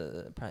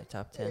 Probably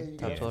top 10,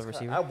 top 12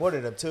 receiver. I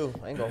wanted him too.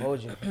 I ain't gonna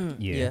hold you.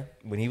 Yeah.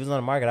 When he was on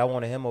the market, I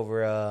wanted him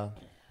over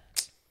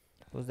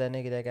who's that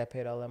nigga that got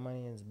paid all that money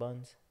in his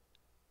buns?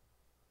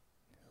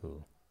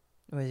 Who?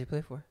 What did he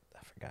play for?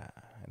 I forgot.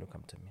 It'll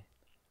come to me.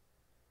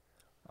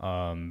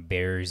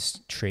 Bears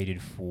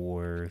traded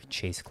for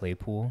Chase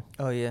Claypool.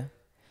 Oh yeah,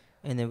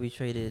 and then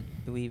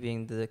we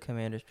being the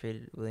Commanders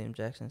traded William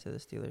Jackson to the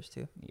Steelers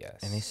too. Yes.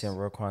 And they sent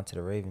Roquan to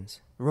the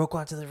Ravens.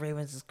 Roquan to the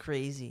Ravens is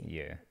crazy.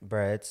 Yeah.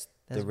 Bruh, it's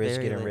That's the rich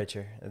very getting lit.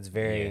 richer. It's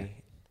very Yeah.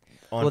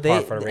 on Well,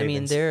 par for the I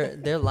mean, Ravens.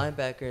 their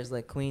linebackers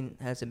like Queen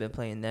hasn't been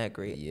playing that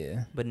great.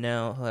 Yeah. But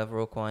now he'll have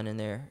Roquan in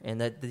there,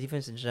 and that the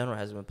defense in general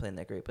hasn't been playing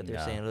that great. But they're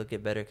No. saying it'll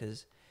get better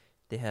because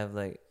they have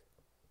like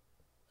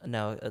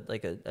now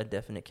a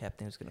definite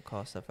captain who's gonna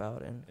call stuff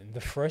out. And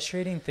The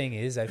frustrating thing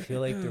is, I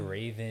feel like the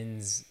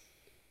Ravens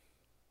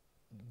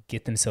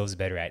get themselves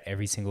better at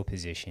every single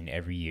position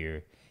every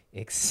year,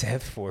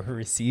 except for a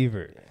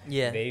receiver.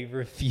 yeah, They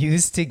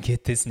refuse to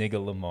get this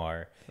nigga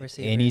Lamar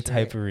receivers, any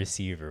type right? of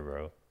receiver,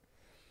 bro.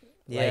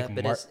 Yeah, like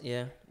but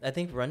Mar- I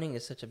think running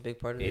is such a big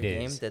part of the It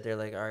game is. that they're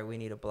like, all right, we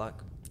need a It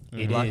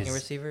blocking is.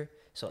 receiver.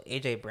 So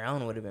AJ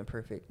Brown would have been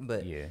perfect,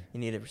 but Yeah. you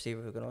need a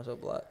receiver who can also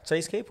block.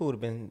 Chase Claypool would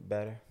have been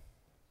better.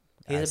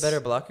 He's a better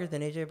blocker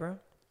than AJ Brown.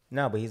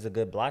 No, but he's a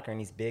good blocker and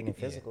he's big and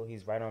Yeah. physical.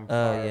 He's right on Oh,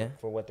 par yeah.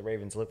 for what the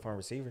Ravens look for in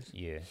receivers.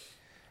 Yeah.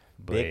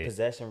 Big But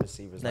possession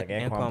receivers Like like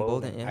Anquan Anquan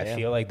Bolden. Bolden, yeah. I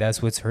feel like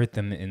that's what's hurt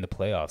them in the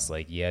playoffs.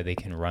 Like, yeah, they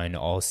can run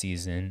all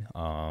season.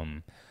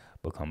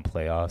 Become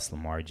playoffs,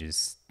 Lamar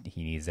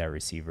he needs that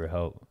receiver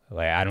help.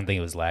 Like, I don't think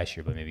it was last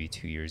year, but maybe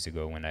 2 years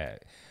ago when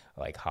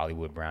like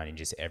Hollywood Brown and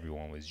just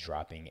everyone was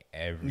dropping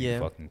every Yeah.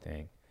 fucking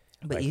thing.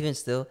 But Like- even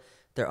still,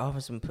 their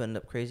offense has been putting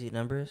up crazy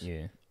numbers,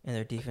 Yeah. and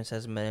their defense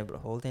hasn't been able to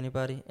hold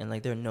anybody. And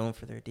like they're known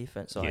for their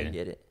defense, so I Yeah.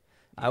 get it.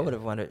 Yeah. I would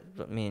have wanted.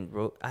 I mean,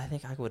 I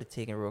think I would have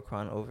taken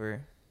Roquan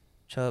over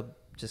Chubb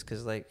just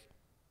because like.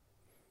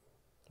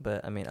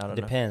 But I mean, I don't know.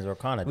 Depends.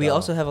 Roquan. We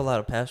also have a lot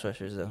of pass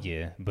rushers though.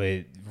 Yeah,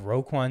 but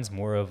Roquan's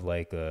more of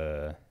like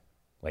your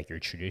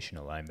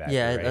traditional linebacker.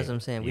 Yeah, right? that's what I'm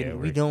saying. Yeah,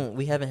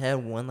 We haven't had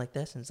one like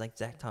that since like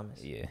Zach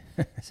Thomas. Yeah.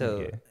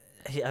 So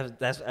Yeah.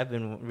 I've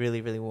been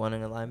really really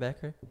wanting a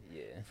linebacker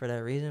Yeah. for that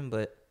reason,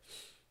 but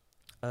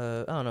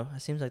I don't know.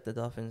 It seems like the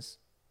Dolphins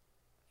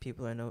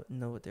people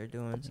know what they're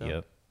doing. So.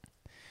 Yep.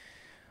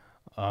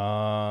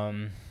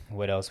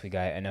 What else we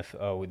got?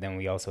 NFL. Then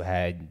we also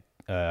had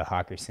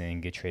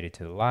Hawkinson get traded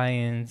to the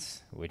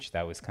Lions, which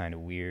that was kind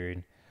of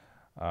weird.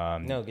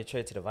 No, get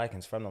traded to the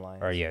Vikings from the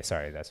Lions. Or yeah,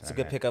 sorry, that's It's what a I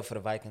good meant. pickup for the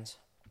Vikings.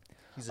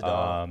 He's a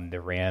dog. The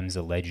Rams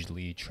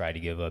allegedly tried to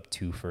give up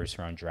 2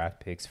 first-round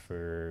draft picks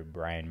for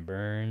Brian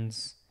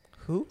Burns.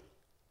 Who?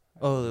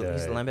 Oh,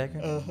 he's the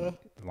linebacker.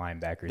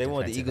 Linebacker. They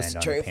want the defensive Eagles end to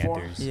on trade the for him?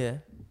 Panthers. Yeah,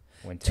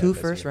 Went to 2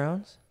 FSU. first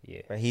rounds.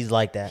 Yeah, Right, he's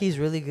like that. He's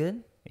really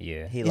good.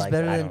 yeah. He He's like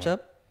better that. than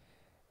Chubb.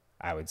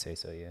 I would say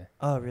so. Yeah,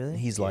 Oh, really?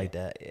 He's Yeah. like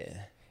that.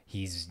 Yeah.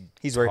 he's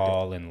worked it.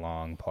 tall and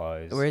long.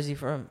 Pause. Where is he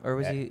from? Or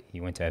was he?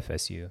 He went to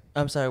FSU.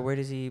 I'm sorry. Where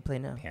does he play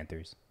now?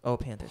 Panthers. Oh,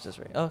 Panthers. That's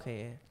right.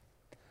 Okay, yeah.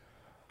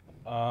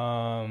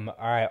 All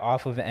right.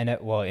 Off of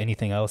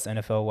anything else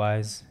NFL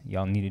wise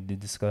y'all needed to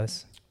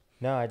discuss?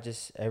 No, I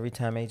just every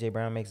time AJ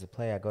Brown makes a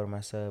play, I go to my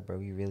sub, bro.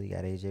 We really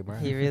got AJ Brown.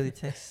 He really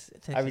texts.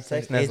 I be us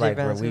like, texting us AJ like,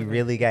 bro, Brown's we super.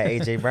 really got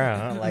AJ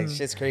Brown. I'm like,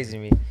 shit's crazy to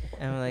me.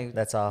 I'm like,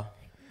 That's all.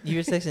 you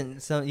were texting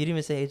some. You didn't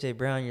even say AJ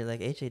Brown. You're like,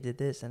 AJ did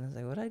this, and I was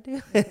like, what'd I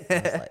do?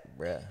 I was like,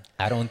 bruh.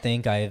 I don't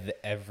think I've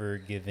ever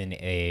given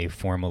a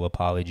formal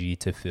apology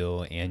to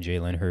Phil and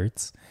Jalen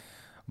Hurts,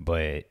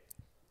 but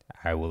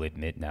I will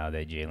admit now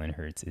that Jalen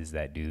Hurts is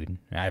that dude.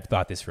 I've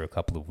thought this for a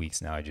couple of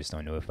weeks now. I just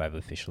don't know if I've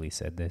officially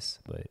said this,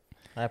 but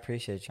I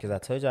appreciate you because I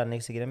told y'all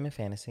niggas to get him in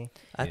fantasy.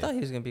 I Yeah. thought he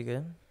was gonna be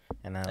good.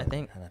 And I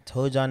think- and I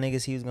told y'all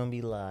niggas he was gonna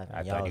be live. I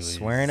And thought y'all he was was-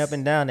 swearing up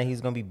and down that he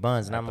was gonna be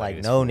buns. And I I'm thought like, he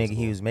was no, fool's nigga, he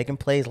gold. was making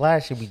plays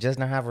last year. We just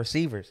don't have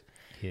receivers.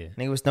 yeah,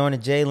 Nigga was throwing to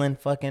Jalen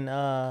fucking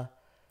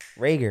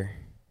Rager.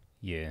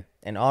 yeah,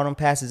 And all them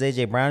passes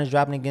AJ Brown is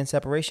dropping against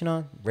separation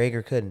on,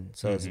 Rager couldn't.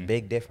 So it's a Mhm.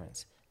 big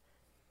difference.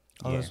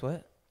 Oh, Yeah. that's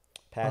what?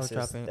 Passes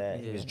dropping, that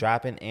he was yeah.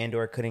 dropping and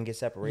or couldn't get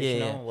separation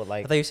Yeah, yeah. on. Well, I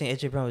like, thought you were saying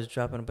AJ Brown was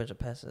dropping a bunch of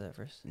passes at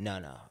first.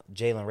 no.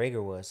 Jalen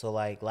Rager was. So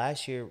like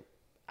last year,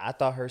 I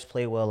thought Hurst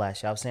played well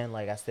last year. I was saying,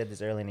 like I said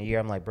this early in the year,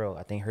 I'm like, bro,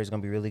 I think Hurst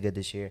gonna be really good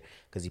this year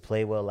because he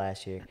played well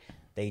last year.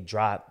 They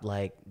dropped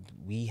like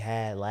we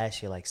had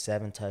last year, like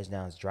 7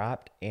 touchdowns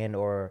dropped and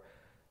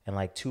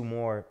like 2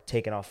 more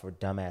taken off for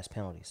dumbass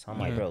penalties. So I'm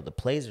like, Mhm. bro, the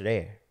plays are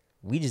there.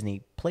 We just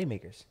need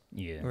playmakers.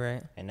 yeah,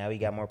 Right. And now we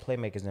got more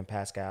playmakers than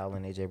Pascal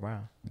and AJ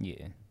Brown.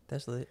 yeah.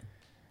 That's lit.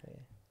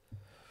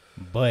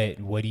 But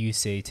what do you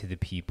say to the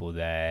people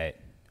that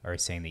are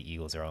saying the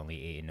Eagles are only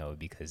 8-0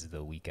 because of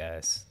the weak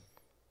ass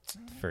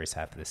first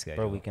half of the schedule?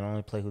 Bro, we can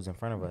only play who's in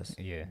front of us.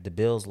 Yeah. The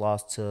Bills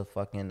lost to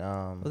fucking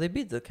Well, they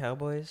beat the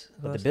Cowboys.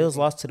 Who but the else Bills they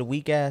beat? lost to the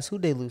weak ass.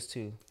 Who'd they lose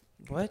to?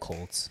 What?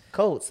 Colts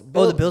Colts.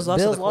 Oh, the Bills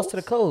lost to the lost to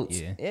the Colts.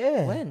 Yeah.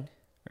 Yeah. When?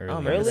 earlier.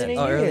 remember Early that. in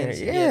the Oh, year. early in the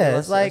season. Yeah, Yeah, they it's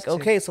lost to like us, too.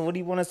 okay, so what do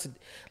you want us to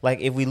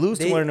like? If we lose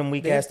to one of them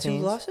weak they ass have 2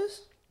 teams,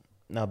 losses?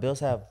 no, Bills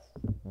have.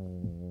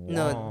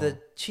 No, the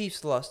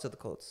Chiefs lost to the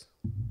Colts.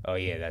 Oh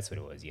yeah, that's what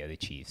it was. Yeah, the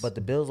Chiefs. But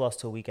the Bills lost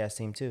to a weak ass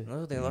team too.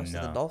 No, they lost to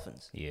the No.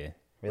 Dolphins. yeah.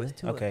 Really? With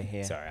Tua. Okay,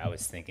 yeah. Sorry, I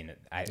was thinking.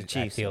 I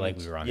Chiefs, feel like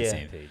we were on the yeah.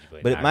 same page,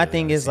 but But not my really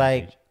thing on the is, same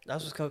like- page. That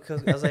was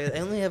because I was like, they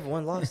only have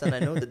 1 loss, and I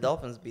know the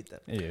Dolphins beat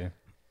them. Yeah.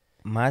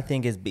 My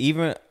thing is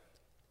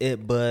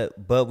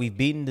but we've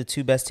beaten the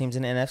 2 best teams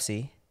in the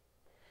NFC.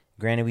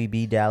 Granted, we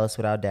beat Dallas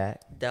without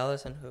Dak.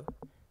 Dallas and who?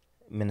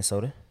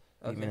 Minnesota.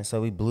 Okay.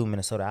 Minnesota. We blew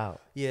Minnesota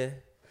out. Yeah,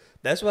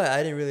 that's why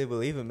I didn't really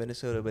believe in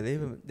Minnesota, but they've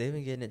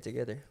been getting it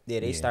together. Yeah,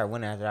 they Yeah. start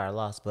winning after our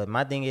loss. But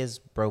my thing is,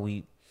 bro,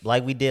 we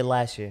like we did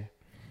last year.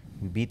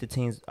 We beat the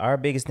teams. Our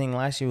biggest thing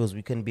last year was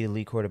we couldn't beat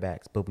elite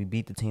quarterbacks, but we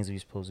beat the teams we were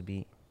supposed to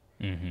beat.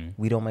 Mm-hmm.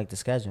 We don't make the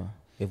schedule.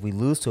 If we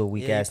lose to a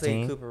weak Yeah, ass you played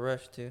team, Cooper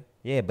Rush too.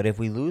 yeah. But if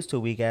we lose to a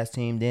weak ass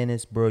team, then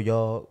it's bro,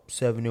 y'all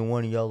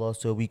 7-1 and y'all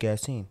lost to a weak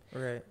ass team,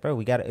 Right. bro.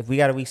 If we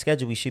got a weak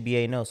schedule, we should be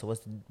 8-0. So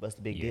what's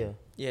the big Yeah. deal?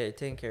 Yeah, you're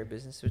taking care of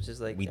business, which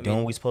is like We I doing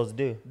mean, what we supposed to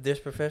do. there's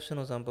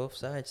professionals on both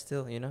sides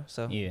still,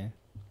 So Yeah.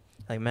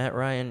 like Matt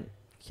Ryan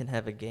can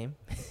have a game,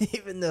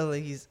 even though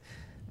like he's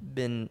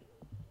been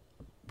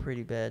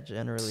pretty bad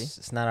generally.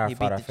 It's not our He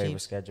fault. beat Our the favorite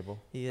Chiefs. schedule.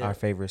 Yeah. Our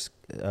favorite.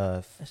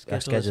 Our schedule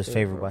is schedule's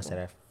favorable. I favorable. said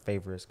our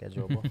favorite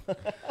schedule.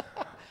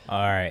 All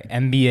right,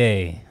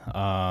 NBA.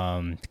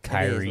 NBA is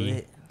Kyrie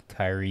lit.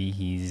 Kyrie,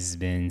 he's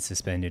been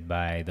suspended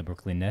by the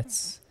Brooklyn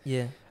Nets.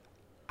 Yeah.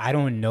 I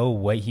don't know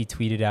what he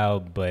tweeted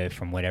out, but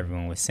from what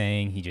everyone was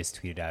saying, he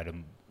just tweeted out a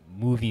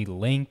movie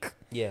link.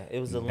 Yeah, it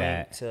was a link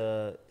That-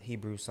 to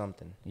Hebrew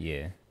something.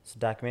 Yeah. It's a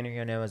documentary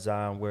on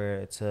Amazon where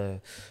it's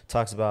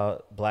talks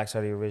about blacks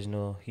are the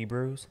original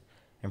Hebrews,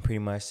 and pretty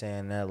much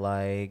saying that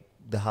like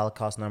the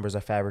Holocaust numbers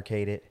are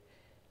fabricated,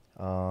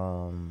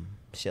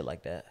 shit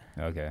like that.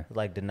 Okay.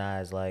 Like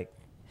denies like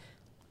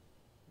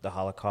the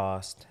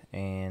Holocaust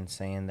and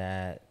saying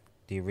that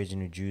the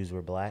original Jews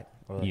were black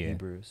or like Yeah.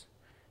 Hebrews,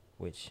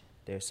 which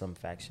there's some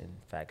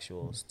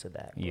factuals to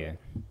that. but- Yeah.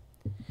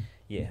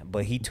 yeah,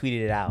 but he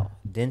tweeted it out.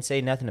 Didn't say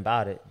nothing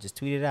about it. Just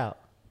tweeted it out.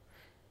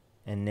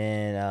 And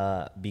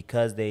then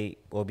because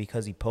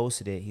he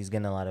posted it, he's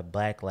getting a lot of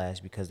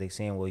backlash because they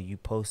saying, well, you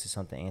posted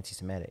something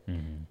anti-Semitic.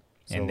 Mhm.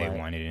 So, And they like-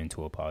 wanted him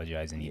to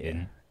apologize, and he Yeah.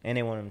 didn't. And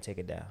they wanted him to take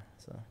it down.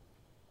 So,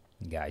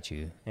 Got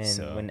you. and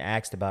So, when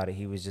asked about it,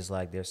 he was just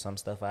like, there's some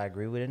stuff I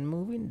agree with in the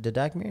movie, the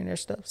documentary, and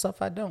there's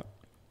stuff I don't.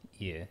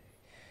 yeah.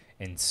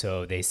 And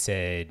so they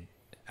said,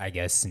 I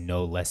guess,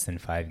 no less than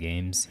 5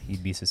 games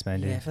he'd be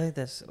suspended. Yeah, I feel like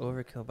that's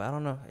overkill, but I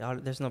don't know.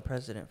 There's no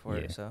precedent for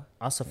Yeah. it, so.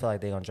 I also feel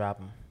like they're going to drop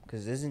him.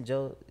 Because isn't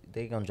Joe,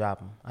 they going to drop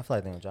him. I feel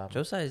like they're going to drop him.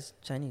 Josiah is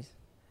Chinese.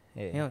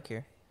 Yeah. He don't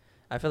care.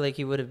 I feel like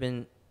he would have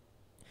been,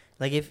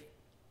 like if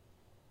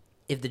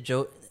the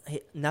Joe,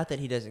 not that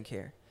he doesn't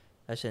care,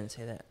 I shouldn't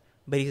say that,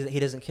 but he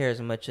doesn't care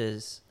as much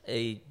as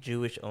a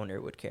Jewish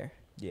owner would care.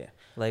 Yeah.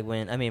 Like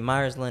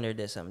Myers Leonard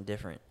did something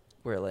different,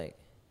 where like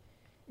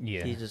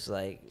Yeah. he just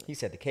like He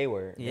said the K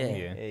word. Yeah.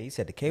 Yeah. He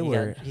said the K he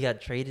word.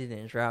 got traded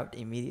and dropped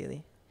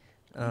immediately.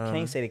 You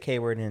can't say the K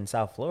word in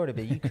South Florida,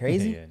 but you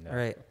crazy? Yeah, no.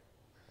 Right.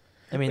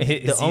 I mean, Is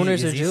the he-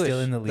 owners is are he Jewish.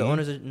 still in the The league?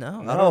 owners are no.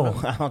 I No,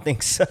 don't know. I don't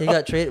think so. He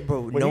got traded,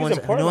 bro. Well, no he was one's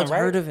in Portland, right?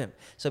 heard of him.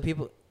 So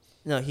people,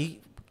 no, he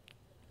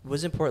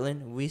was in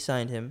Portland. We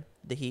signed him.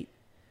 The Heat.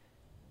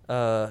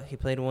 He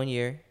played 1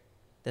 year.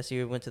 That's the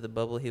year we went to the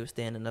bubble. He was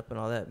standing up and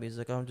all that. But he's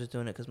like, oh, I'm just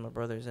doing it because my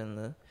brother's in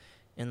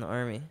the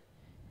army.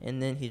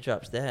 And then he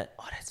drops that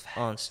Oh, that's facts.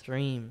 on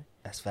stream.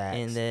 That's facts.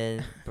 And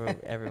then, bro,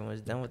 everyone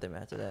was done with him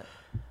after that.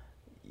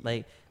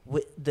 Like,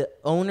 the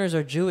owners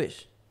are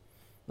Jewish.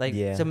 Like,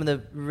 Yeah. some of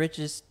the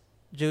richest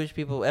Jewish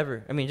people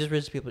ever. I mean, just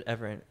richest people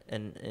ever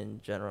in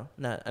general.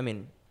 Not, I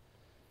mean,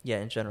 yeah,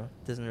 in general.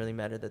 It doesn't really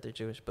matter that they're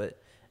Jewish, but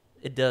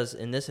it does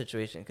in this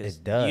situation. Cause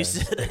It does. You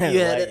said,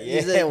 Like,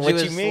 you said what you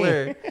Jewish mean?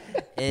 slur,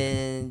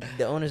 and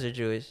the owners are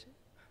Jewish.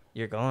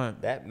 You're gone.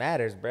 that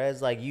matters, bruh.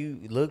 It's like you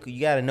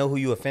got to know who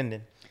you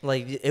offending.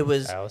 Like, it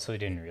was, I also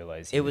didn't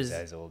realize he It was was-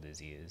 as old as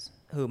he is.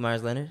 who,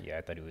 Myers Leonard? Yeah,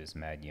 I thought he was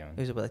mad young.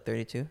 He was about like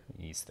 32,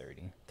 He's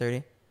 30.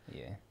 30?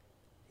 Yeah.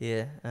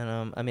 Yeah.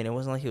 And, I mean, it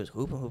wasn't like he was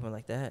hooping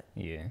like that.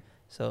 Yeah.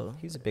 So,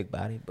 He's a big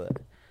body, but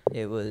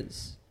it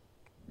was,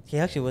 he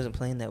actually wasn't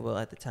playing that well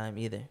at the time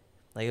either.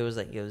 Like, it was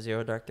like, yo,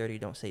 0 Dark 30,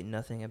 don't say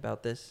nothing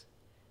about this,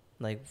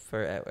 like,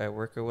 for at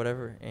work or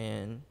whatever.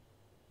 And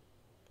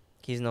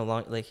he's no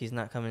longer, like, he's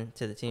not coming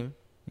to the team.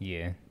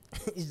 Yeah.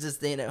 He's just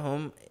staying at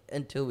home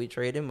until we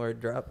trade him or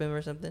drop him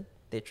or something.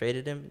 They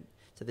traded him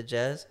to the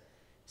Jazz,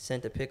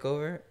 sent a pick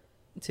over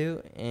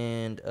too,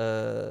 and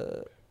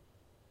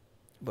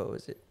what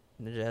was it?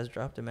 The Jazz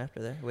dropped him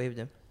after that, waived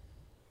him.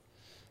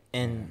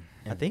 and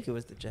I think it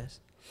was the Jazz.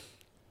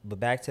 but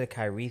back to the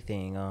Kyrie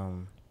thing.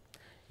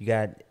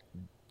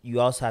 You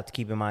also have to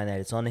keep in mind that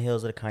it's on the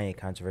heels of the Kanye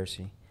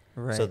controversy.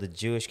 Right. So the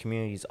Jewish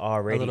community is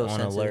already little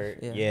on alert.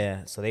 sensitive, Yeah.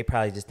 yeah. So they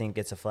probably just think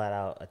it's a flat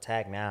out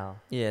attack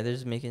now. Yeah, they're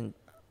just making.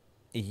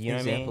 You know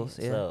Examples,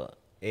 what I mean? yeah. So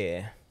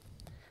yeah.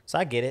 So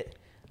I get it.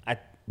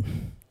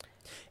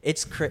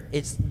 It's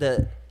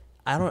the.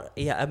 I don't.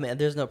 Yeah, I mean,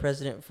 there's no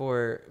precedent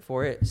for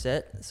it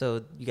set, so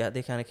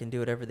they kind of can do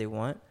whatever they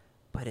want,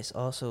 but it's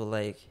also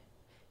like,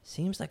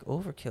 seems like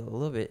overkill a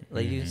little bit.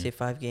 Like you can Mhm. say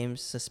 5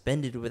 games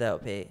suspended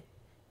without pay,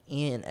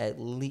 and at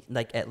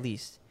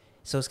least.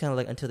 So it's kind of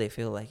like until they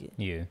feel like it.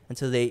 Yeah.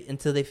 Until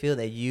they feel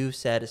that you've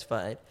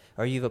satisfied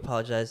or you've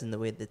apologized in the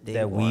way that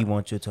they we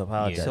want you to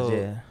apologize. So-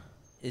 yeah.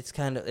 It's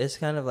kind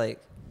of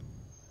like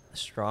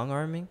strong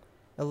arming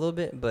a little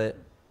bit, but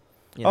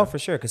you Oh, know. for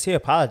sure. Because he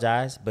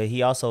apologized, but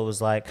he also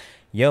was like,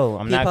 "Yo,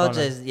 I'm He not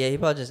apologized. gonna." Yeah, he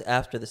apologized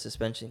after the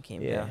suspension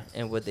came Yeah. down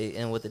and what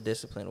the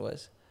discipline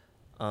was.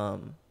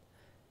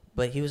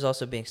 But he was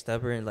also being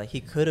stubborn. Like,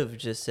 he could have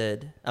just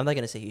said, I'm not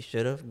gonna say he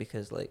should have,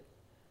 because like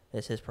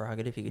it's his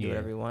prerogative. He can do Yeah.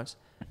 whatever he wants.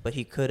 But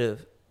he could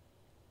have,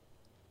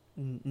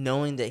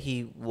 knowing that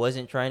he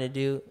wasn't trying to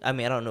do. I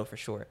mean, I don't know for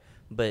sure,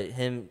 but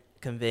him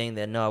conveying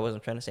that, no, I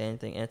wasn't trying to say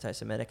anything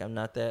anti-Semitic. I'm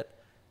not that.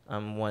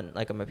 I'm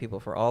a people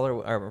for all,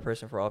 or I'm a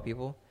person for all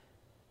people.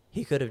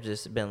 He could have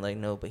just been like,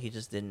 no, but he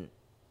just didn't.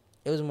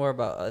 It was more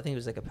about, I think it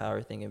was like a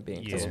power thing and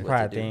being Yeah. told It's a what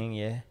pride to do. thing,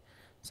 yeah.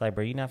 It's like,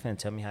 bro, you're not finna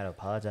tell me how to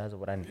apologize or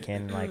what I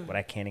can what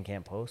I can and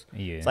can't post.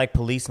 Yeah. It's like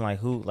policing,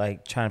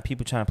 like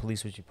people trying to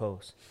police what you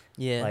post.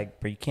 Yeah. Like,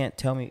 bro, you can't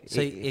tell me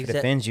So if it exa-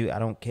 offends you. I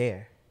don't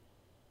care.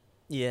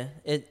 Yeah.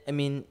 I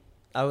mean,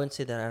 I wouldn't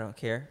say that I don't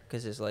care,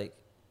 because it's like,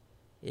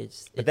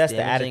 it's. But it's that's the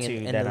damaging, attitude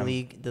and that the I'm-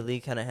 league. The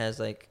league kind of has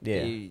like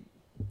Yeah.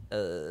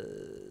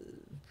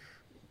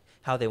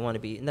 how they want to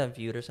be not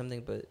viewed or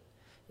something, but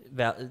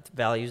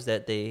values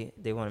that they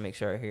want to make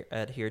sure I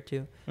adhere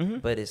to. Mm-hmm.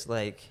 But it's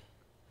like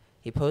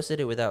he posted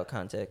it without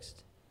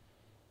context.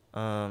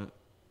 I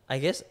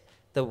guess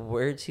the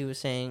words he was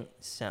saying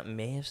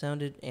may have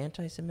sounded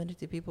anti-Semitic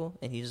to people,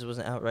 and he just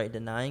wasn't outright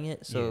denying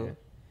it. So Yeah.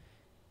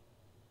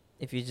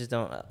 if you just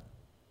don't,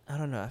 I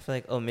don't know. I feel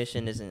like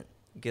omission isn't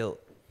guilt.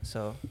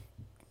 So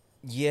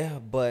Yeah,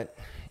 but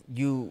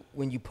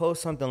when you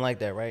post something like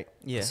that, right?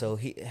 Yeah. So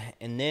he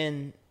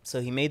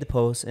made the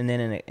post, and then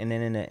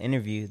in the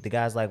interview, the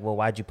guy's like, "Well,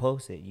 why'd you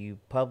post it? You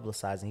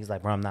publicizing?" He's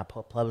like, "Bro, I'm not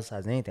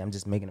publicizing anything. I'm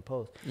just making a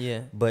post."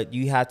 yeah, But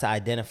you have to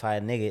identify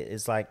a nigga.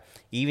 It's like,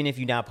 even if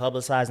you're not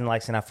publicizing,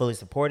 like saying I fully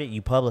support it,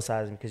 you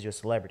publicizing because you're a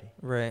celebrity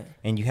right.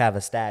 and you have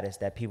a status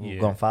that people Yeah.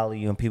 gonna follow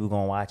you and people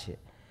gonna watch it,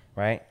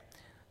 right?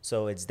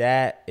 So it's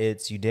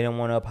you didn't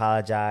want to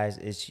apologize.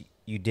 It's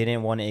you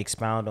didn't want to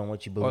expound on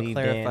what you believed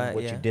in, clarify,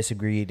 what yeah. you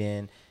disagreed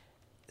in.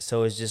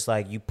 So it's just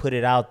like you put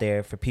it out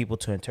there for people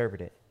to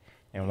interpret it.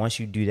 And once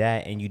you do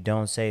that and you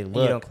don't say, And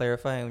look, you don't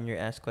clarify when you're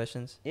asked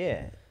questions.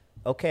 yeah,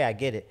 okay, I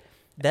get it.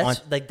 That's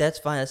that's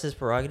fine. That's his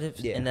prerogative,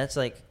 Yeah. and that's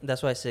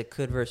why I said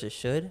could versus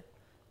should.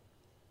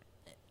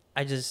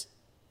 I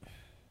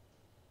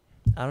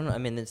don't know. I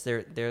mean, it's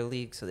their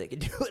league, so they can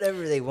do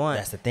whatever they want.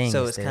 That's the thing.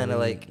 So it's their kind of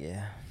league, like,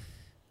 yeah.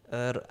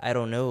 I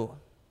don't know.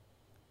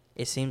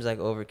 It seems like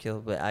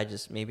overkill, but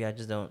maybe I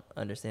just don't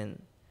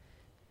understand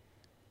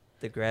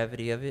the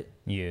gravity of it.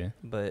 Yeah.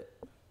 But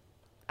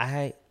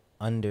I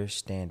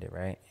understand it,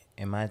 right?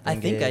 And my thing I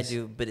think I is-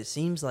 do. But it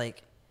seems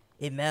like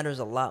it matters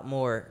a lot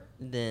more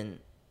than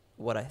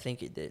what I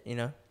think it did. You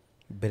know?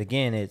 But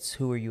again, it's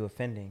who are you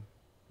offending?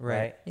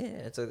 Right. Yeah.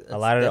 It's A lot of the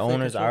definitely a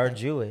owners control are thing.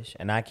 Jewish,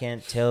 and I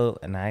can't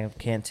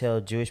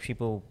tell Jewish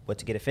people what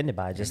to get offended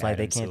by, just And like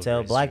they Adam can't Silver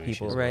tell is black Jewish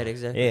people. as Right. well.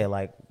 Exactly. Yeah,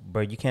 like,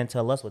 bro, you can't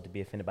tell us what to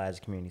be offended by as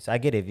a community. So I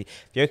get it. If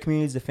your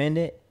community's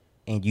offended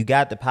and you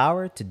got the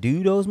power to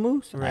do those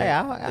moves, Right. hey,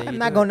 Then I'm you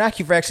not do gonna it. knock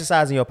you for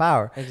exercising your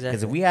power. Because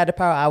Exactly. if we had the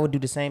power, I would do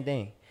the same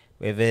thing.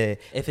 If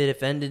If it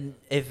offended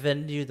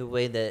you the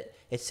way that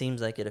it seems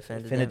like it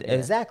offended them, yeah.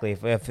 exactly.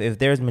 If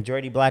there's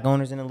majority black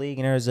owners in the league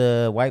and there's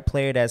a white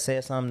player that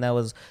said something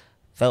that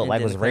felt And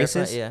like was didn't clarify,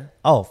 racist, yeah.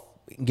 oh,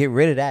 get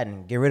rid of that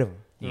and get rid of him.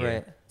 Yeah.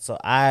 Right. So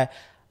I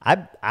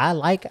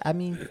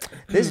mean,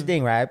 this is the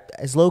thing, right?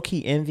 It's low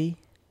key envy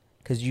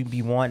because you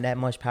be wanting that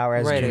much power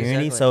as Right, a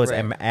community. exactly, So it's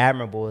right.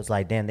 admirable. It's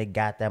like, damn, they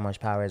got that much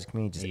power as a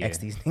community. Just Yeah. X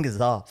these niggas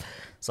off.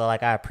 So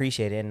like, I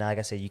appreciate it. And like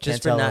I said, you can't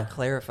Just for tell. not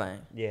clarifying.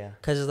 Yeah.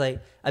 Because it's like,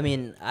 I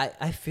mean,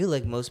 I feel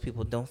like most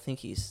people don't think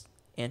he's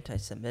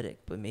anti-Semitic,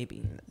 but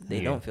maybe they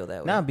Yeah. don't feel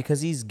that way. No,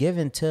 because he's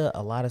given to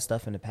a lot of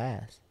stuff in the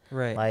past.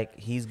 Right. Like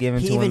he's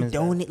given he to even women's-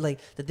 donated, like,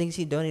 the things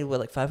he donated, what,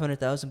 like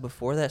 500,000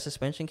 before that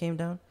suspension came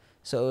down?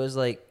 So it was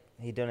like,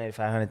 He donated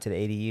 500 to the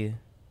ADU.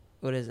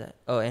 what is that?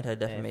 Oh,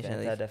 anti-defamation.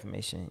 league.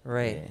 Anti-defamation.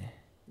 Right. Yeah.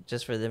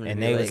 Just for them to And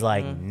be they was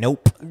like,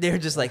 nope. They're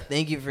just like,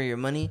 thank you for your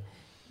money.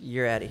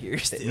 You're out of here.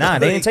 Still. Nah,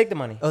 they Like- didn't take the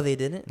money. Oh, they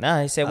didn't?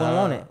 Nah, he said we don't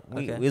want it. Oh,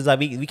 We okay. was like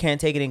we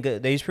can't take it in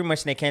good. They just pretty much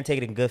said they can't take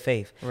it in good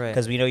faith, Right.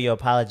 Because we know your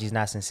apology is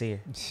not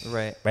sincere.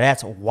 Right. But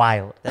that's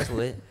wild. That's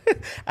lit.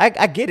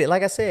 I get it.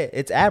 Like I said,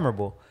 it's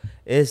admirable.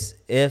 It's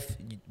if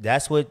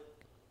that's what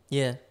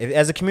Yeah. if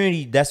as a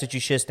community that's what you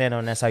should stand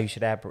on. That's how you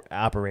should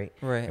operate.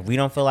 Right. If we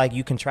don't feel like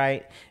you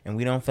contrite and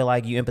we don't feel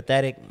like you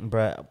empathetic,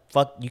 bruh,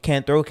 fuck, you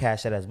can't throw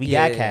cash at us. We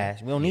got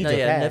cash. We don't need no, your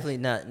yeah, cash. I'm definitely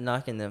not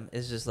knocking them.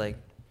 It's just like,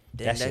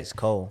 damn, That shit's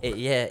cold.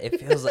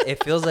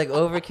 It feels like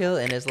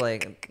overkill, and it's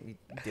like,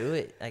 do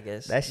it. I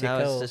guess That shit now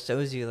it cold. just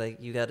shows you like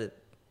you gotta.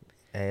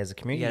 Hey, as a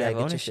community, you gotta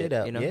gotta have get your shit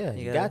ownership, up. you know? Yeah, You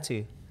you gotta- got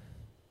to.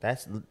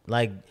 That's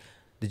like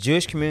the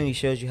Jewish community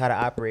shows you how to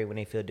operate when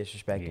they feel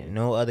disrespected. Yeah.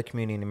 No other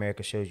community in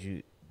America shows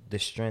you the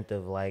strength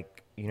of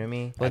like, you know what I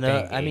mean? Well,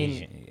 no, I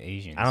mean,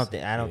 Asians. I don't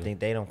yeah. think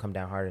they don't come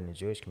down harder in the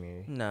Jewish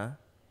community. no.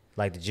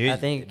 Like the Jews, I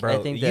think bro.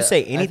 I think you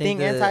say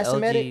anything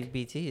anti-Semitic,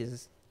 LGBT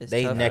is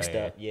they tough. next Yeah.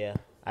 up. Yeah,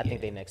 I think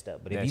Yeah. they next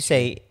up. But if That's you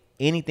say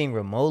anything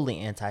remotely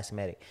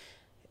anti-Semitic,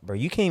 bro,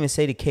 you can't even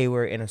say the K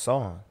word in a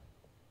song.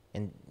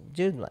 And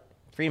just like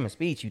freedom of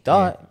speech, you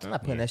thought I'm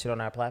not putting Yeah. that shit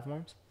on our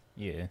platforms.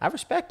 Yeah. I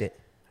respect it.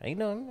 I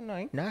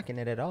ain't knocking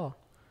it at all.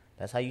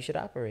 That's how you should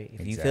operate.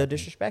 If you feel Exactly.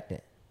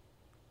 disrespected.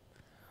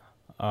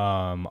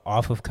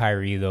 Off of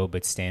Kyrie though,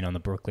 but staying on the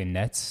Brooklyn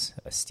Nets,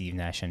 Steve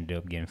Nash ended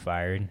up getting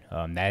fired.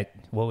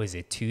 What was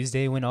it,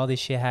 Tuesday when all this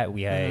shit happened?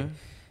 We had, Mhm.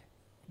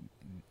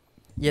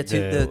 Yeah, to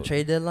the the-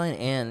 trade deadline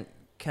and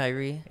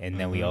Kyrie. and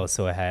then we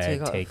also had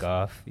Take take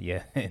off. off.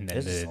 Yeah, and then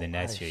There's just a the lot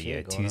Nets of shit. shit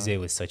Yeah, going Tuesday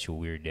was such a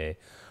weird day.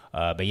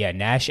 But yeah,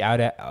 Nash out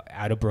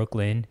of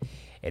Brooklyn,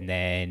 and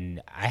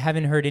then I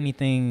haven't heard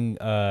anything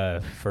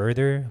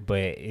further.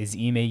 But is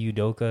Ime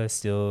Udoka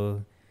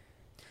still?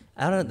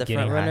 I don't know, the Getting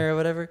front runner high. or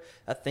whatever.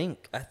 I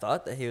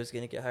thought that he was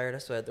gonna get hired.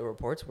 That's what the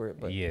reports were,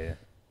 but Yeah,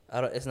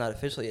 it's not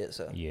official yet.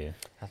 So yeah,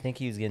 I think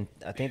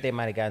they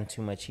might have gotten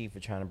too much heat for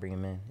trying to bring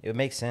him in. It would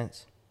make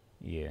sense.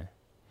 yeah.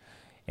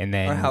 And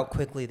then or how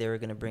quickly they were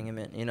gonna bring him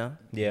in. You know?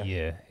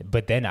 Yeah.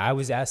 But then I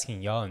was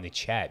asking y'all in the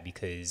chat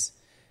because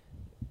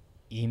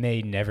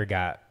Ime never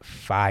got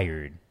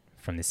fired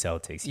from the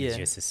Celtics. He was Yeah.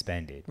 just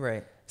suspended.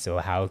 Right. So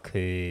how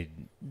could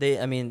They,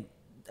 I mean,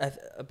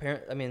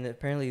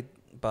 apparently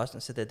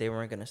Boston said that they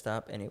weren't going to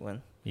stop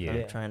anyone yeah,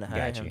 from trying to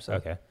hire got you. him. So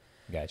Okay,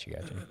 got you.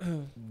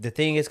 The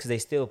thing is, because they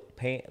still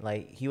pay.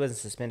 Like he wasn't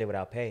suspended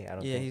without pay. I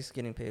don't. yeah, think. he's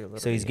getting paid a little.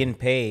 So he's bit. getting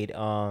paid.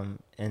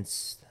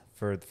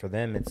 For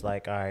them, it's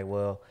like, all right,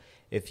 well,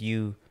 if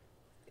you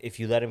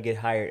let him get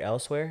hired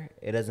elsewhere,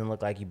 it doesn't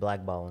look like you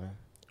blackballing him,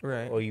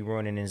 right. or you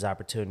ruining his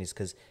opportunities.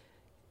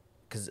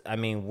 Because I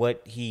mean,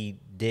 what he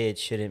did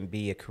shouldn't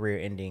be a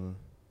career-ending.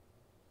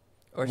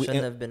 Or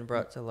shouldn't have been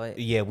brought to light.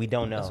 Yeah, we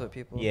don't know. That's what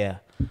people. Yeah,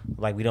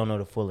 like we don't know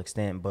the full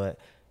extent, but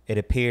it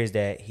appears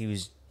that he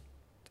was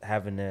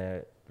having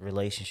a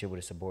relationship with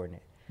a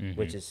subordinate,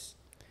 which is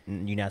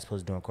you're not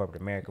supposed to do in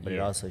corporate America. But it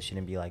Yeah. also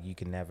shouldn't be like you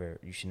should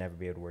never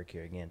be able to work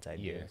here again type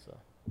Yeah. deal. So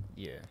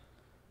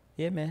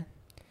yeah, man,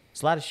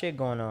 it's a lot of shit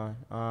going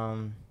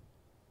on.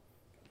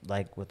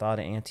 Like with all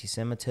the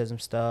anti-Semitism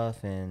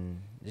stuff,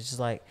 and it's just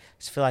like I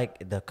just feel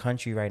like the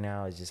country right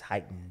now is just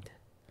heightened.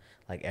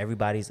 Like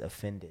everybody's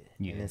offended,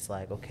 Yeah. and it's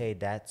like, okay,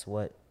 that's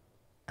what.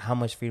 How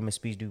much freedom of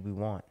speech do we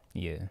want?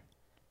 yeah,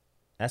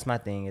 That's my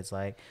thing. It's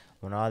like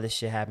when all this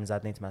shit happens, I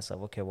think to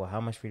myself, okay, well,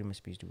 how much freedom of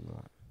speech do we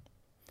want?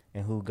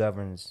 And who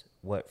governs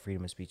what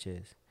freedom of speech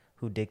is?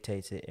 Who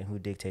dictates it, and who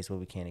dictates what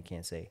we can and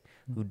can't say?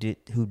 Who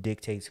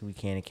dictates who we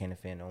can and can't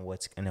offend on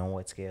what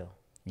scale?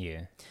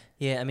 yeah,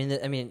 Yeah, I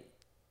mean,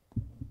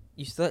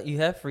 you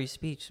have free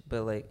speech,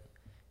 but like,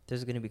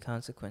 there's gonna be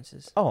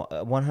consequences Oh,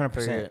 100%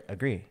 For-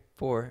 agree.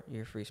 for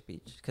your free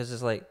speech, because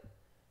it's like,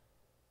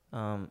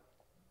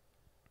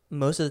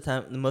 most of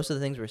the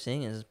things we're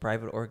seeing is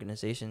private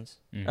organizations,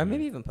 or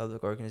maybe even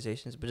public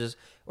organizations, but just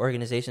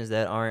organizations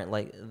that aren't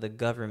like the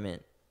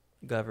government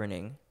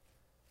governing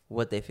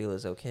what they feel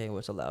is okay,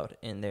 what's allowed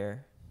in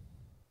their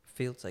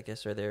fields, I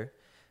guess, or their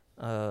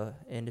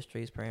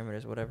industries,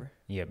 parameters, whatever.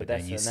 yeah. But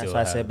That's then you that's still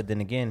why I have, said. But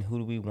then again, who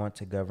do we want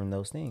to govern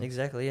those things?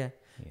 Exactly, yeah.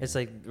 yeah. It's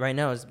like right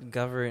now it's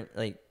governed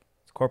like.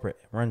 It's corporate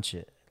run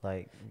shit.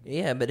 Like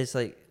Yeah, but it's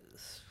like,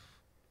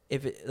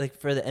 if it, like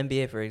for the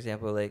NBA, for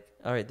example, like,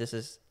 all right, this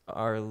is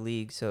our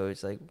league, so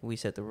it's like we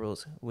set the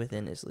rules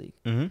within this league.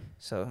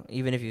 So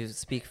even if you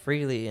speak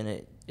freely, and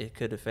it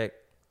could affect.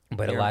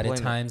 But a your lot of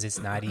employment. times it's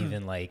not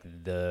even like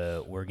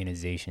the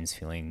organization's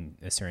feeling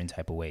a certain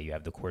type of way. You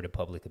have the court of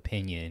public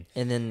opinion.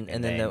 And then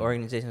And the then-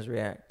 organizations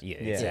react. Yeah,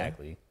 Yeah.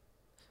 exactly.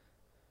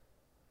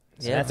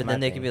 So Yeah, that's but my then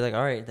they thing. could be like,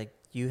 all right, like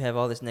you have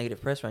all this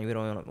negative press around you, we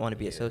don't want to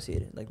be Yeah.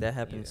 associated. Like that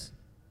happens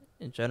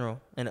in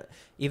general, and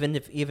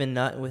even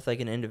not with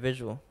like an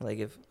individual, like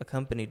if a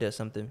company does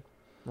something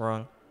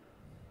wrong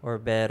or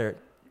bad or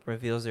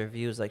reveals their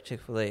views, like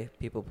Chick-fil-A,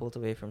 people pulled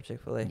away from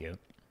Chick-fil-A. Yep.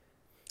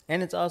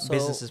 And it's also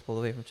Businesses pulled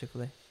away from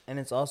Chick-fil-A. and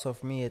it's also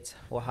for me, it's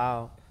well,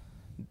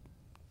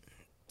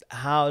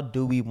 how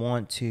do we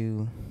want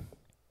to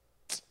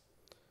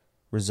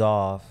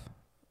resolve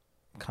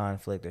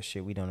conflict or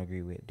shit we don't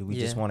agree with? Do we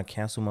just Yeah. want to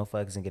cancel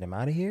motherfuckers and get them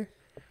out of here,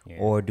 Yeah.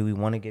 or do we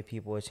want to give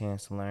people a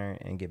chance to learn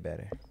and get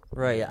better?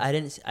 Right. I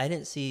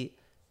didn't see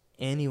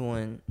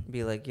anyone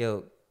be like,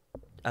 "Yo,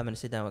 I'm gonna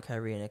sit down with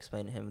Kyrie and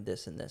explain to him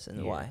this and this and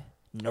Yeah. why."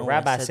 No, No a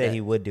rabbi one said that. he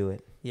would do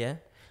it. Yeah,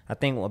 I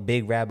think a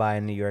big rabbi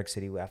in New York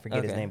City. I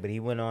forget his Okay. name, but he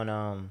went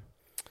on.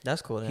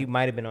 that's cool. He Then.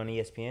 might have been on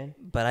ESPN.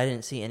 But I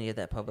didn't see any of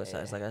that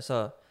publicized. Yeah. Like I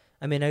saw.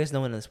 I mean, I guess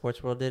no one in the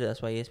sports world did it.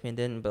 That's why ESPN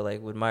didn't. But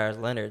like when Myers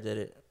Leonard did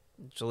it,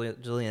 Julian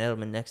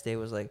Edelman next day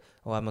was like,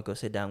 "Oh, I'm gonna go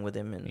sit down with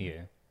him and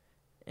Yeah.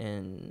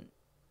 and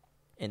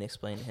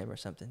explain to him or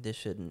something. This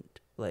shouldn't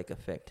like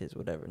affect his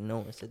whatever." No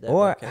one said that.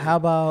 Or about Kyrie. how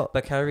about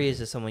But Kyrie is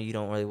just someone you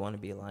don't really want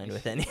to be aligned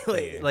with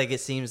anyway. Yeah. Like it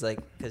seems like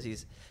because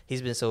he's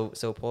been so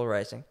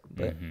polarizing.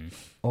 But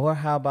Or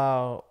how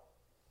about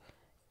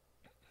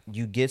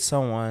you get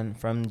someone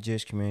from the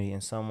Jewish community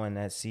and someone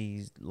that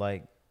sees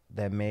like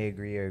that may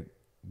agree or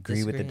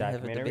agree with the Disagree and have a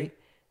documentary debate?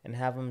 and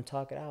have them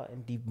talk it out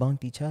and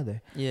debunk each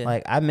other. yeah,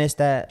 Like I miss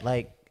that.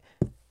 Like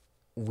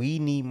we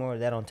need more of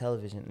that on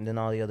television than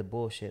all the other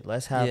bullshit.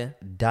 Let's have Yeah.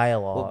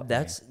 dialogue.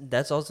 well,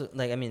 that's also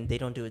like I mean they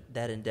don't do it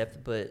that in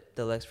depth, but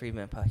the Lex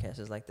Friedman podcast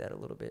is like that a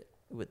little bit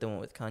with the one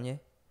with Kanye.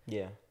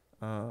 yeah.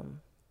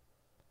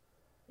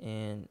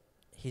 And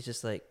he's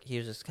just like he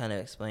was just kind of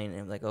explaining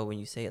him like, oh, when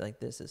you say it like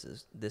this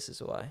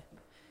is why.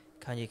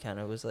 Kanye kind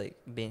of was like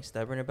being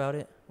stubborn about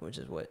it, which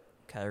is what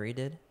Kyrie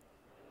did.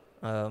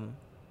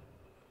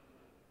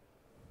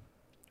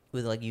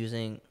 With like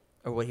using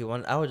or what he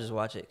wanted, I would just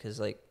watch it because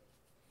like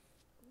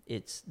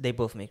they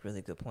both make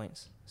really good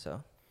points.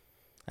 So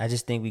I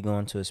just think we go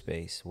into a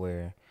space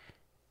where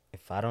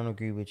if I don't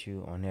agree with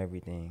you on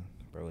everything,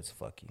 bro, it's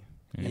fuck you.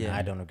 And Yeah.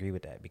 I don't agree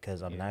with that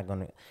because I'm not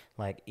going to,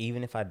 like,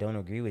 even if I don't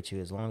agree with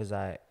you, as long as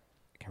I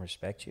can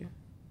respect you,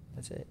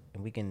 that's it.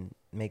 And we can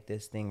make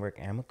this thing work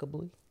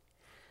amicably.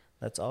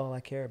 That's all I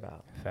care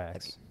about.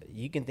 Facts. Like,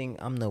 you can think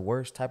I'm the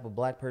worst type of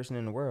black person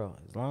in the world.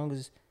 As long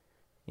as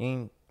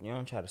you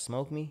don't try to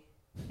smoke me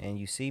and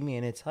you see me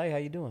and it's, hey, how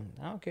you doing?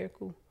 I don't care.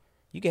 Cool.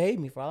 You can hate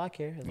me for all I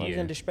care. As long as you Yeah.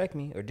 don't disrespect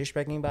me or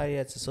disrespect anybody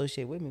that's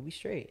associated with me, we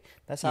straight.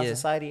 That's how Yeah.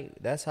 society.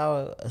 That's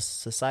how a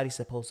society's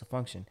supposed to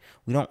function.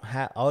 We don't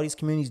have all these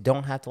communities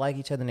don't have to like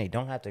each other and they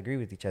don't have to agree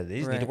with each other. They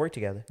just need to Right. work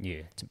together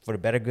Yeah. for the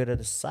better good of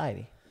the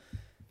society.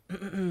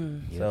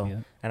 So,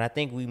 yep. and I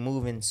think we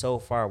moving so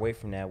far away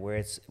from that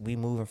where we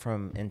moving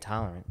from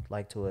intolerant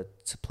like to a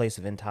place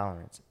of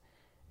intolerance.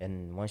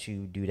 And once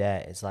you do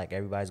that, it's like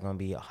everybody's gonna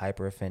be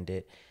hyper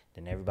offended.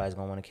 Then everybody's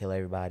gonna want to kill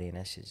everybody, and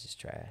that shit's just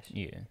trash.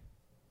 Yeah.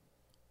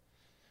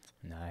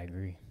 No, I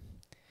agree.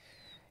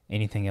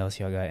 Anything else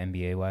y'all got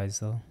NBA wise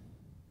though?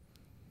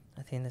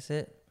 I think that's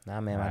it. Nah,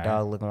 man, my Alright.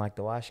 dog looking like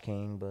the Wash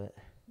King, but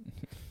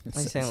What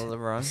you saying,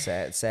 LeBron?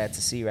 sad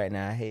to see right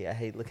now. I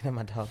hate looking at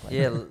my dog like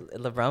Yeah, that.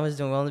 LeBron was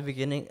doing well in the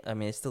beginning. I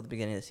mean, it's still the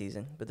beginning of the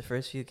season, but the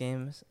first few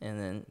games, and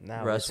then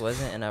Now Russ it's-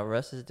 wasn't, and now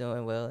Russ is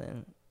doing well,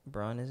 and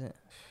Braun isn't.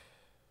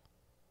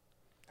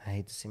 I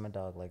hate to see my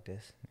dog like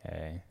this.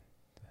 Hey,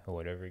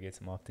 whatever gets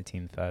him off the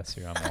team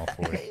faster, I'm all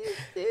for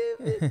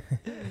it.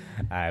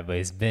 All right, but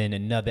it's been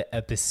another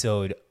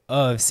episode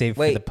of Save for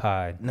Wait. the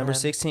Pod. Number Man.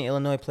 16,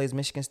 Illinois plays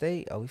Michigan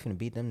State. Oh, we finna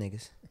beat them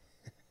niggas.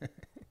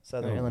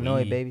 Southern Oh,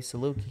 Illinois, we- baby,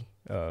 Saluki.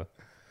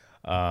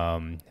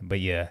 But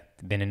yeah,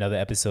 been another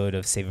episode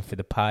of Saving for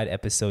the Pod,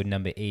 episode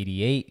number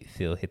 88.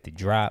 Phil hit the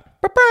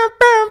drop.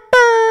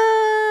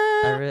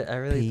 I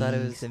really thought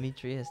it was Peace.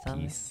 Demetrius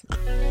Thomas.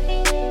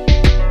 Peace.